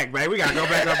whole check, man. We gotta go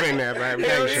back up in there, baby.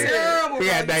 We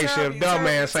had day shift. Dumb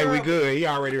man say we good. He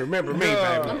already remember me, baby.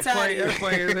 I'm tired. That's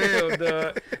funny as hell,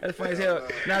 dog. That's funny as hell.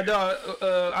 Now, dog,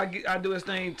 I do this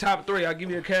thing top 3. I give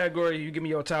you a category. You give me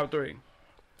your top 3.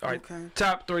 All right. Okay.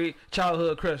 Top 3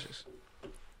 childhood crushes.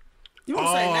 You want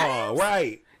to say names?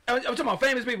 Right. I'm talking about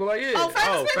famous people, like famous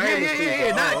people.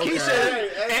 Yeah. Not Keisha.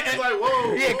 It's like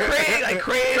whoa. Yeah,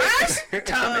 Craig,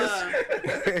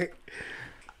 Thomas.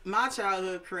 My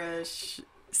childhood crush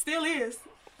still is.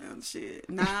 Shit,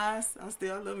 Nas. I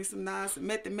love me some Nas.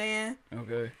 Method Man.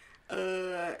 Okay. 3.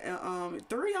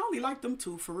 I only like them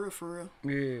 2 for real.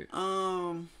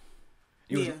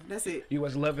 Yeah. That's it. You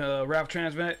was loving Ralph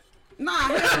Transvent. Nah,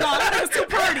 that was too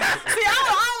pretty. See, I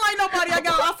don't like nobody.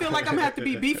 I feel like I'm gonna have to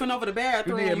be beefing over the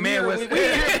bathroom. Yeah, man, we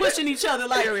here pushing each other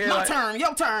like my turn,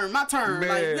 your turn, my turn. Man.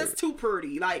 Like that's too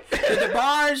pretty. Like the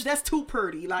barge, that's too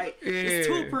pretty. Like it's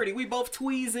too pretty. We both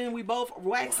tweezing, we both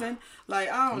waxing.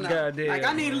 Like I don't know. Goddamn. Like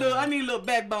I need a little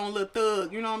backbone, little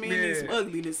thug. You know what I mean? I need some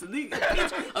ugliness.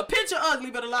 A pinch of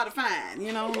ugly, but a lot of fine.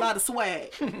 A lot of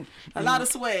swag. A lot of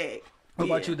swag. What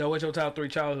about you though? What's your top 3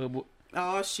 childhood?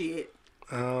 Oh shit.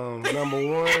 Number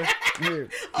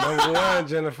one,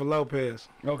 Jennifer Lopez.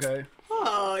 Okay.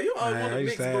 Oh, you all want to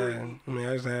mix I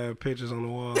used to have pictures on the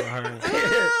wall of her.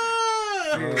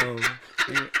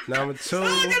 Number 2. So I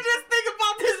can just think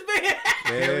about this man.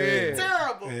 Yeah.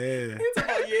 Terrible. Yeah. He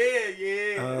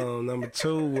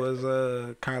 2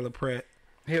 was Kyla Pratt.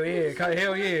 Hell yeah,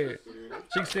 hell yeah.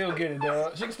 She can still get it,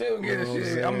 dog. She can still get it.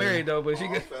 Shit. I'm married though, but she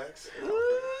can.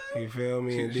 You feel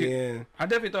me? And then I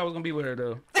definitely thought I was gonna be with her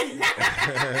though.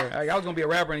 Like, I was gonna be a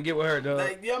rapper and get with her though.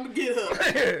 Like, yeah, I'm gonna get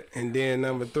her. And then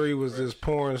number 3 was this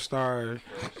porn star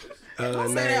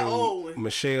named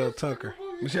Michelle Tucker.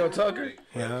 Michelle Tucker?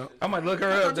 Yeah. I might look her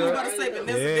up, though.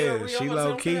 Yeah, she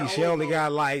low key. She only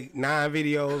got like 9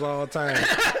 videos all the time.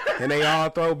 And they all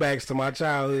throwbacks to my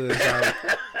childhood. So,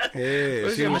 yeah,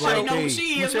 she was low key.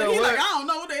 She is, but like, I don't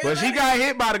know that. But she got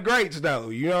hit by the greats, though.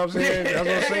 You know what I'm saying? That's what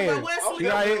I'm saying. She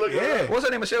got hit. Yeah. What's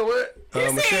her name? Michelle what?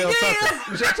 Michelle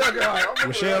Tucker. Michelle Tucker.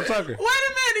 Michelle Tucker. Wait a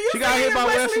minute. She got hit by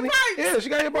Wesley. Yeah, she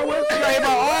got hit by Wesley. She got hit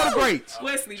by all the greats.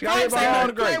 Wesley. She got hit by all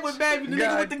the greats. With baby, the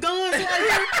nigga with the guns right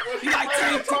here. He like,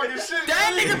 take that.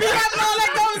 That nigga be having all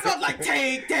that gun stuff like,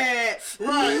 take that. They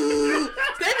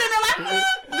been there like,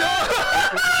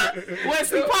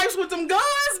 Wesley Pipes with them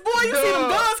guns, boy. You see them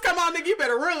guns come out, nigga. You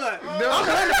better run. I'm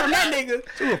running from that nigga.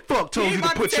 Who the fuck told you to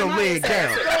put your leg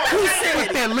down? Who said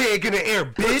Put that leg in the air,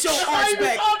 bitch. Put your arch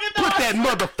back. Put that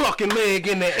motherfucking leg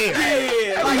in the air.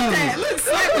 Yeah, like that. Look,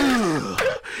 slap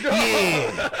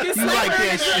Yeah. You like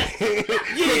that shit.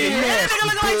 Yeah, that nigga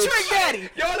look like Trick Daddy.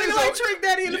 Y'all nigga like Trick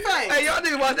Daddy in the face. Hey, y'all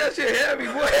niggas watch that shit heavy,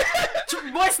 boy.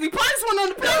 Wesley Pipes went on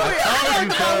the play with.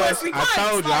 I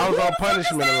told you, I was on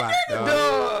punishment a lot.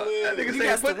 That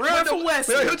nigga said, run from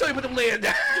Wesley. He'll tell you put them legs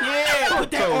down. Yeah,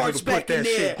 put that arch back in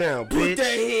there. Put that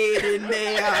head in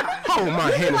there. Hold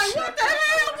my Hennessy. Like, what the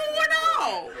hell going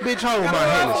on? Bitch, hold my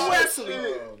Hennessy. Wesley.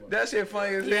 That shit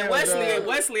funny as Yeah, hell.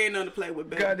 Wesley ain't nothing to play with,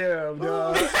 baby. Goddamn,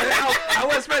 dog. I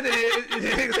wasn't expecting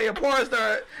it. Say a porn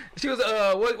star. She was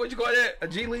what you call that? A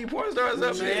G League porn star or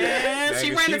something? Man,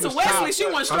 she ran into Wesley. She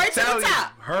went straight to the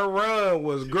top. Her run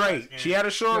was great. She had a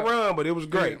short run, but it was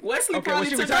great. Wesley probably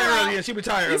she took retired her early. She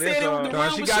retired early.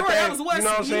 She got that. You know what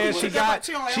I'm saying?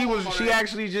 She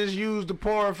actually just used the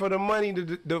porn for the money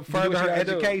to further her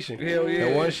education. Hell yeah.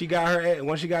 And once she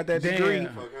got that degree,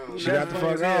 she got the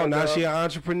fuck on. Now she an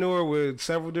entrepreneur with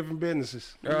several different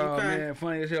businesses. Oh man,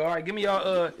 funny as hell. All right, give me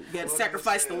y'all. You gotta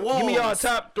sacrifice the walls. Give me y'all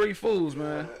top 3 foods,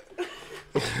 man.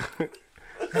 I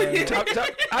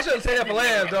should have said that for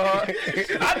last, dog.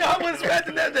 I know I wasn't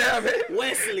expecting that to happen.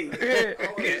 Wesley.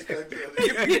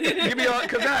 Give me y'all,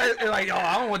 cause now like,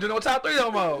 I don't want to do no top 3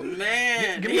 no more.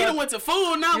 Man, he done went to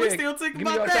food. Now we still thinking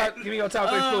about that. Give me your top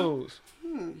 3 foods.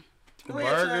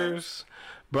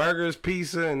 Burgers,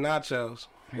 pizza, and nachos.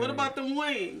 What about them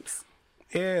wings?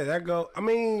 Yeah, that go. I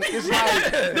mean, it's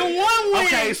like the one wing.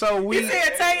 Okay, so we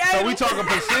talking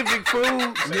Pacific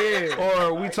foods, yeah,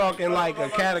 or we talking like a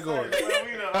category?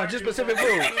 Just Pacific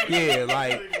food. Yeah,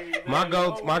 like my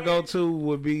go-to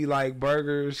would be like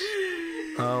burgers.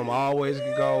 I always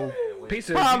go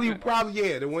pizza. Probably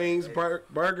yeah, the wings,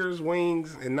 burgers,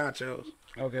 wings, and nachos.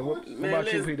 Okay, what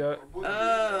about you, P-Dot?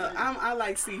 I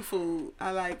like seafood.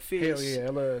 I like fish. Hell yeah, I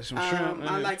love some shrimp.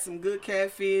 I like some good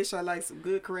catfish. I like some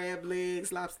good crab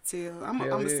legs, lobster tail. I'm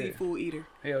a seafood eater.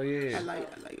 Hell yeah. I like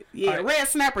it. Yeah, right. Red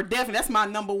snapper definitely. That's my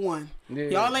number 1. Yeah.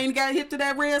 Y'all ain't got hip to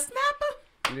that red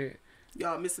snapper? Yeah.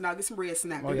 Y'all missing out. Get some red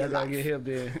snap. Oh, y'all gotta get hip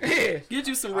there. Get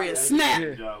you some red snap.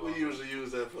 Yeah. We usually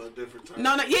use that for a different time.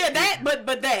 No, yeah, that, but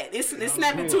that. It's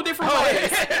snapping 2 different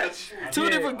ways. 2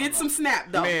 different. Get some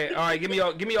snap though. Man, all right. Give me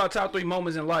y'all top 3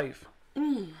 moments in life.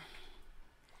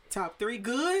 Top 3,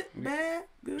 good, bad,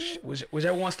 good.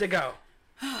 Whichever one stick out.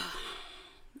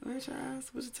 What's your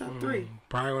top 3?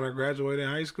 Probably when I graduated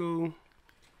high school.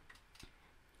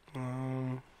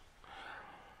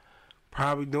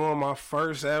 Probably doing my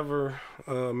first ever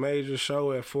major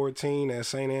show at 14 at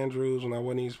St. Andrews when I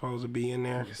wasn't even supposed to be in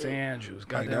there. St. Andrews,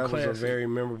 that was a very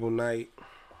memorable night.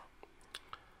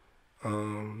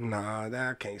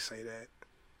 I can't say that.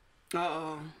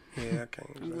 Yeah, I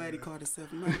can't. I'm glad he called himself.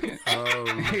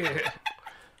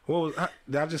 What was?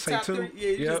 Did I just say top 2? 3? Yeah,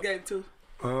 you just gave 2.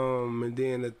 And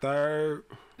then the third.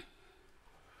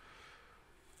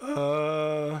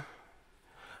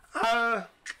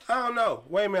 I don't know.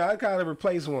 Wait a minute. I gotta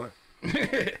replace one.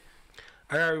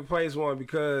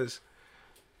 Because,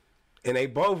 and they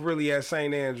both really at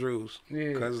St. Andrews.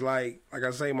 Yeah. Cause like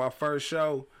I say, my first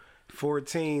show,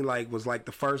 14, was like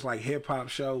the first hip hop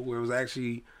show where it was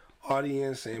actually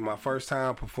audience and my first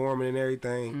time performing and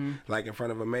everything, in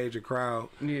front of a major crowd.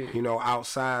 Yeah. You know,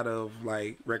 outside of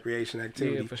recreation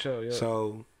activity. Yeah, for sure. Yeah.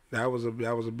 So that was a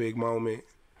big moment.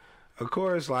 Of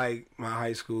course, my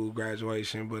high school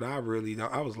graduation, but I really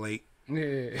don't. I was late.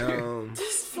 Yeah.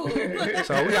 So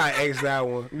we got X that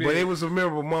one. Yeah. But it was a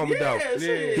memorable moment though.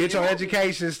 Yeah. Get your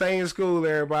education, stay in school,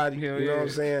 everybody. You know what I'm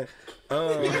saying?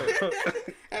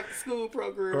 After school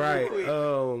program. Right.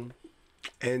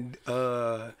 and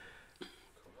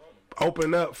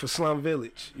open up for Slum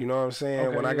Village. You know what I'm saying?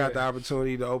 Okay, when I got the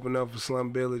opportunity to open up for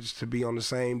Slum Village, to be on the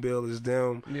same bill as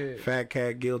them, Fat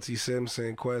Cat, Guilty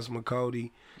Simpson, Quest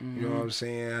McCody. You know what I'm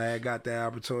saying? I had got that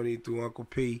opportunity through Uncle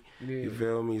P. You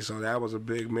feel me? So that was a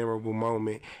big, memorable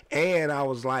moment. And I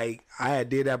was like, I had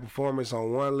did that performance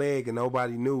on one leg and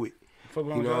nobody knew it. You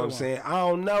know what I'm saying? I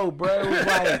don't know, bro. It was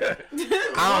like,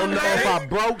 I don't know if I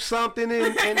broke something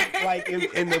in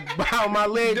the bottom of my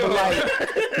leg, but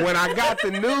like when I got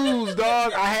the news,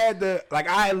 dog,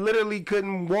 I literally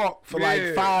couldn't walk for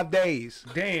like 5 days.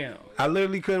 Damn. I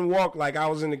literally couldn't walk. Like I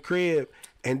was in the crib,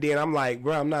 and then I'm like,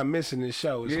 bro, I'm not missing this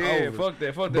show. It's over. Fuck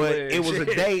that. But it was a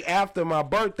day after my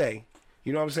birthday.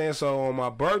 You know what I'm saying? So on my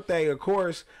birthday, of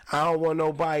course, I don't want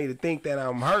nobody to think that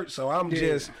I'm hurt. So I'm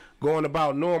just going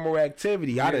about normal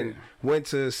activity. I done went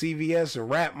to CVS and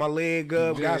wrapped my leg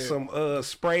up, got some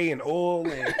spray and oil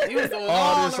and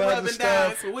all this other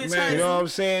stuff. You know what I'm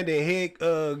saying? Then hit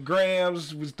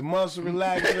Grams with the muscle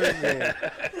relaxers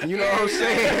and you know what I'm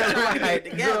saying?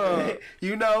 Like,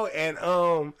 you know, and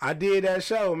I did that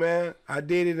show, man. I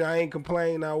did it and I ain't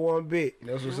complaining not one bit.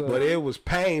 That's what's up. But it was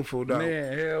painful though.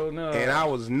 Man, hell no. And I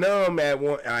was numb at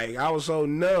one. I was so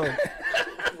numb.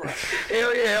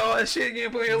 Hell yeah, all that shit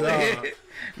getting put in your leg.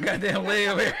 Goddamn leg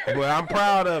over here. But I'm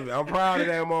proud of it. I'm proud of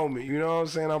that moment. You know what I'm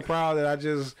saying? I'm proud that I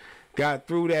just got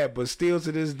through that. But still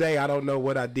to this day, I don't know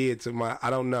what I did to my. I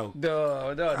don't know.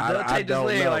 Duct tape this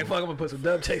leg. Like, fuck, I'm going to put some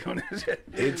duct tape on this shit.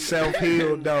 It's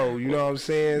self-healed, though. You know what I'm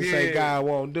saying? Yeah. Say God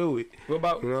won't do it. What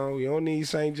about? You know, you don't need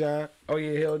St. John. Oh,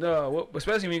 yeah, hell no.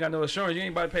 Especially when you got no insurance. You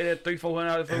ain't about to pay that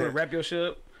 $300-$400 for to wrap your shit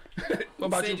up. What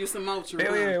about Send you some Motrin.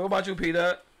 Hell yeah. What about you,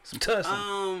 P-Dot? Some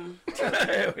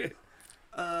tussin.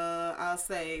 I'll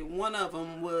say one of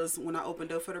them was when I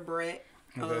opened up for the Brat,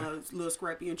 Little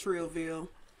Scrappy in Trillville.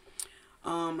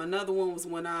 Another one was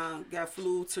when I got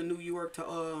flew to New York to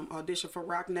audition for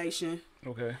Rock Nation.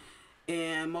 Okay.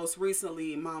 And most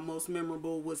recently, my most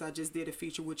memorable was I just did a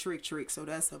feature with Trick Trick, so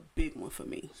that's a big one for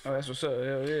me. Oh, that's what's up.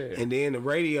 Hell yeah. And then the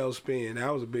radio spin,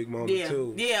 that was a big moment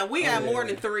too. Yeah, we got more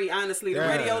than 3, honestly. The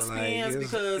radio spins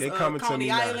because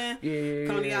Coney Island.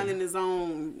 Coney Island is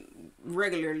on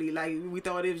regularly. Like, we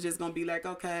thought it was just gonna be like,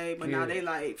 okay, but now they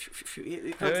like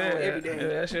it comes on every day. Yeah,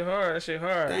 that shit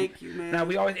hard. Thank you, man. Now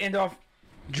we always end off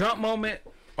drunk moment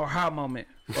or high moment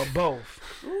or both.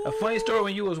 A funny story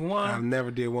when you was one. I've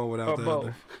never did one without the both.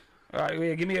 other. All right,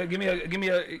 yeah, give me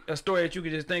a story that you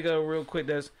could just think of real quick.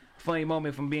 That's a funny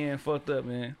moment from being fucked up,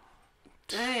 man.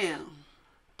 Damn.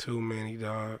 Too many,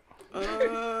 dog.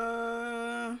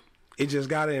 It just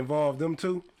gotta involve them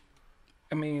two.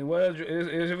 I mean, what if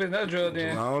it's not drug,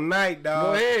 then long night,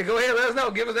 dog. Go ahead, let us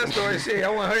know. Give us that story. Shit, I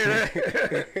want to hear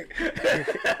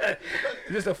that.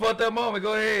 Just a fucked up moment.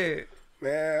 Go ahead.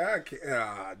 Man, I can't.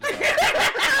 Dog.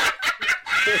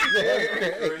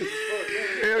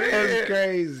 That's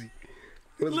crazy.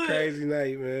 It was a crazy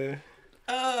night, man.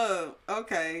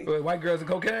 Okay. White girls and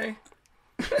cocaine?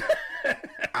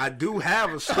 I do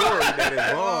have a story that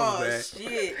involves that.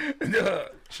 Shit.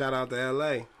 Shout out to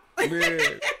LA.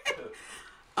 Yeah.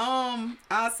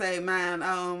 I'll say, man,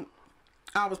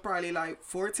 I was probably like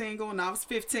 14 going, I was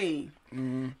 15.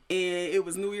 And it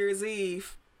was New Year's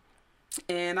Eve.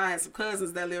 And I had some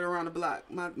cousins that lived around the block.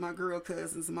 My girl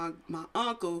cousins. My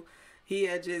uncle, he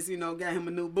had just, got him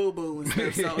a new boo-boo and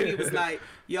stuff. So he was like,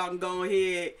 y'all can go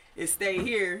ahead and stay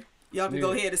here. Y'all can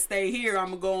go ahead and stay here.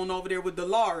 I'm going to go on over there with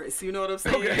Dolores. You know what I'm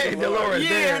saying? Okay, Dolores.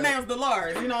 Yeah, her name's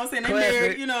Dolores. You know what I'm saying? They Classic.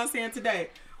 married, you know what I'm saying, today.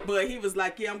 But he was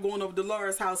like, yeah, I'm going over to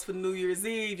Dolores' house for New Year's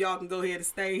Eve. Y'all can go ahead and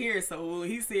stay here. So when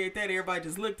he said that, everybody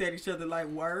just looked at each other like,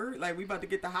 word? Like, we about to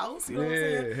get the house? You know what I'm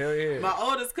saying? Hell yeah. My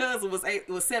oldest cousin was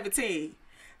 17.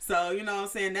 So, you know what I'm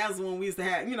saying? That was when we used to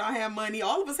have, I had money.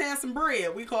 All of us had some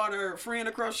bread. We called her friend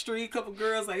across the street, couple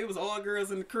girls. Like, it was all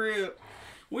girls in the crib.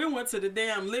 We went to the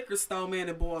damn liquor store, man,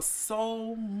 and bought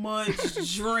so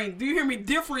much drink. Do you hear me?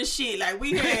 Different shit. Like,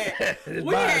 we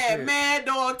had Mad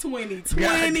Dog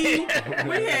 2020.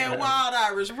 We had Wild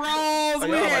Irish Rose.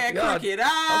 We had Crooked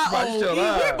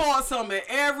Eye. We bought some of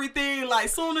everything. Like,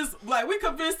 soon as, like, we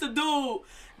convinced the dude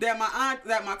that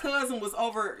my cousin was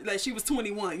over, like, she was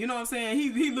 21. You know what I'm saying?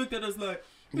 He looked at us like,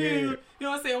 yeah. You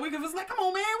know what I'm saying? We was like, come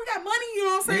on, man, we got money. You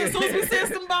know what I'm saying? As soon as we said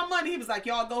something about money, he was like,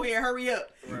 y'all go ahead, hurry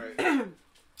up. Right.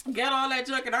 Get all that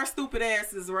junk and our stupid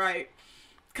asses, right?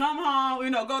 Come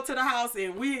home, go to the house,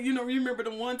 and we, remember the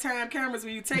one-time cameras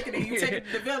where you taking it, to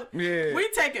develop. Yeah. We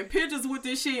taking pictures with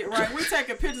this shit, right? We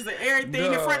taking pictures of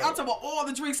everything in front. I'm talking about all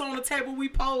the drinks on the table, we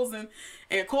posing,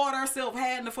 and caught ourselves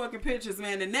hiding the fucking pictures,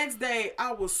 man. The next day,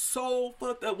 I was so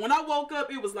fucked up. When I woke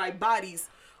up, it was like bodies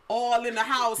all in the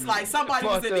house. Like somebody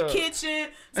was in the kitchen,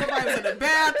 somebody was in the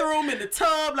bathroom, in the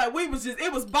tub. Like we was just,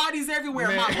 it was bodies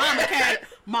everywhere.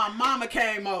 My mama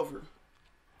came over.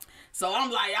 So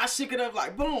I'm like, I shook it up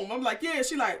like boom. I'm like, yeah.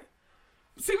 She like,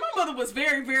 see, my mother was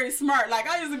very, very smart. Like,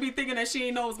 I used to be thinking that she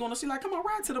didn't know what was going on. She like, come on,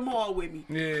 ride to the mall with me.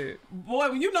 Yeah. Boy,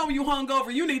 when you know you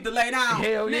hungover, you need to lay down.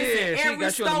 Hell Listen, yeah.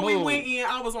 every store we went in,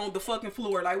 I was on the fucking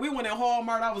floor. Like, we went in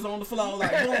Walmart, I was on the floor.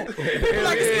 Like, boom. People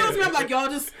like, excuse me. I'm like, y'all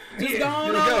just go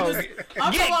on.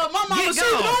 I'm talking about my mama, she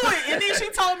knew it. And then she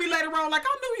told me later on, like,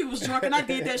 I knew he was drunk, and I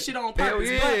did that shit on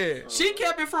purpose. But she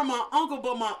kept it from my uncle,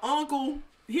 but my uncle...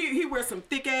 He wears some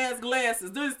thick ass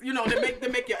glasses. This, you know, they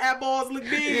make your eyeballs look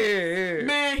big. Yeah.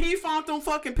 Man, he found them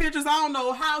fucking pictures. I don't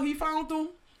know how he found them,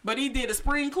 but he did a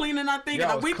spring cleaning, I think.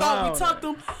 And we thought we tucked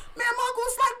them. Man, my uncle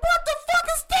was like, "What the fuck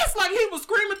is this?" Like he was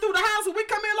screaming through the house, and we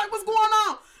come in like, "What's going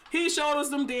on?" He showed us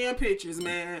them damn pictures,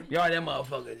 man. Y'all, that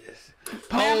motherfucker just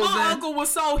posing. Man, my uncle was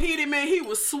so heated, man. He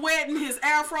was sweating. His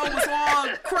afro was all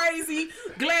crazy.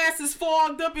 Glasses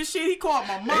fogged up and shit. He called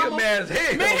my mama. Man,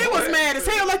 he was mad as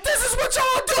hell. Like, this is what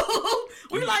y'all do.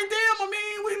 We like, damn, I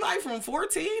mean, we like from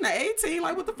 14 to 18.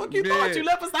 Like, what the fuck you thought? You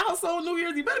left us the house on New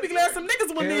Year's. You better be glad some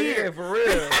niggas wasn't in here. Yeah, for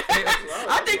real.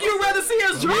 I think you'd rather see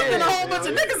us drunk than a whole bunch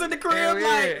of niggas in the crib.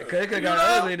 Like, cause it could got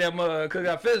ugly, that mother. Could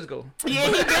got physical. Yeah,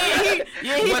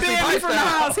 he banned me from the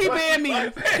house. He banned me.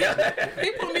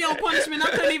 He put me on punishment.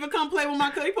 I couldn't even come play with my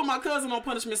cousin. He put my cousin on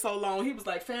punishment so long. He was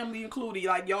like, family included.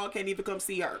 Like, y'all can't even come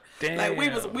see her. Damn. Like,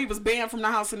 we was banned from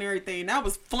the house and everything. That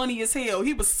was funny as hell.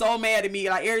 He was so mad at me.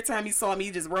 Like, every time he saw me, he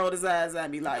just rolled his eyes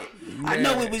at me. Like, I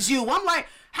know it was you. I'm like,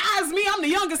 how's me? I'm the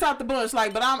youngest out the bunch.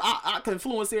 Like, but I can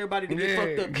influence everybody to get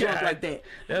fucked up drunk like that.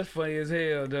 That's funny as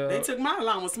hell, dog. They took my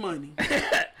allowance money.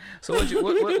 So what's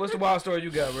the wild story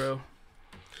you got, bro?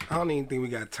 I don't even think we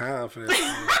got time for that.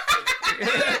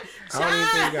 I don't even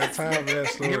think we got time for that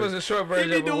story. Give us a short version.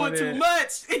 You be doing too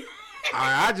much.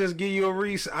 I just give you a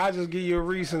recent.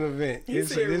 Event.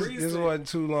 This wasn't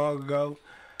too long ago.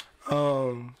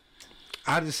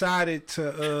 I decided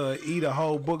to eat a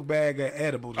whole book bag of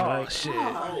edibles. Oh right? shit!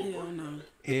 Oh hell no.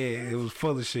 Yeah, it was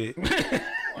full of shit.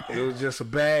 It was just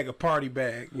a party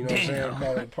bag. You know what I'm saying?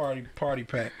 Call it a party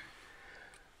pack.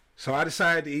 So I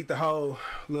decided to eat the whole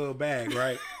little bag,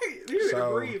 right? You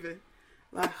so, breathing.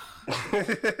 Like.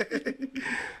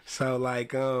 So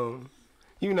like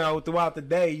you know, throughout the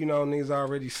day, you know, niggas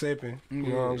already sipping. You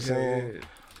know what I'm saying? Yeah.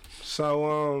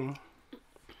 So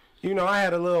you know, I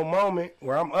had a little moment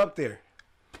where I'm up there.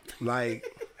 Like,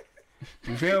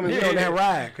 you feel me? We on that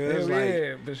ride, cause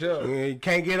for sure. You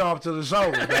can't get off till it's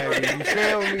over, baby. You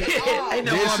feel me?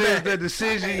 This is the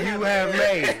decision you have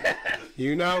made.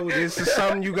 You know, this is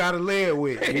something you gotta live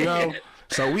with. You know,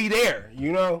 so we there.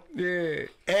 You know. Yeah.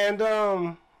 And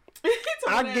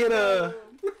I get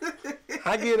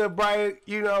a bright.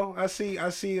 You know, I see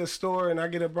a store and I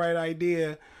get a bright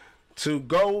idea to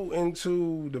go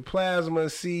into the Plasma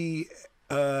SL.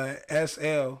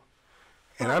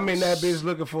 And I'm in that bitch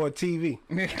looking for a TV.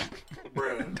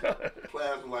 Bruh,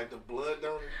 Plasma like the blood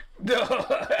donor?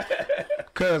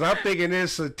 Cause I'm thinking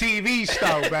it's a TV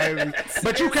store, baby.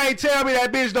 But you can't tell me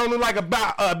that bitch don't look like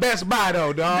a Best Buy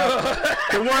though, dog.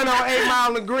 The one on 8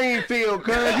 Mile and Greenfield,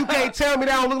 cause you can't tell me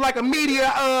that don't look like a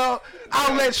media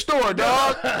outlet store,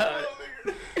 dog.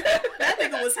 That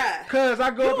nigga was high. Cause I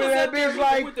go up in that bitch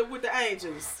like with the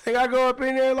angels. Think I go up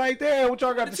in there like that. What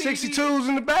y'all got the 62s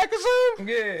in the back or something?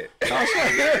 Yeah.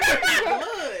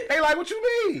 Hey, like what you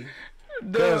mean?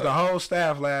 Cause the whole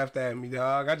staff laughed at me,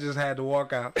 dog. I just had to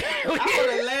walk out. I would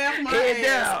have laughed my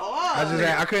ass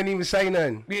off. I couldn't even say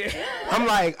nothing. Yeah. I'm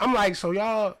like, so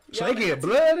they get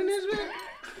blood in this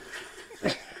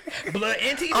bitch? Blood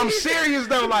and TV? I'm serious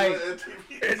though, like.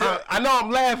 I know I'm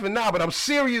laughing now, but I'm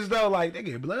serious though. Like, they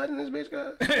get blood in this bitch,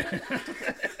 cuz?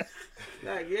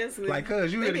 I guess. Like,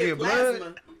 cuz, you here to get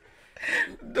blood?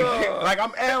 Like,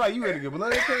 I'm acting like you here to get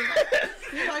blood, cuz?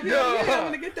 Like, yeah, I'm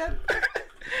gonna get that.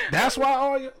 That's why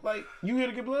all you, like, you here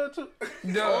to get blood too?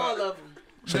 All of them.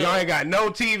 So y'all ain't got no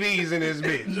TVs in this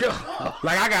bitch.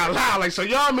 Like, I got loud. Like, so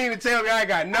y'all mean to tell me I ain't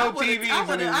got no TVs in this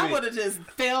bitch? I would have just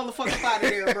fell the fuck up out of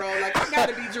here, bro. Like, I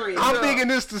gotta be dreaming. I'm thinking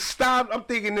this to stop. I'm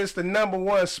thinking this the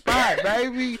 #1 spot,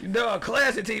 baby. No,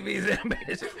 classic TVs in that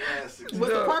bitch.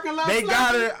 With the parking lot. They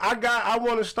I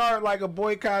want to start like a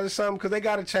boycott or something because they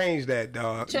gotta change that,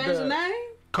 dog. Change the name?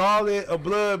 Call it a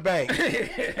blood bank.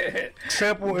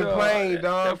 Simple and plain,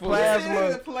 dog.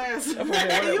 Plasma. Plasma.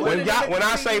 When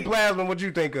I say plasma, what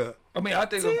you think of? I mean, I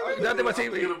think about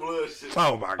TV.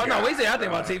 Oh my god! Oh no, we say I think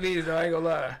about TVs though. I ain't gonna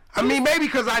lie. I mean, maybe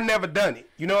because I never done it.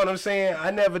 You know what I'm saying? I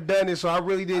never done it, so I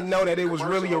really didn't know that it was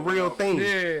really a real thing.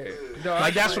 Yeah, no,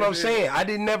 like that's what I'm saying. I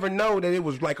didn't never know that it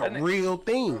was like a real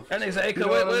thing. That nigga say, hey,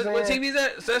 what TV's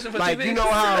that? Session for like, TV. You know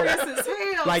how?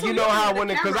 Like you know how when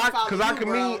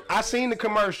I seen the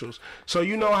commercials, so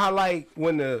you know how like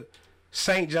when the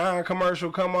St. John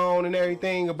commercial come on and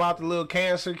everything about the little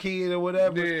cancer kid or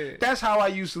whatever. Yeah. That's how I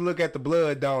used to look at the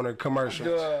blood donor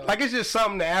commercials. Like it's just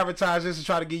something to advertise just to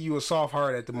try to give you a soft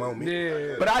heart at the moment.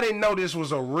 Yeah. But I didn't know this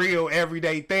was a real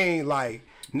everyday thing. Like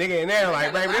nigga in there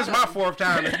like, baby, this is my 4th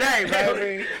time today,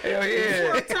 baby. Hell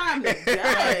yeah. 4th time today.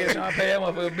 I'm trying to pay that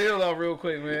motherfucker bill off real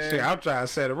quick, man. Shit, I'm trying to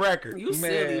set a record. You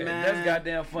silly, man. That's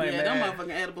goddamn funny, man. Yeah, them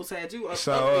motherfucking edibles had you up.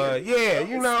 So yeah,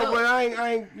 you know, but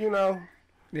I ain't, you know.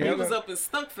 Yeah, he was up and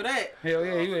stuck for that. Hell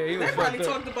yeah, he was. They probably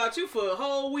talked about you for a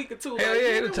whole week or two. Hell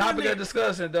yeah, it was topic of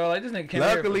discussion, dog. Like this nigga came.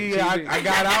 Luckily, I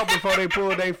got out before they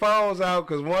pulled their phones out,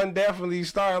 cause one definitely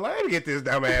started like, let me get this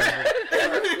dumb ass.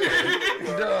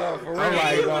 Dog, for real.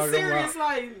 I'm like, serious,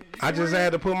 I just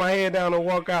had to put my head down and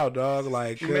walk out, dog.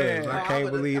 Like, cause I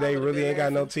can't believe they really ain't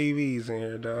got no TVs in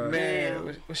here, dog. Man,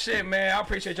 well, shit, man. I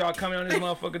appreciate y'all coming on this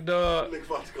motherfucker, dog.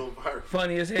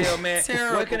 Funny as hell, man.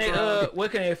 Terrible, where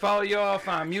can they follow y'all?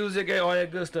 Find music and all that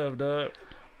good stuff, dog.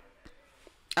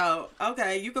 Oh,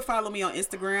 okay. You can follow me on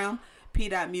Instagram,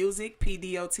 p.music,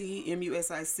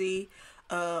 PDOTMUSIC.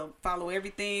 Follow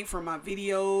everything from my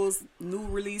videos, new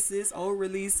releases, old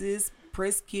releases,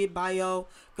 press kid bio.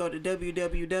 Go to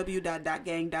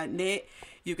www.dotgang.net.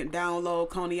 You can download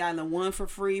Coney Island 1 for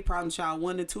free, Problem Child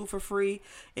 1 and 2 for free.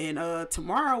 And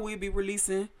tomorrow we'll be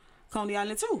releasing Coney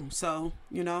Island 2. So,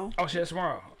 you know. Oh, shit,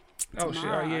 tomorrow. Oh shit!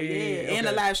 Yeah. Okay. And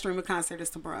a live streaming concert is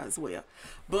tomorrow as well.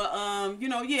 But you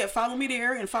know, yeah, follow me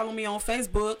there and follow me on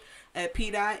Facebook at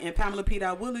P-Dot and Pamela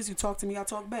P-Dot Willis. You talk to me, I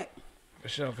talk back. For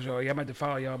sure. Yeah, I'm about to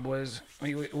follow y'all boys.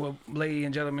 Well, ladies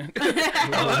and gentlemen.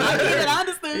 I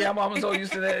understand. Yeah, I'm so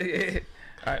used to that. Yeah.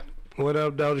 All right. What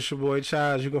up, though? It's your boy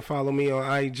Chaz. You can follow me on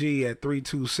IG at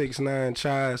 3269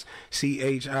 Chaz,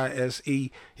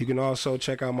 CHISE. You can also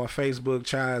check out my Facebook,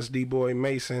 Chaz D-Boy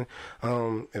Mason.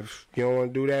 If you don't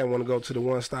want to do that and want to go to the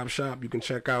one-stop shop, you can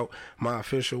check out my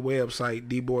official website,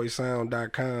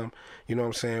 dboysound.com. You know what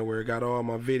I'm saying? Where it got all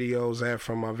my videos at,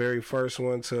 from my very first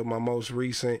one to my most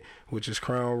recent, which is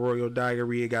Crown Royal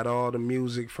Diary. It got all the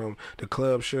music from the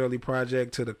Club Shirley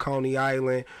Project to the Coney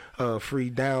Island,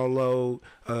 free download,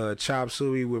 Chop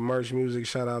Suey with Merch Music,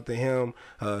 shout out to him,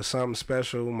 Something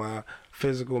Special, my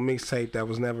physical mixtape that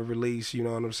was never released, you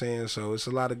know what I'm saying? So it's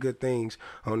a lot of good things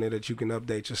on there that you can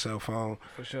update yourself on.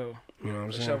 For sure. You know what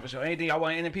I'm saying? For sure. Anything I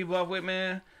want to end people off with,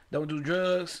 man? Don't do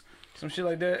drugs. Some shit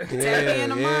like that.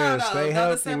 Yeah, stay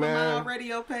healthy, 7 man. Mile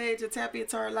radio page and tap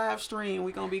into our live stream.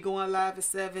 We're going to be going live at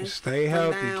 7. Stay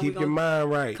healthy. Keep your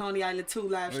mind right. Coney Island 2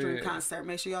 live stream concert.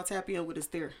 Make sure y'all tap in with us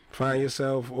there. Find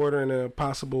yourself ordering a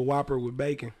possible Whopper with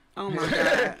bacon. Oh my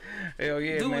God. Hell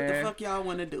yeah, do man. What the fuck y'all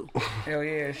want to do. Hell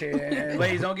yeah, shit. And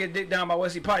ladies, don't get dicked down by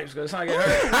Wesley Pipes, because it's not get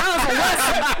hurt.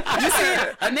 You see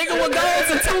a nigga with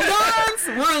guns and 2 guns?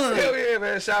 Run. Hell yeah,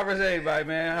 man. Shout out to everybody,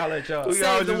 man. Holla at y'all. We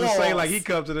always just say like he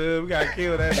come to the hood. We got to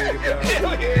kill that nigga, dog.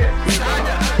 Hell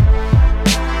yeah.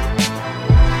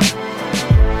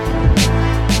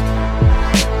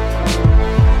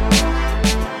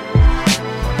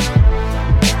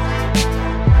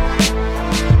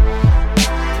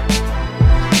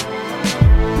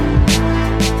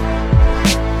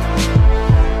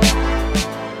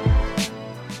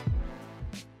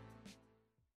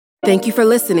 Thank you for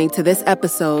listening to this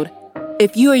episode.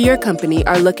 If you or your company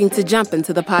are looking to jump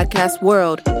into the podcast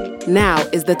world, now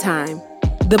is the time.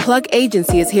 The Plug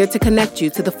Agency is here to connect you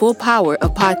to the full power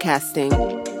of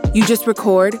podcasting. You just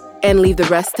record and leave the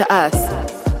rest to us.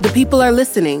 The people are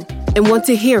listening and want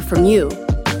to hear from you.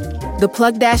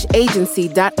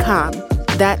 theplug-agency.com.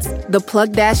 That's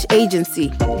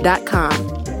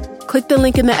theplug-agency.com. Click the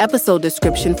link in the episode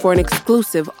description for an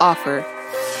exclusive offer.